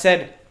 and I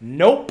said,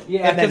 nope.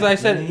 Yeah, and then 'cause I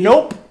said,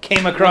 nope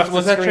came across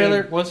Was the that screen.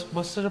 trailer?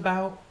 What's it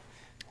about?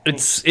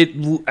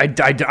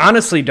 I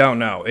honestly don't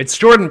know. It's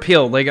Jordan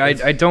Peele. Like,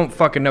 I don't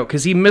fucking know,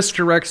 because he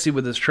misdirects you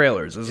with his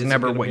trailers. It's Is it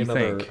never gonna what be you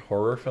another think.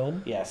 horror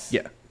film? Yes.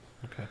 Yeah.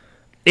 Okay.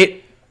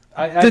 It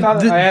I the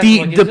thought the, I asked, the,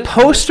 like, is the this-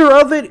 poster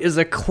of it is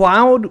a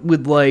cloud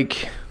with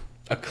like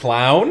A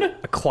clown?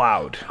 a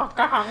cloud.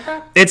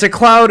 It's a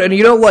cloud, and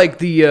you know, like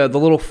the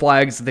little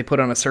flags that they put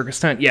on a circus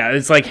tent. Yeah,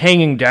 it's like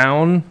hanging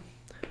down.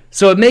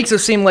 So it makes it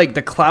seem like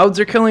the clouds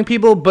are killing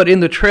people, but in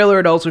the trailer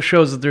it also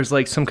shows that there's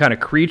like some kind of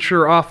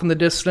creature off in the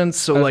distance.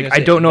 So was like gonna I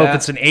say, don't know if that-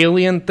 it's an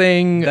alien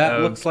thing,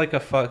 That looks like a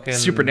fucking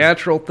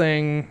supernatural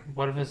thing.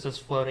 What if it's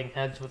just floating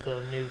heads with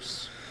a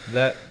noose?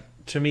 That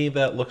to me,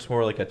 that looks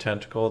more like a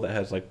tentacle that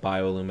has like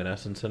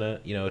bioluminescence in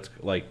it. You know, it's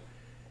like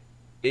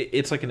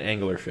it's like an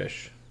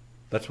anglerfish.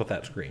 That's what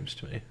that screams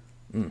to me.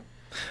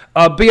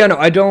 But yeah, no,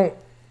 I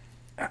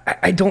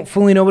don't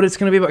fully know what it's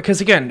going to be about.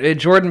 Because again,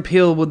 Jordan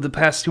Peele, with the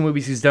past two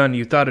movies he's done,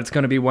 you thought it's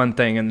going to be one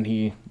thing, and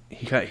he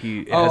has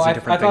Oh, a I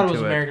different thought it thing was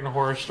to it. American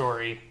Horror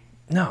Story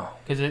No,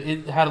 because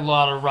it had a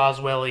lot of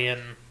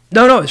Roswellian.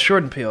 no, it's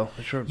Jordan Peele.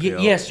 It's Jordan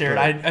Peele. Yes, Jared.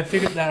 I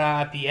figured that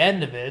out at the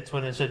end of it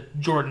when it said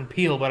Jordan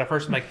Peele, but at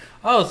first I'm like,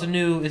 oh, it's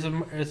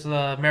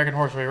the American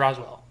Horror Story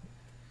Roswell.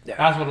 Yeah.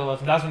 That's what it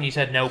was. That's when you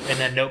said Nope, and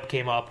then Nope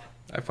came up.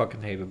 I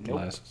fucking hated the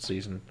last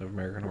season of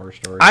American Horror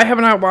Story. I have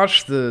not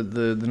watched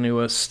the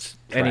newest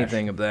Trash.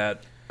 anything of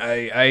that.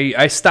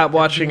 I stopped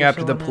watching you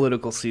after the still on it?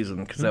 political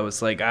season because I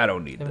was like, I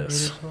don't need Haven't you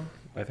this. this one?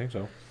 I think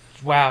so.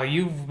 Wow,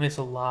 you've missed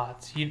a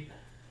lot.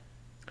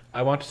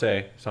 I want to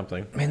say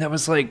something. I mean, that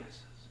was like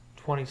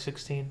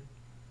 2016.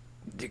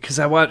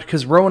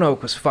 because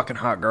Roanoke was fucking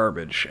hot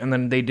garbage, and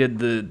then they did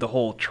the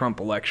whole Trump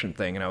election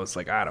thing, and I was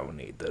like, I don't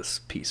need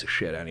this piece of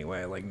shit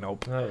anyway. Like,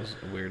 nope. That was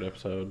a weird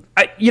episode.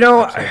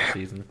 Oh,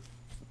 Season.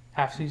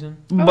 Half season.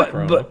 But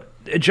Roanoke.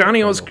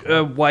 Johnny O's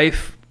Roanoke.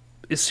 wife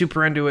is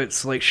super into it.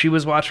 So like she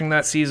was watching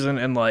that season,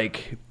 and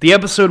like the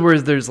episode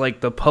where there's like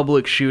the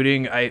public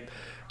shooting, I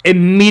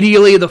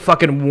immediately the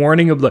fucking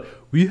warning of the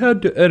we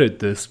had to edit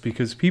this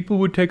because people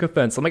would take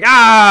offense. I'm like,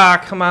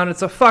 come on,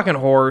 it's a fucking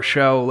horror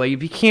show. Like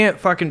if you can't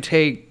fucking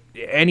take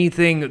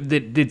anything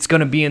that's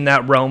gonna be in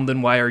that realm,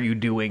 then why are you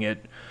doing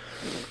it?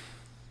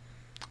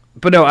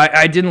 But no,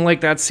 I didn't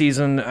like that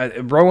season.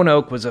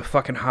 Roanoke was a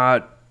fucking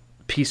hot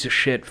piece of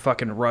shit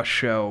fucking Rush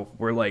show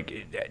where like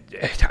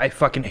I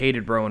fucking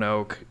hated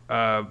Roanoke.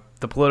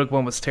 The political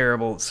one was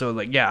terrible. So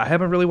like yeah, I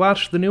haven't really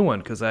watched the new one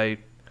because I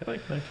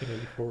like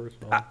 1984 as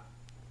well.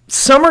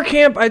 Summer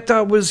Camp I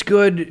thought was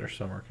good. Or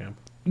summer camp.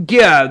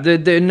 Yeah,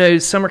 the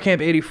Summer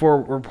Camp 84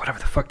 or whatever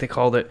the fuck they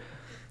called it.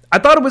 I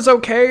thought it was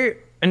okay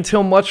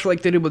until much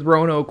like they did with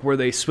Roanoke where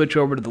they switch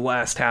over to the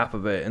last half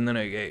of it and then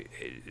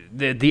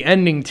the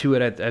ending to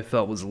it I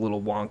felt was a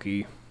little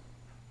wonky.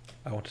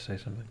 I want to say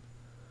something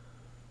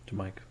to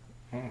Mike.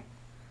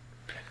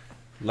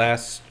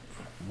 Last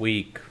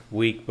week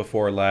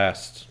before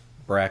last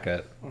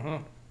bracket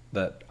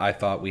that I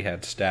thought we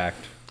had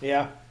stacked.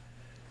 Yeah.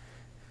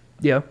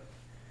 Yeah.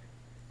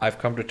 I've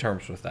come to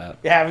terms with that.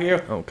 Have you?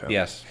 Okay.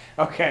 Yes.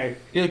 Okay.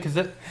 Yeah, because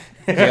that.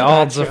 The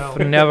odds are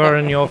never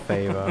in your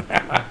favor.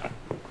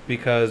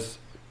 Because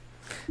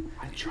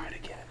I try to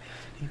get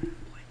it.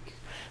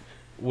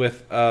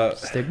 with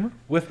Stigma?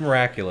 with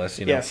Miraculous,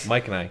 you know, Yes.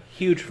 Mike and I,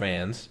 huge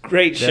fans.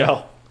 Great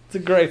show. It's a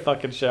great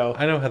fucking show.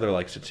 I know Heather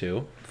likes it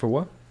too. For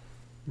what?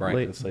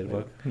 Miraculous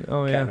Ladybug.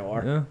 Oh yeah.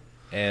 Noir. Yeah.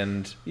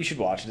 And You should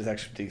watch it. It's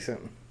actually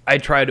decent. I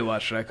tried to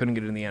watch it. I couldn't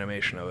get in the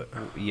animation of it.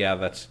 yeah,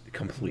 that's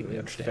completely It's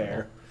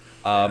understandable.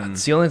 fair.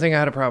 It's the only thing I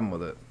had a problem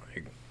with it.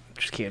 I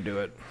just can't do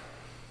it.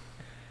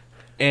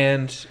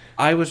 And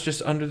I was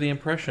just under the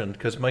impression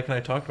because Mike and I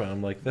talked about it,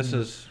 I'm like, this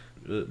is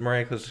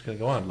Miraculous is going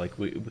to go on. Like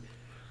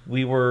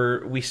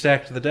we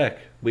stacked the deck,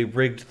 we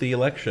rigged the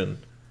election,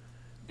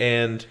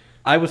 and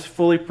I was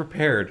fully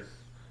prepared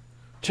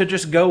to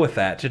just go with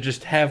that, to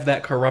just have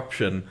that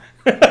corruption,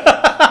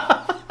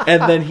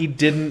 and then he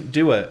didn't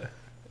do it.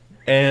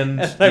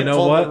 And I you know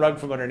pulled what? the rug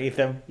from underneath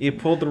him. You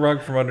pulled the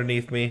rug from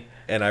underneath me,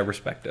 and I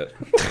respect it.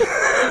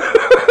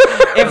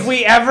 If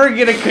we ever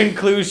get a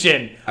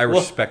conclusion, I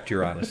respect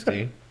your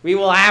honesty. we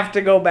will have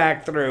to go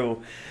back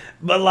through.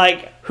 But,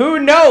 like, who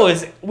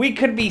knows? We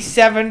could be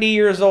 70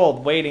 years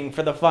old waiting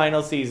for the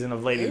final season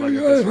of Ladybug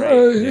at this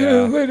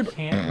rate.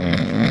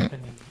 Yeah.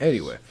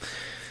 Anyway.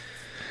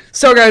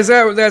 So, guys,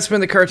 that's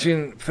been the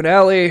cartoon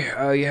finale.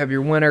 You have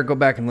your winner. Go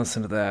back and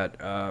listen to that.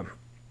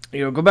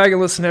 Go back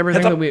and listen to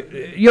everything that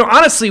we...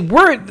 honestly,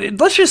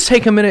 let's just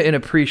take a minute and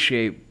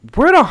appreciate.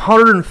 We're at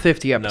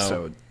 150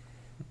 episodes.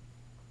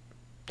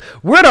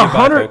 We're at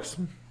 100... folks.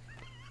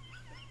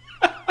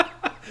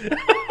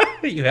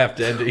 You have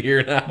to end it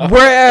here now.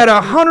 We're at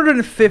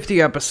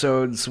 150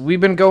 episodes. We've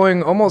been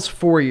going almost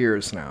 4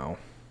 years now.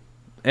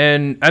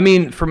 And, I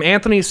mean, from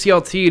Anthony's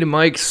CLT to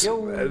Mike's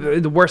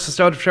the worst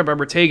nostalgia trip I've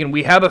ever taken,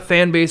 we have a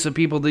fan base of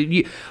people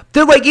that...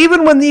 They're like,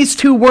 even when these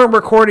two weren't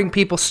recording,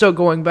 people still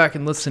going back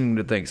and listening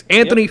to things.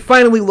 Anthony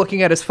finally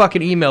looking at his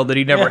fucking email that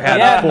he never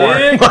had before.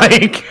 Dude.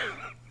 Like...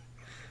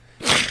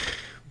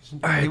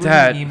 It was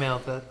Dad. an email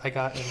that I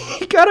got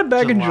He got it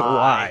back in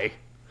July.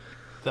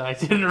 that I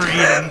didn't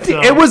read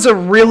until... It was a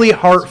really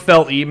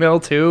heartfelt email,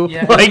 too.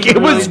 Yeah, like, it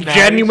was really nice.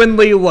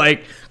 genuinely,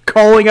 like,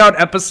 calling out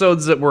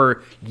episodes that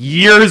were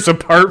years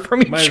apart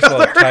from each Might as other.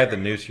 well tie the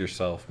noose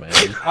yourself, man.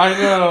 I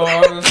know. I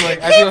was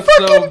like, I feel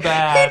so He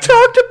bad.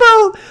 talked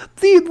about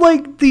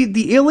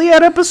the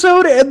Iliad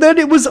episode, and then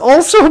it was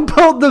also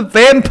about the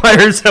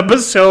vampires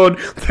episode.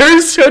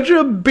 There's such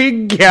a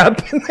big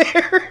gap in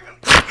there.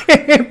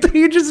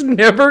 Anthony just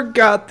never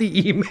got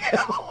the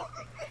email.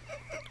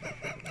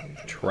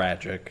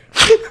 Tragic.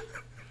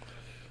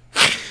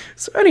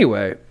 So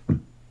anyway,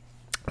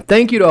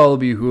 thank you to all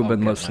of you who have I'll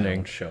been get my listening.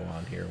 own show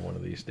on here one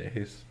of these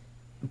days.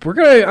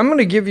 I'm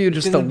gonna give you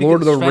just a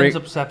Lord of the Rings.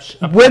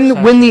 When the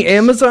When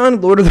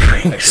Amazon Lord of the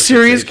Rings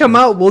series come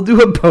out, we'll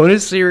do a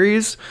bonus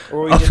series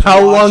Or we of just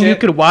how watch long you it.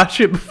 could watch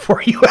it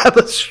before you have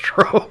a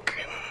stroke.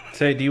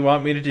 Say, do you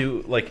want me to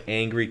do like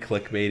angry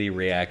clickbaity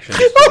reactions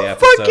to Oh, the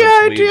fuck episodes? yeah,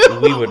 I do.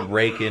 We would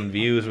rake in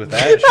views with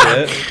that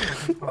shit.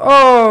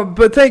 Oh,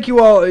 but thank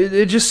you all.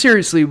 It just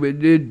seriously,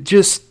 it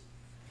just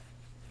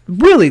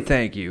really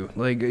thank you.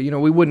 Like, we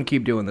wouldn't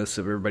keep doing this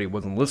if everybody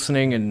wasn't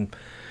listening. And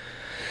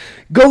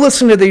go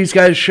listen to these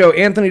guys' show.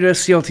 Anthony does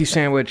CLT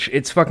Sandwich.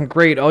 It's fucking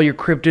great. All your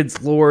cryptids,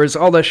 lores,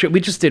 all that shit. We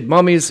just did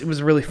Mummies. It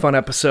was a really fun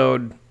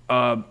episode.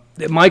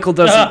 Michael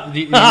does.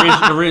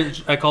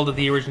 I called it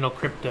the original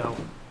crypto.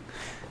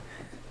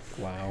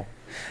 Wow.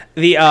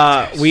 Me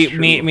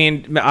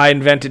and I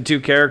invented two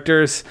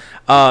characters,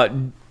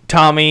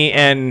 Tommy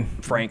and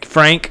Frank.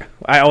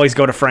 I always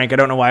go to Frank. I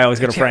don't know why I always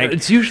go to Frank.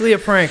 It's usually a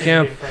Frank,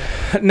 yeah.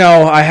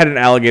 No, I had an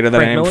alligator that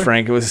I Frank named Miller?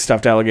 Frank. It was a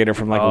stuffed alligator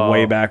from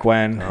way back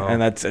when, Oh.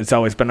 and it's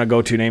always been a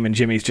go-to name. And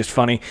Jimmy's just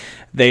funny.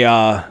 They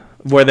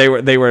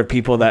were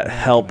people that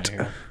helped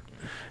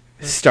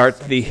start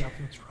the.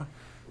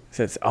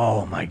 Says,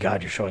 oh my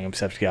God, you're showing him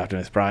Sexy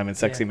Optimus Prime and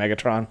Sexy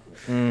Megatron.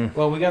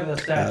 Well, we got the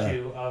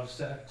statue of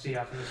Sexy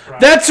Optimus Prime.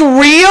 That's real?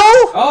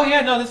 Oh yeah,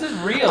 no, this is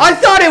real. I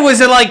thought it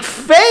was like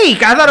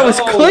fake. I thought it was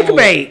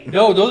clickbait.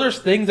 No, those are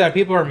things that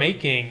people are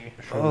making.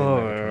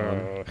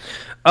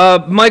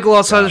 Michael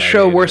also has a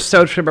show, I hate Worst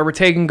Stout Trip Ever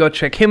Taken. Go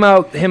check him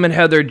out. Him and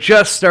Heather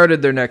just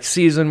started their next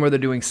season where they're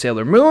doing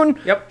Sailor Moon.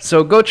 Yep.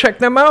 So go check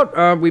them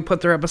out. We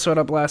put their episode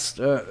up last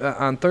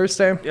on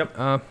Thursday.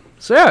 Yep.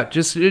 So yeah,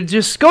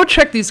 just go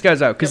check these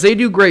guys out because they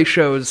do great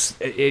shows.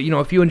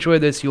 If you enjoy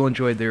this, you'll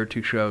enjoy their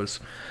two shows.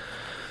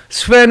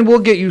 Sven, we'll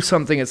get you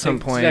something at some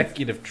point.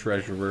 Executive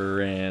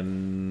treasurer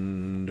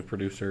and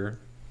producer.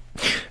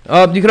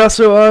 You could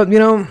also,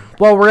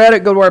 while we're at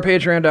it, go to our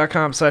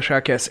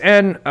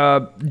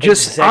patreon.com/outcastn.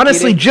 Just Executive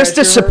honestly, just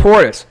to treasurer?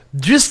 support us.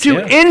 Just to,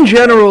 Yeah. in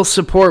general,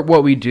 support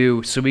what we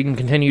do so we can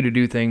continue to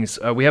do things.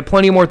 We have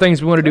plenty more things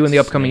we want to do in the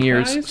upcoming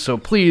years. Nice. So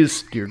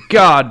please, dear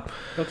God,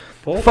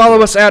 Bullshit.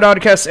 follow us at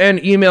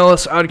oddcastn. Email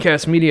us,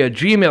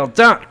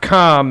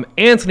 oddcastmedia@gmail.com.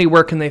 Anthony,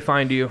 where can they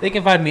find you? They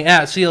can find me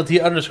at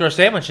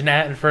CLT_sandwich and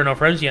at Inferno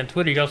Frenzy on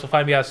Twitter. You can also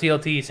find me at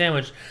CLT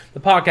Sandwich, the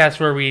podcast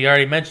where we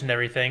already mentioned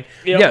everything.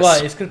 Yes.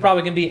 But it's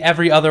probably going to be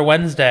every other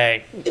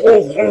Wednesday.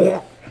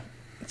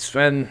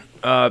 Sven,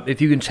 if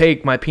you can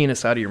take my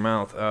penis out of your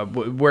mouth,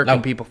 where can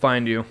No. people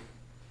find you?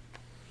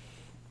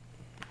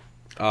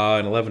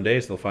 In 11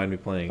 days, they'll find me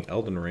playing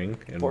Elden Ring.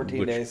 In 14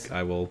 which days.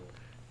 I will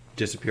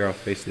disappear off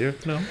the face of the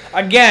earth. No.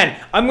 Again,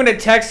 I'm going to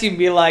text you and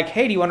be like,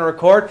 hey, do you want to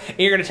record? And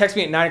you're going to text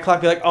me at 9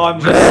 o'clock, be like, oh, I'm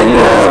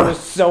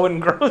just so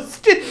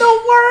engrossed in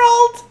the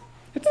world.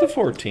 It's the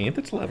 14th.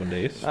 It's 11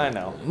 days. I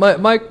know.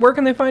 Mike, where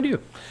can they find you?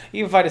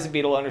 You can find us at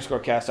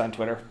Beetle_cast on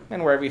Twitter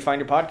and wherever you find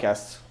your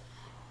podcasts.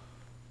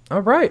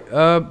 All right.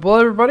 Well,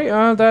 everybody,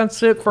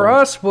 that's it for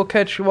us. We'll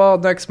catch you all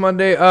next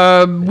Monday.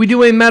 We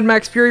doing Mad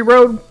Max Fury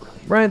Road,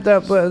 right? Is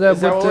that what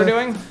we're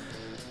doing?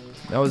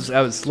 I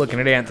was looking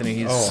at Anthony.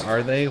 He's Oh,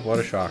 are they? What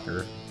a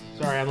shocker.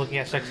 Sorry, I'm looking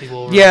at Sexy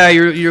Wolverine. yeah.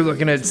 You're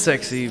looking at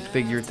sexy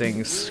figure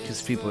things because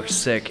people are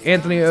sick.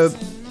 Anthony,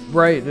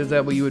 right? Is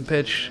that what you would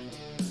pitch?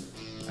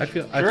 I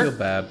feel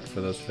bad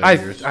for those I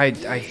failures.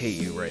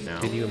 hate you right now.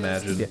 Can you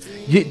imagine?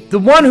 The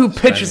one who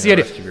pitches the the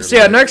idea. rest of your So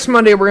yeah, life next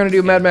Monday we're gonna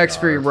do Mad Max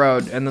Fury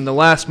Road, and then the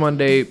last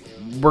Monday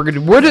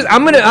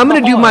I'm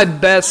gonna do my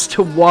best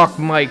to walk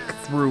Mike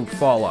through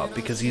Fallout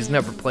because he's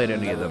never played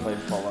any of them.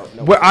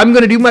 I'm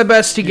gonna do my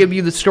best to give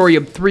you the story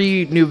of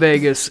 3 New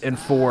Vegas and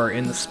 4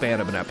 in the span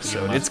of an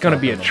episode. It's gonna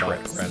be a trip.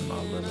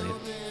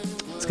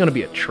 It's gonna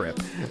be a trip.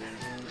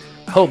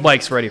 I hope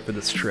Mike's ready for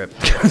this trip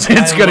because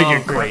it's gonna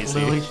get crazy.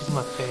 Lily, she's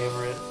my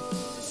favorite.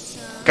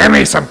 Give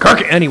me some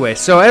cookie. Anyway,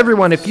 so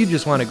everyone, if you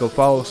just want to go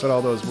follow us at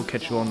all those, we'll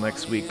catch you all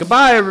next week.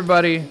 Goodbye,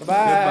 everybody.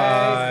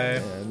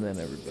 Bye. And then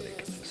everybody.